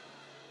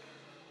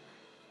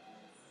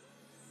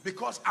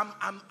 because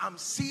I'm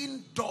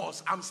seeing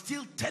doors. I'm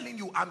still telling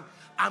you,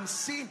 I'm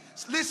seeing.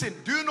 Listen,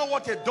 do you know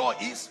what a door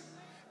is?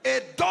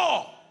 A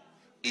door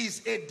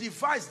is a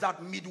device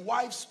that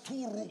midwives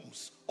 2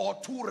 rooms or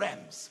 2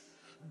 realms.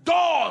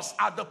 Doors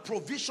are the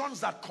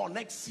provisions that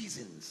connect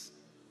seasons.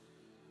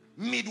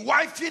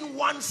 Midwifing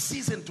one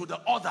season to the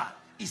other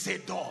is a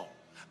door.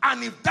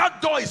 And if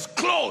that door is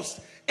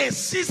closed, a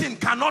season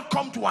cannot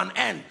come to an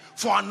end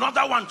for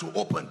another one to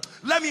open.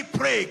 Let me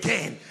pray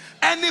again.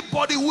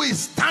 Anybody who is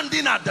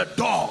standing at the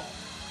door,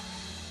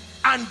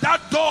 and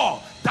that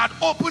door that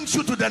opens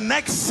you to the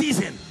next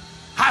season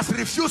has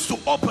refused to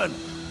open,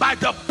 by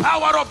the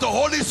power of the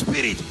Holy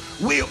Spirit,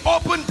 we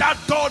open that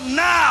door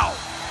now.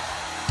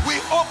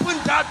 We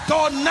open that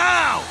door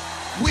now.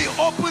 We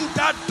open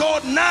that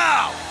door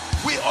now.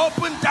 We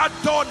open that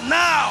door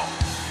now.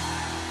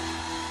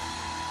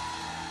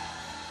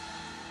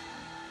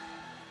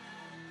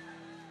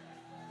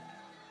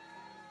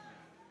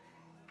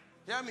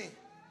 Hear me.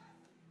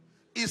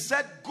 He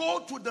said,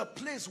 go to the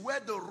place where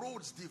the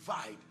roads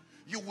divide.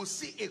 You will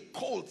see a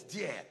colt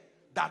there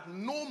that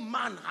no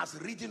man has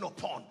ridden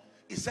upon.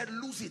 He said,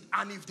 lose it.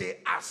 And if they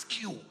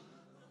ask you,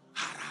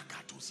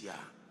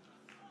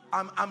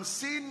 I'm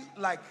seeing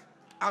like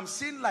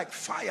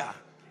fire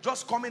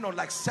just coming on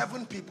like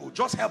 7 people.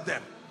 Just help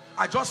them.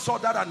 I just saw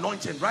that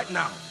anointing right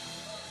now.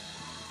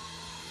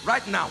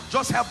 Right now.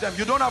 Just help them.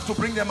 You don't have to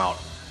bring them out,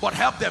 but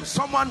help them.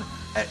 Someone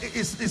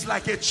is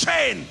like a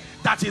chain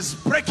that is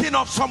breaking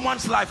up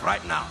someone's life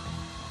right now.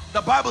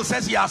 The Bible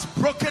says he has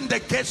broken the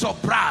gates of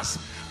brass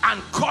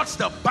and cut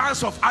the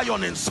bands of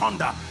iron in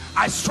sunder.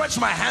 I stretch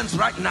my hands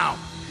right now.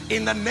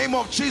 In the name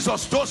of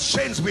Jesus, those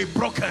chains be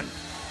broken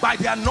by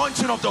the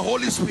anointing of the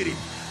Holy Spirit.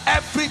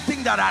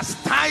 Everything that has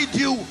tied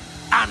you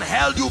and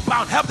held you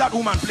bound, help that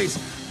woman please,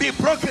 be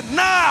broken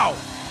now.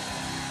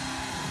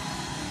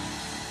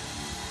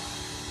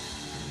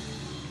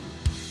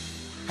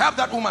 Help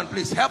that woman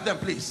please, help them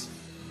please.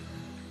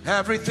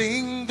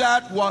 Everything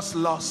that was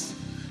lost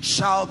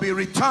shall be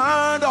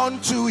returned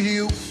unto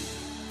you.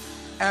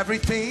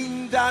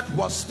 Everything that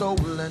was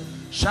stolen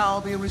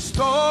shall be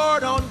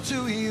restored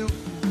unto you.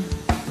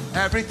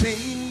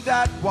 Everything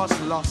that was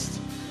lost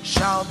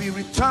shall be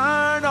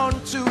returned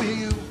unto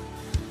you.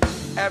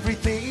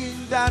 Everything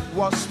that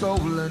was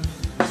stolen.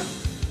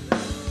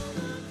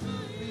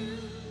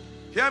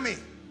 Hear me.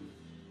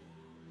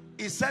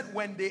 He said,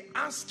 when they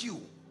ask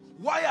you,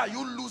 why are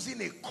you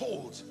losing a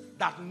colt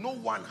that no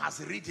one has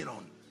ridden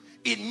on?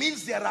 It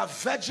means there are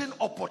virgin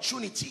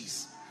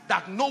opportunities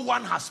that no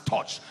one has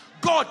touched.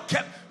 God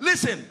kept,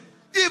 listen,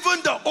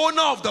 even the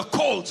owner of the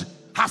colt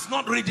has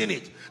not ridden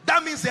it.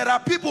 That means there are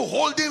people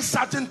holding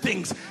certain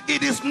things.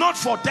 It is not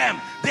for them.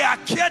 They are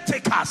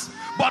caretakers.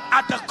 But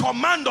at the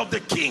command of the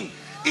king,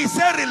 he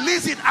said,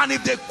 release it. And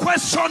if they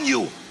question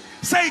you,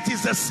 say it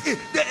is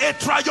a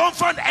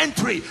triumphant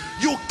entry.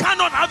 You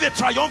cannot have a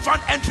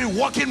triumphant entry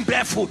walking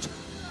barefoot.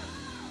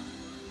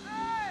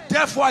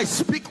 Therefore, I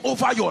speak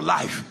over your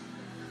life.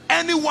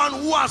 Anyone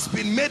who has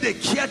been made a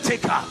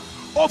caretaker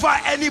over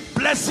any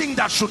blessing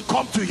that should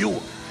come to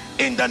you,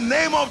 in the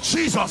name of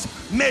Jesus,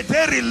 may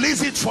they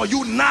release it for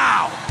you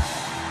now.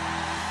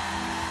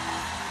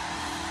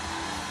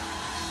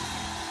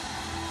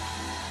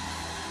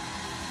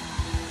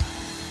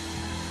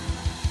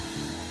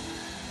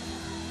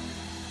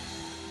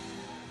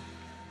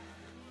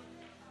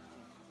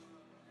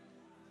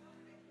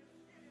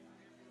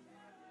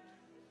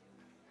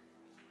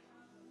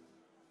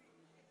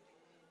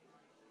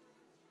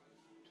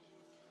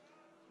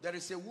 There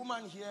is a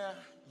woman here,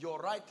 your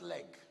right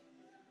leg.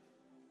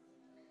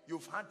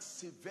 You've had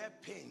severe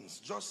pains.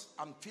 Just,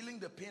 I'm feeling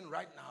the pain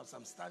right now as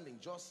I'm standing.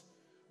 Just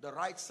the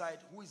right side.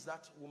 Who is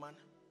that woman?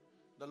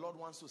 The Lord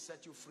wants to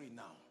set you free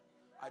now.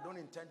 I don't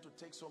intend to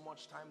take so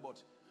much time,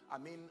 but I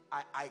mean,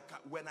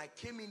 when I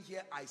came in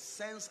here, I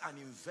sense an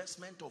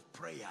investment of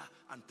prayer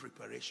and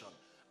preparation.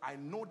 I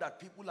know that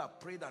people have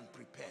prayed and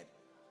prepared.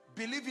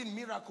 Believe in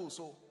miracles.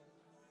 So,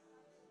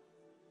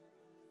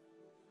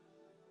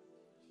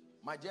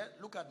 my dear,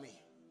 look at me.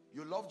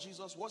 You love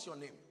Jesus. What's your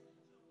name?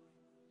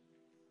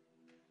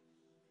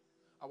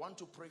 I want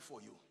to pray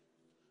for you.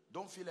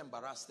 Don't feel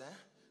embarrassed.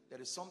 There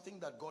is something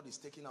that God is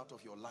taking out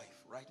of your life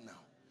right now.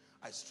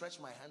 I stretch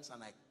my hands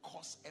and I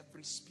curse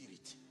every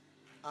spirit.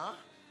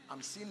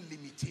 I'm seeing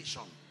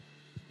limitation.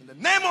 In the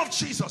name of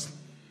Jesus,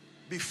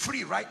 be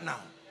free right now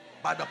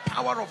by the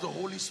power of the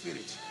Holy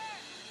Spirit.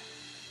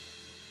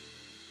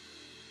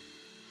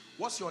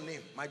 What's your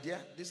name, my dear?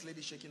 This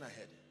lady shaking her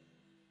head.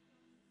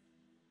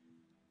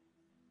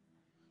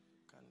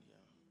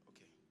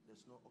 Okay,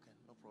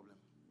 no problem.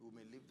 We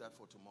may leave that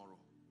for tomorrow.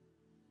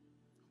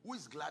 Who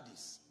is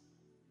Gladys?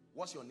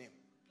 What's your name?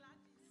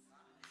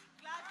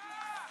 Gladys.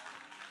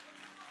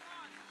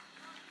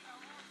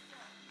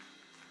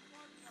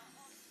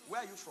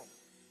 Where are you from?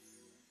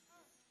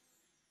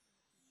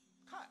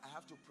 I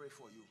have to pray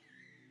for you.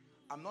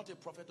 I'm not a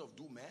prophet of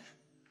doom,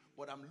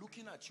 but I'm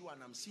looking at you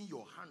and I'm seeing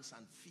your hands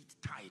and feet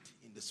tied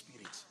in the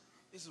spirit.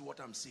 This is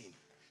what I'm seeing.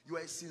 You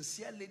are a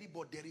sincere lady,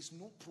 but there is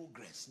no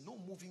progress, no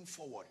moving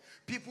forward.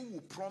 People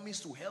will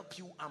promise to help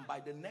you, and by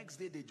the next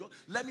day they just...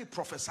 Let me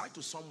prophesy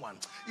to someone.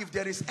 If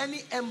there is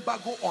any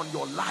embargo on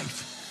your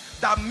life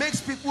that makes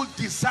people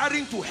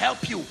desiring to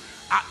help you,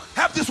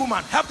 help this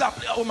woman, help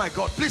that... Oh my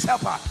God, please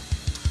help her.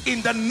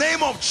 In the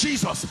name of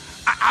Jesus,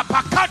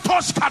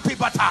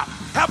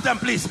 help them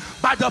please.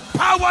 By the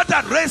power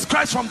that raised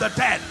Christ from the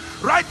dead,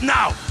 right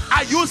now,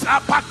 I use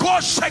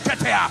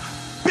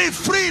be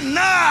free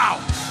now.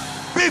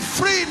 Be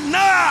free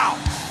now.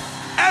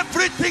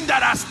 Everything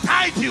that has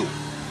tied you,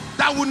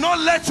 that will not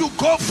let you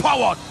go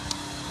forward,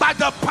 by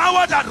the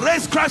power that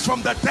raised Christ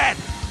from the dead,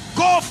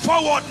 go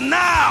forward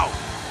now.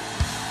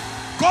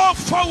 Go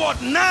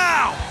forward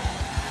now.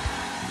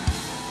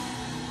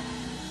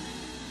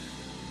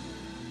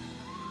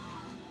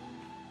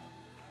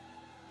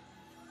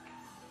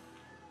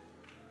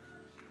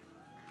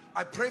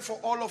 I pray for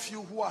all of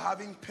you who are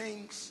having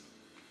pains.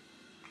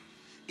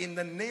 In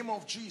the name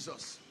of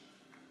Jesus.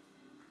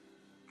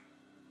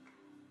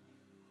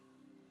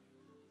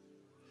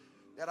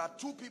 There are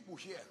two people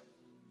here.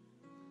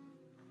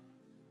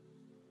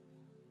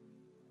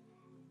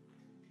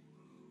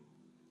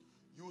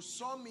 You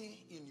saw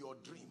me in your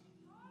dream.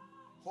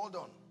 Hold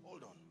on.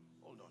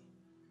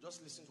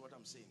 Just listen to what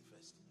I'm saying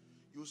first.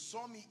 You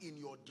saw me in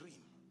your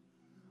dream.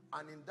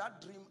 And in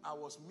that dream, I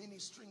was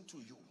ministering to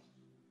you.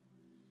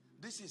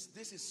 This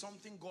is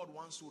something God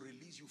wants to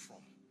release you from.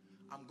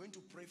 I'm going to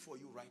pray for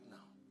you right now.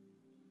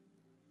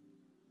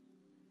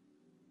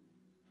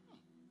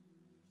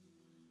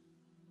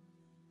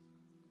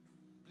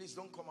 Please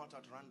don't come out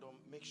at random.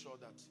 Make sure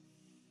that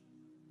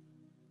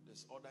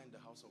there's order in the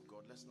house of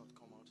God. Let's not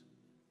come out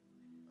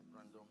at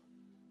random.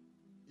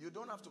 You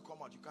don't have to come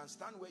out. You can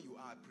stand where you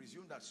are. I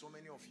presume that so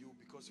many of you,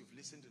 because you've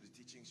listened to the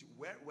teachings,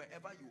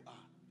 wherever you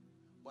are.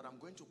 But I'm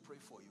going to pray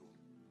for you.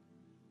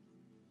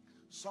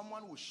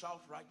 Someone will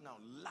shout right now,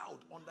 loud,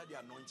 under the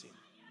anointing.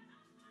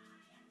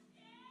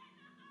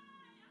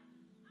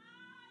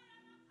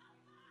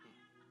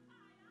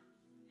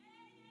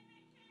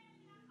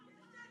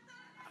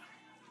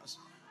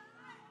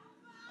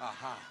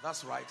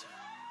 That's right.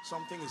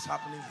 Something is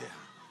happening here.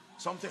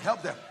 Something,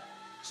 help them.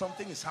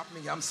 Something is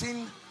happening here. I'm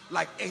seeing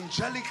like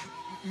angelic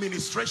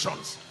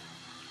ministrations.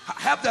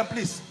 Help them,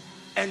 please.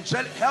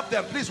 Help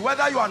them, please.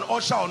 Whether you're an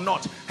usher or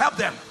not, help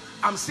them.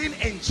 I'm seeing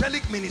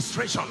angelic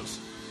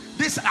ministrations.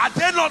 These are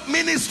they not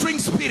ministering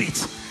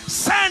spirits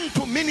sent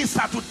to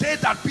minister to they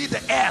that be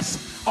the heirs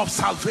of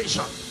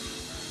salvation?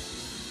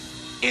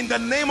 In the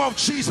name of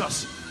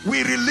Jesus,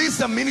 we release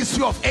the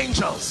ministry of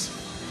angels.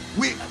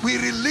 We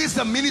release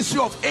the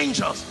ministry of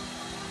angels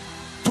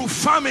to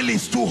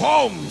families, to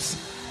homes,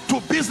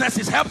 to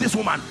businesses. Help this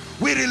woman.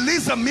 We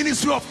release the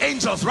ministry of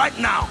angels right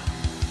now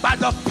by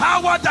the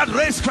power that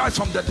raised Christ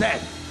from the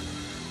dead.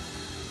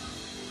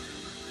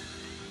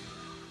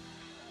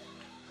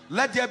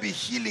 Let there be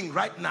healing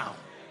right now.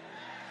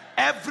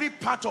 Every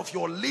part of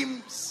your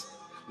limbs,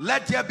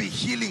 let there be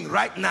healing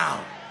right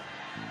now.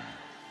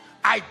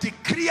 I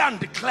decree and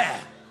declare,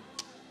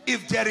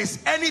 if there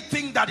is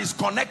anything that is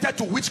connected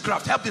to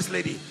witchcraft, help this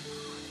lady.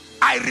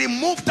 I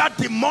remove that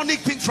demonic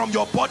thing from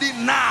your body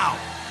now.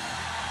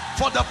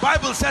 For the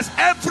Bible says,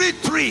 every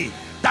tree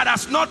that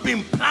has not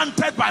been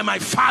planted by my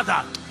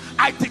Father,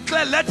 I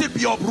declare, let it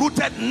be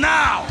uprooted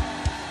now.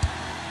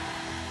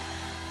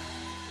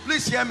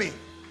 Please hear me.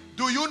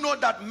 Do you know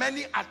that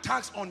many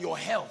attacks on your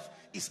health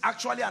is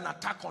actually an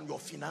attack on your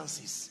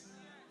finances?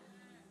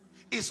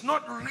 It's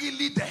not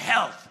really the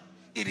health,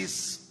 it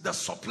is the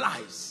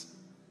supplies.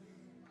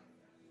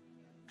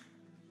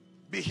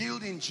 Be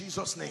healed in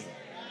Jesus' name.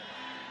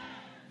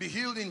 Be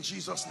healed in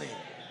Jesus' name.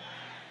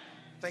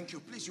 Thank you.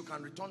 Please, you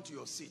can return to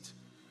your seat.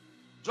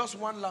 Just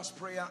one last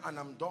prayer and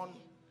I'm done.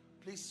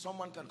 Please,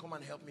 someone can come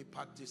and help me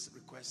pack this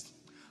request.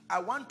 I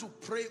want to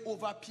pray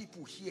over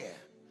people here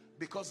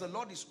because the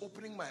Lord is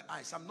opening my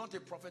eyes. I'm not a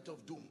prophet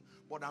of doom,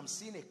 but I'm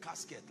seeing a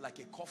casket like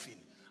a coffin.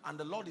 And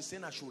the Lord is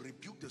saying I should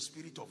rebuke the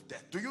spirit of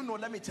death. Do you know,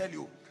 let me tell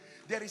you,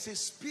 there is a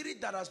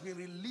spirit that has been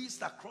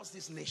released across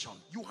this nation.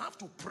 You have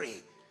to pray.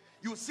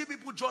 You see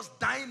people just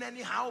dying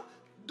anyhow.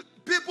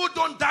 People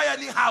don't die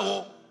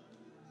anyhow.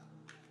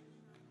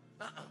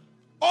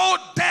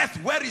 Oh death,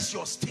 where is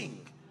your sting?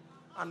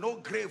 And oh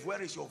grave,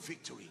 where is your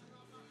victory?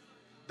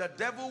 The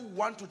devil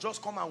wants to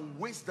just come and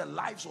waste the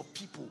lives of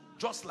people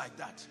just like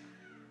that.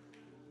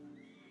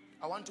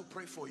 I want to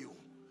pray for you.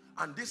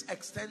 And this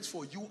extends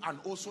for you and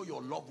also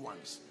your loved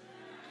ones.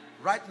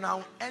 Right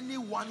now,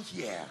 anyone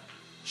here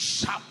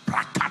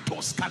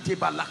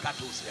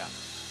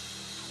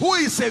who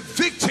is a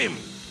victim,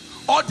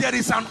 or there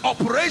is an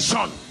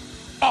operation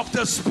of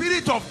the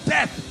spirit of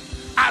death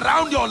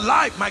around your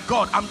life, my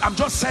God, I'm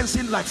just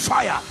sensing like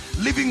fire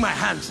leaving my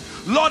hands.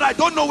 Lord, I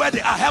don't know where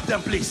they are. Help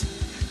them, please.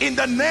 In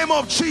the name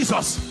of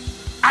Jesus,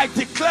 I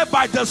declare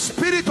by the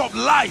spirit of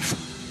life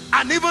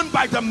and even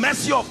by the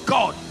mercy of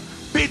God,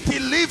 be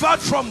delivered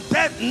from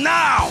death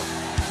now.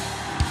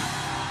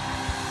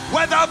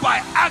 Whether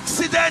by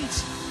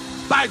accident,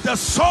 by the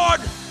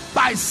sword,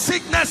 by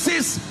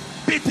sicknesses,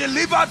 be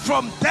delivered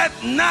from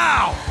death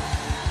now.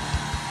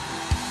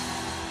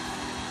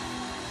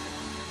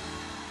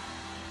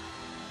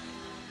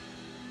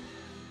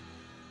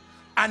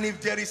 And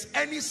if there is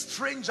any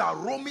stranger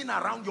roaming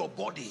around your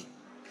body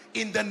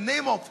in the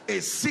name of a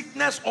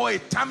sickness or a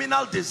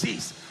terminal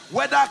disease,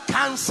 whether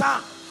cancer,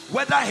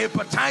 whether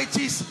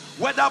hepatitis,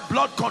 whether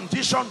blood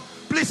condition,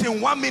 please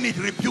in 1 minute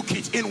rebuke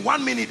it. In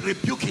 1 minute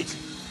rebuke it.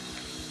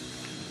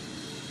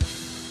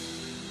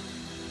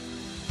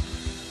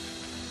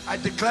 I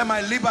declare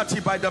my liberty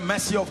by the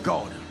mercy of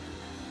God.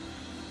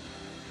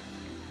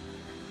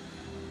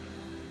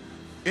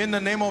 In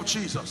the name of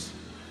Jesus.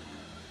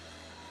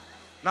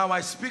 Now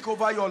I speak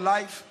over your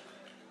life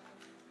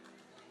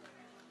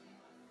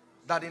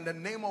that in the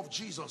name of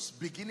Jesus,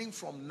 beginning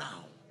from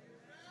now,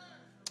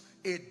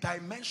 a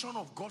dimension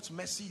of God's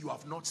mercy you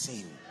have not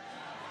seen,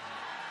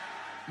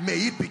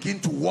 may it begin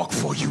to work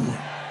for you.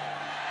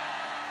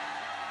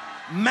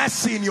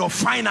 Mercy in your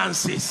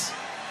finances,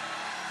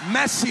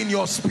 mercy in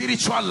your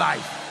spiritual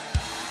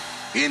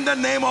life, in the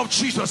name of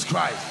Jesus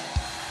Christ.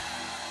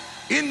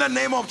 In the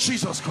name of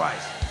Jesus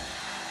Christ.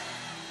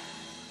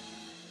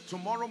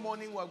 Tomorrow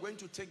morning we're going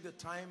to take the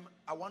time.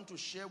 I want to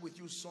share with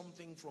you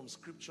something from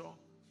scripture,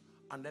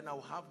 and then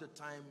I'll have the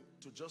time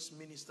to just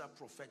minister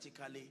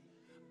prophetically,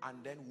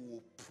 and then we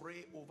will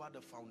pray over the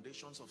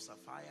foundations of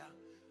Sapphire.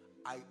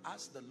 I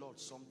asked the Lord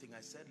something. I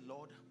said,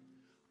 Lord,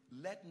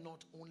 let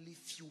not only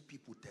few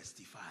people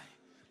testify,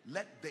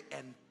 let the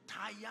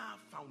entire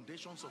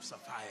foundations of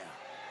Sapphire,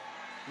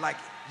 like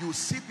you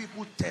see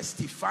people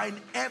testifying,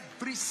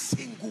 every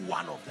single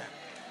one of them.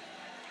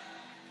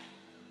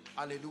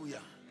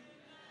 Hallelujah.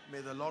 May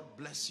the Lord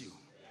bless you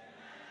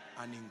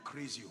and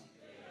increase you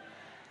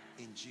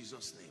in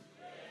Jesus' name.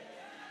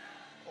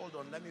 Hold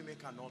on, let me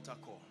make an altar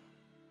call.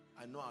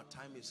 I know our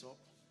time is up.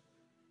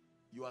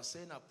 You are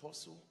saying,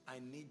 Apostle, I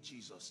need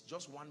Jesus.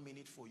 Just 1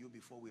 minute for you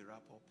before we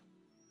wrap up.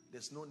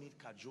 There's no need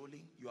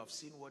cajoling. You have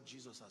seen what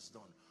Jesus has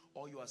done.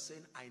 Or you are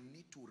saying, I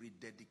need to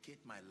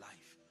rededicate my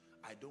life.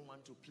 I don't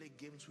want to play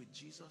games with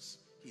Jesus.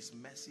 His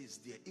mercy is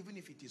there. Even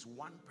if it is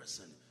one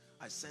person,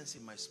 I sense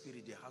in my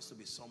spirit there has to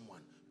be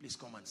someone. Please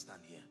come and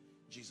stand here.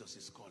 Jesus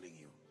is calling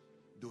you.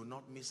 Do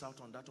not miss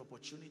out on that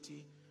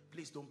opportunity.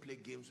 Please don't play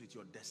games with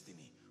your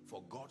destiny.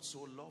 For God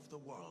so loved the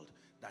world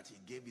that he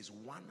gave his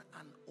one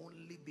and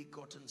only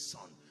begotten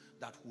son,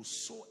 that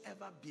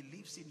whosoever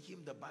believes in him,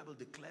 the Bible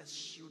declares,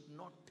 should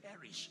not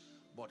perish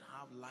but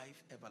have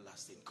life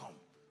everlasting.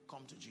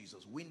 Come to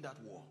Jesus. Win that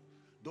war.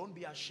 Don't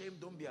be ashamed.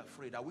 Don't be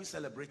afraid. Are we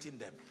celebrating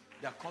them?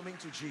 They are coming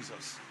to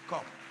Jesus.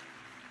 Come.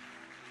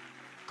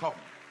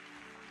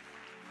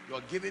 You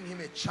are giving him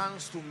a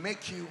chance to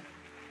make you.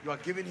 You are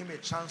giving him a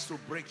chance to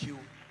break you.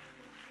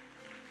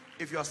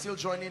 If you are still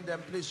joining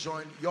them, please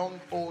join. Young,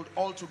 old,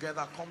 all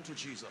together, come to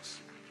Jesus.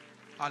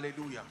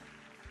 Hallelujah.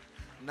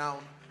 Now,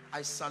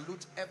 I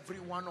salute every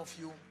one of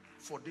you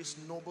for this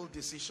noble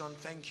decision.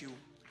 Thank you.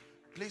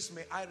 Please,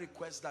 may I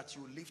request that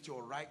you lift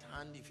your right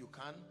hand, if you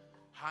can,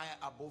 higher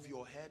above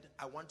your head.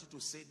 I want you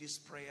to say this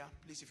prayer.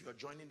 Please, if you're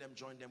joining them,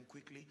 join them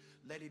quickly.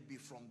 Let it be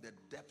from the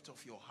depth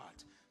of your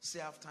heart. Say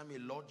after me,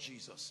 Lord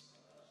Jesus,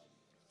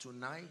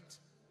 tonight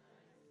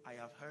I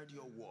have heard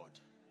your word.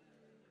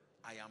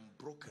 I am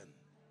broken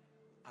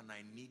and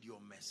I need your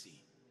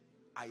mercy.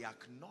 I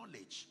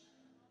acknowledge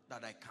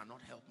that I cannot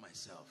help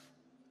myself,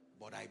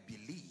 but I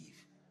believe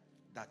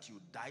that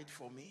you died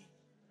for me.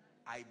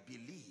 I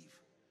believe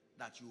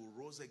that you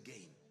rose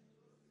again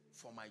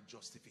for my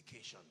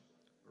justification.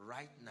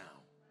 Right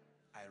now,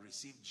 I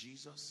receive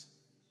Jesus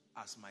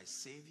as my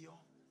Savior,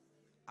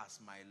 as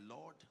my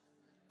Lord,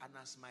 and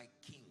as my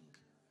King.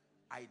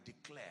 I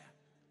declare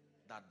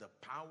that the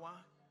power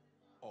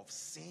of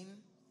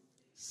sin,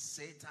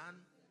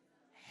 Satan,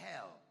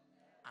 hell,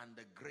 and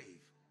the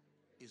grave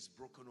is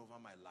broken over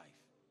my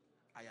life.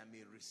 I am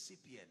a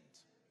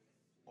recipient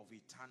of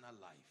eternal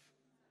life.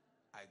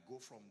 I go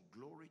from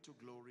glory to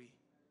glory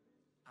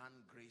and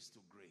grace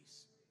to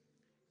grace.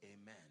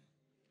 Amen.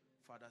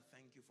 Father,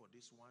 thank you for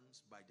these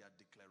ones. By their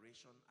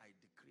declaration, I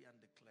decree and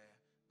declare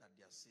that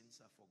their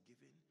sins are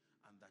forgiven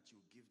and that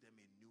you give them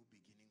a new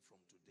beginning from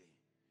today.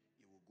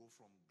 It will go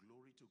from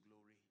glory to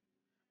glory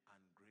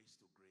and grace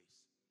to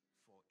grace.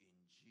 For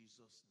in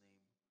Jesus'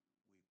 name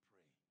we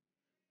pray.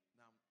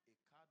 Now, a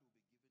card will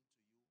be given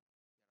to you.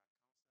 There are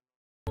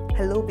counselors.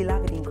 Hello,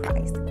 beloved in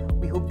Christ.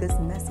 We hope this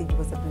message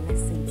was a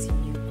blessing to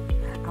you.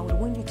 I would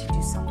want you to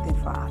do something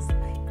for us.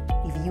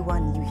 If you are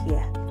new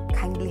here,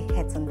 kindly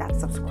hit on that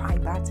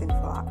subscribe button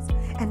for us,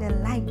 and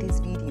then like this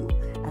video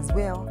as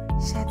well.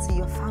 Share to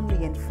your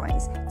family and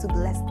friends to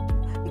bless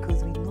them,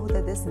 because we know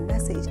that this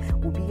message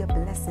will be a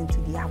blessing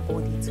to their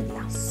body, to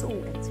their soul,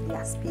 and to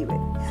their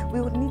spirit.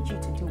 We would need you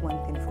to do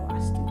one thing for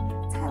us too.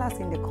 Tell us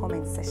in the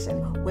comment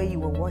section where you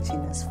were watching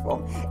us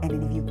from, and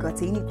then if you've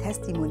got any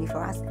testimony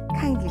for us,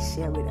 kindly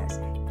share with us.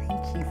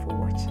 Thank you for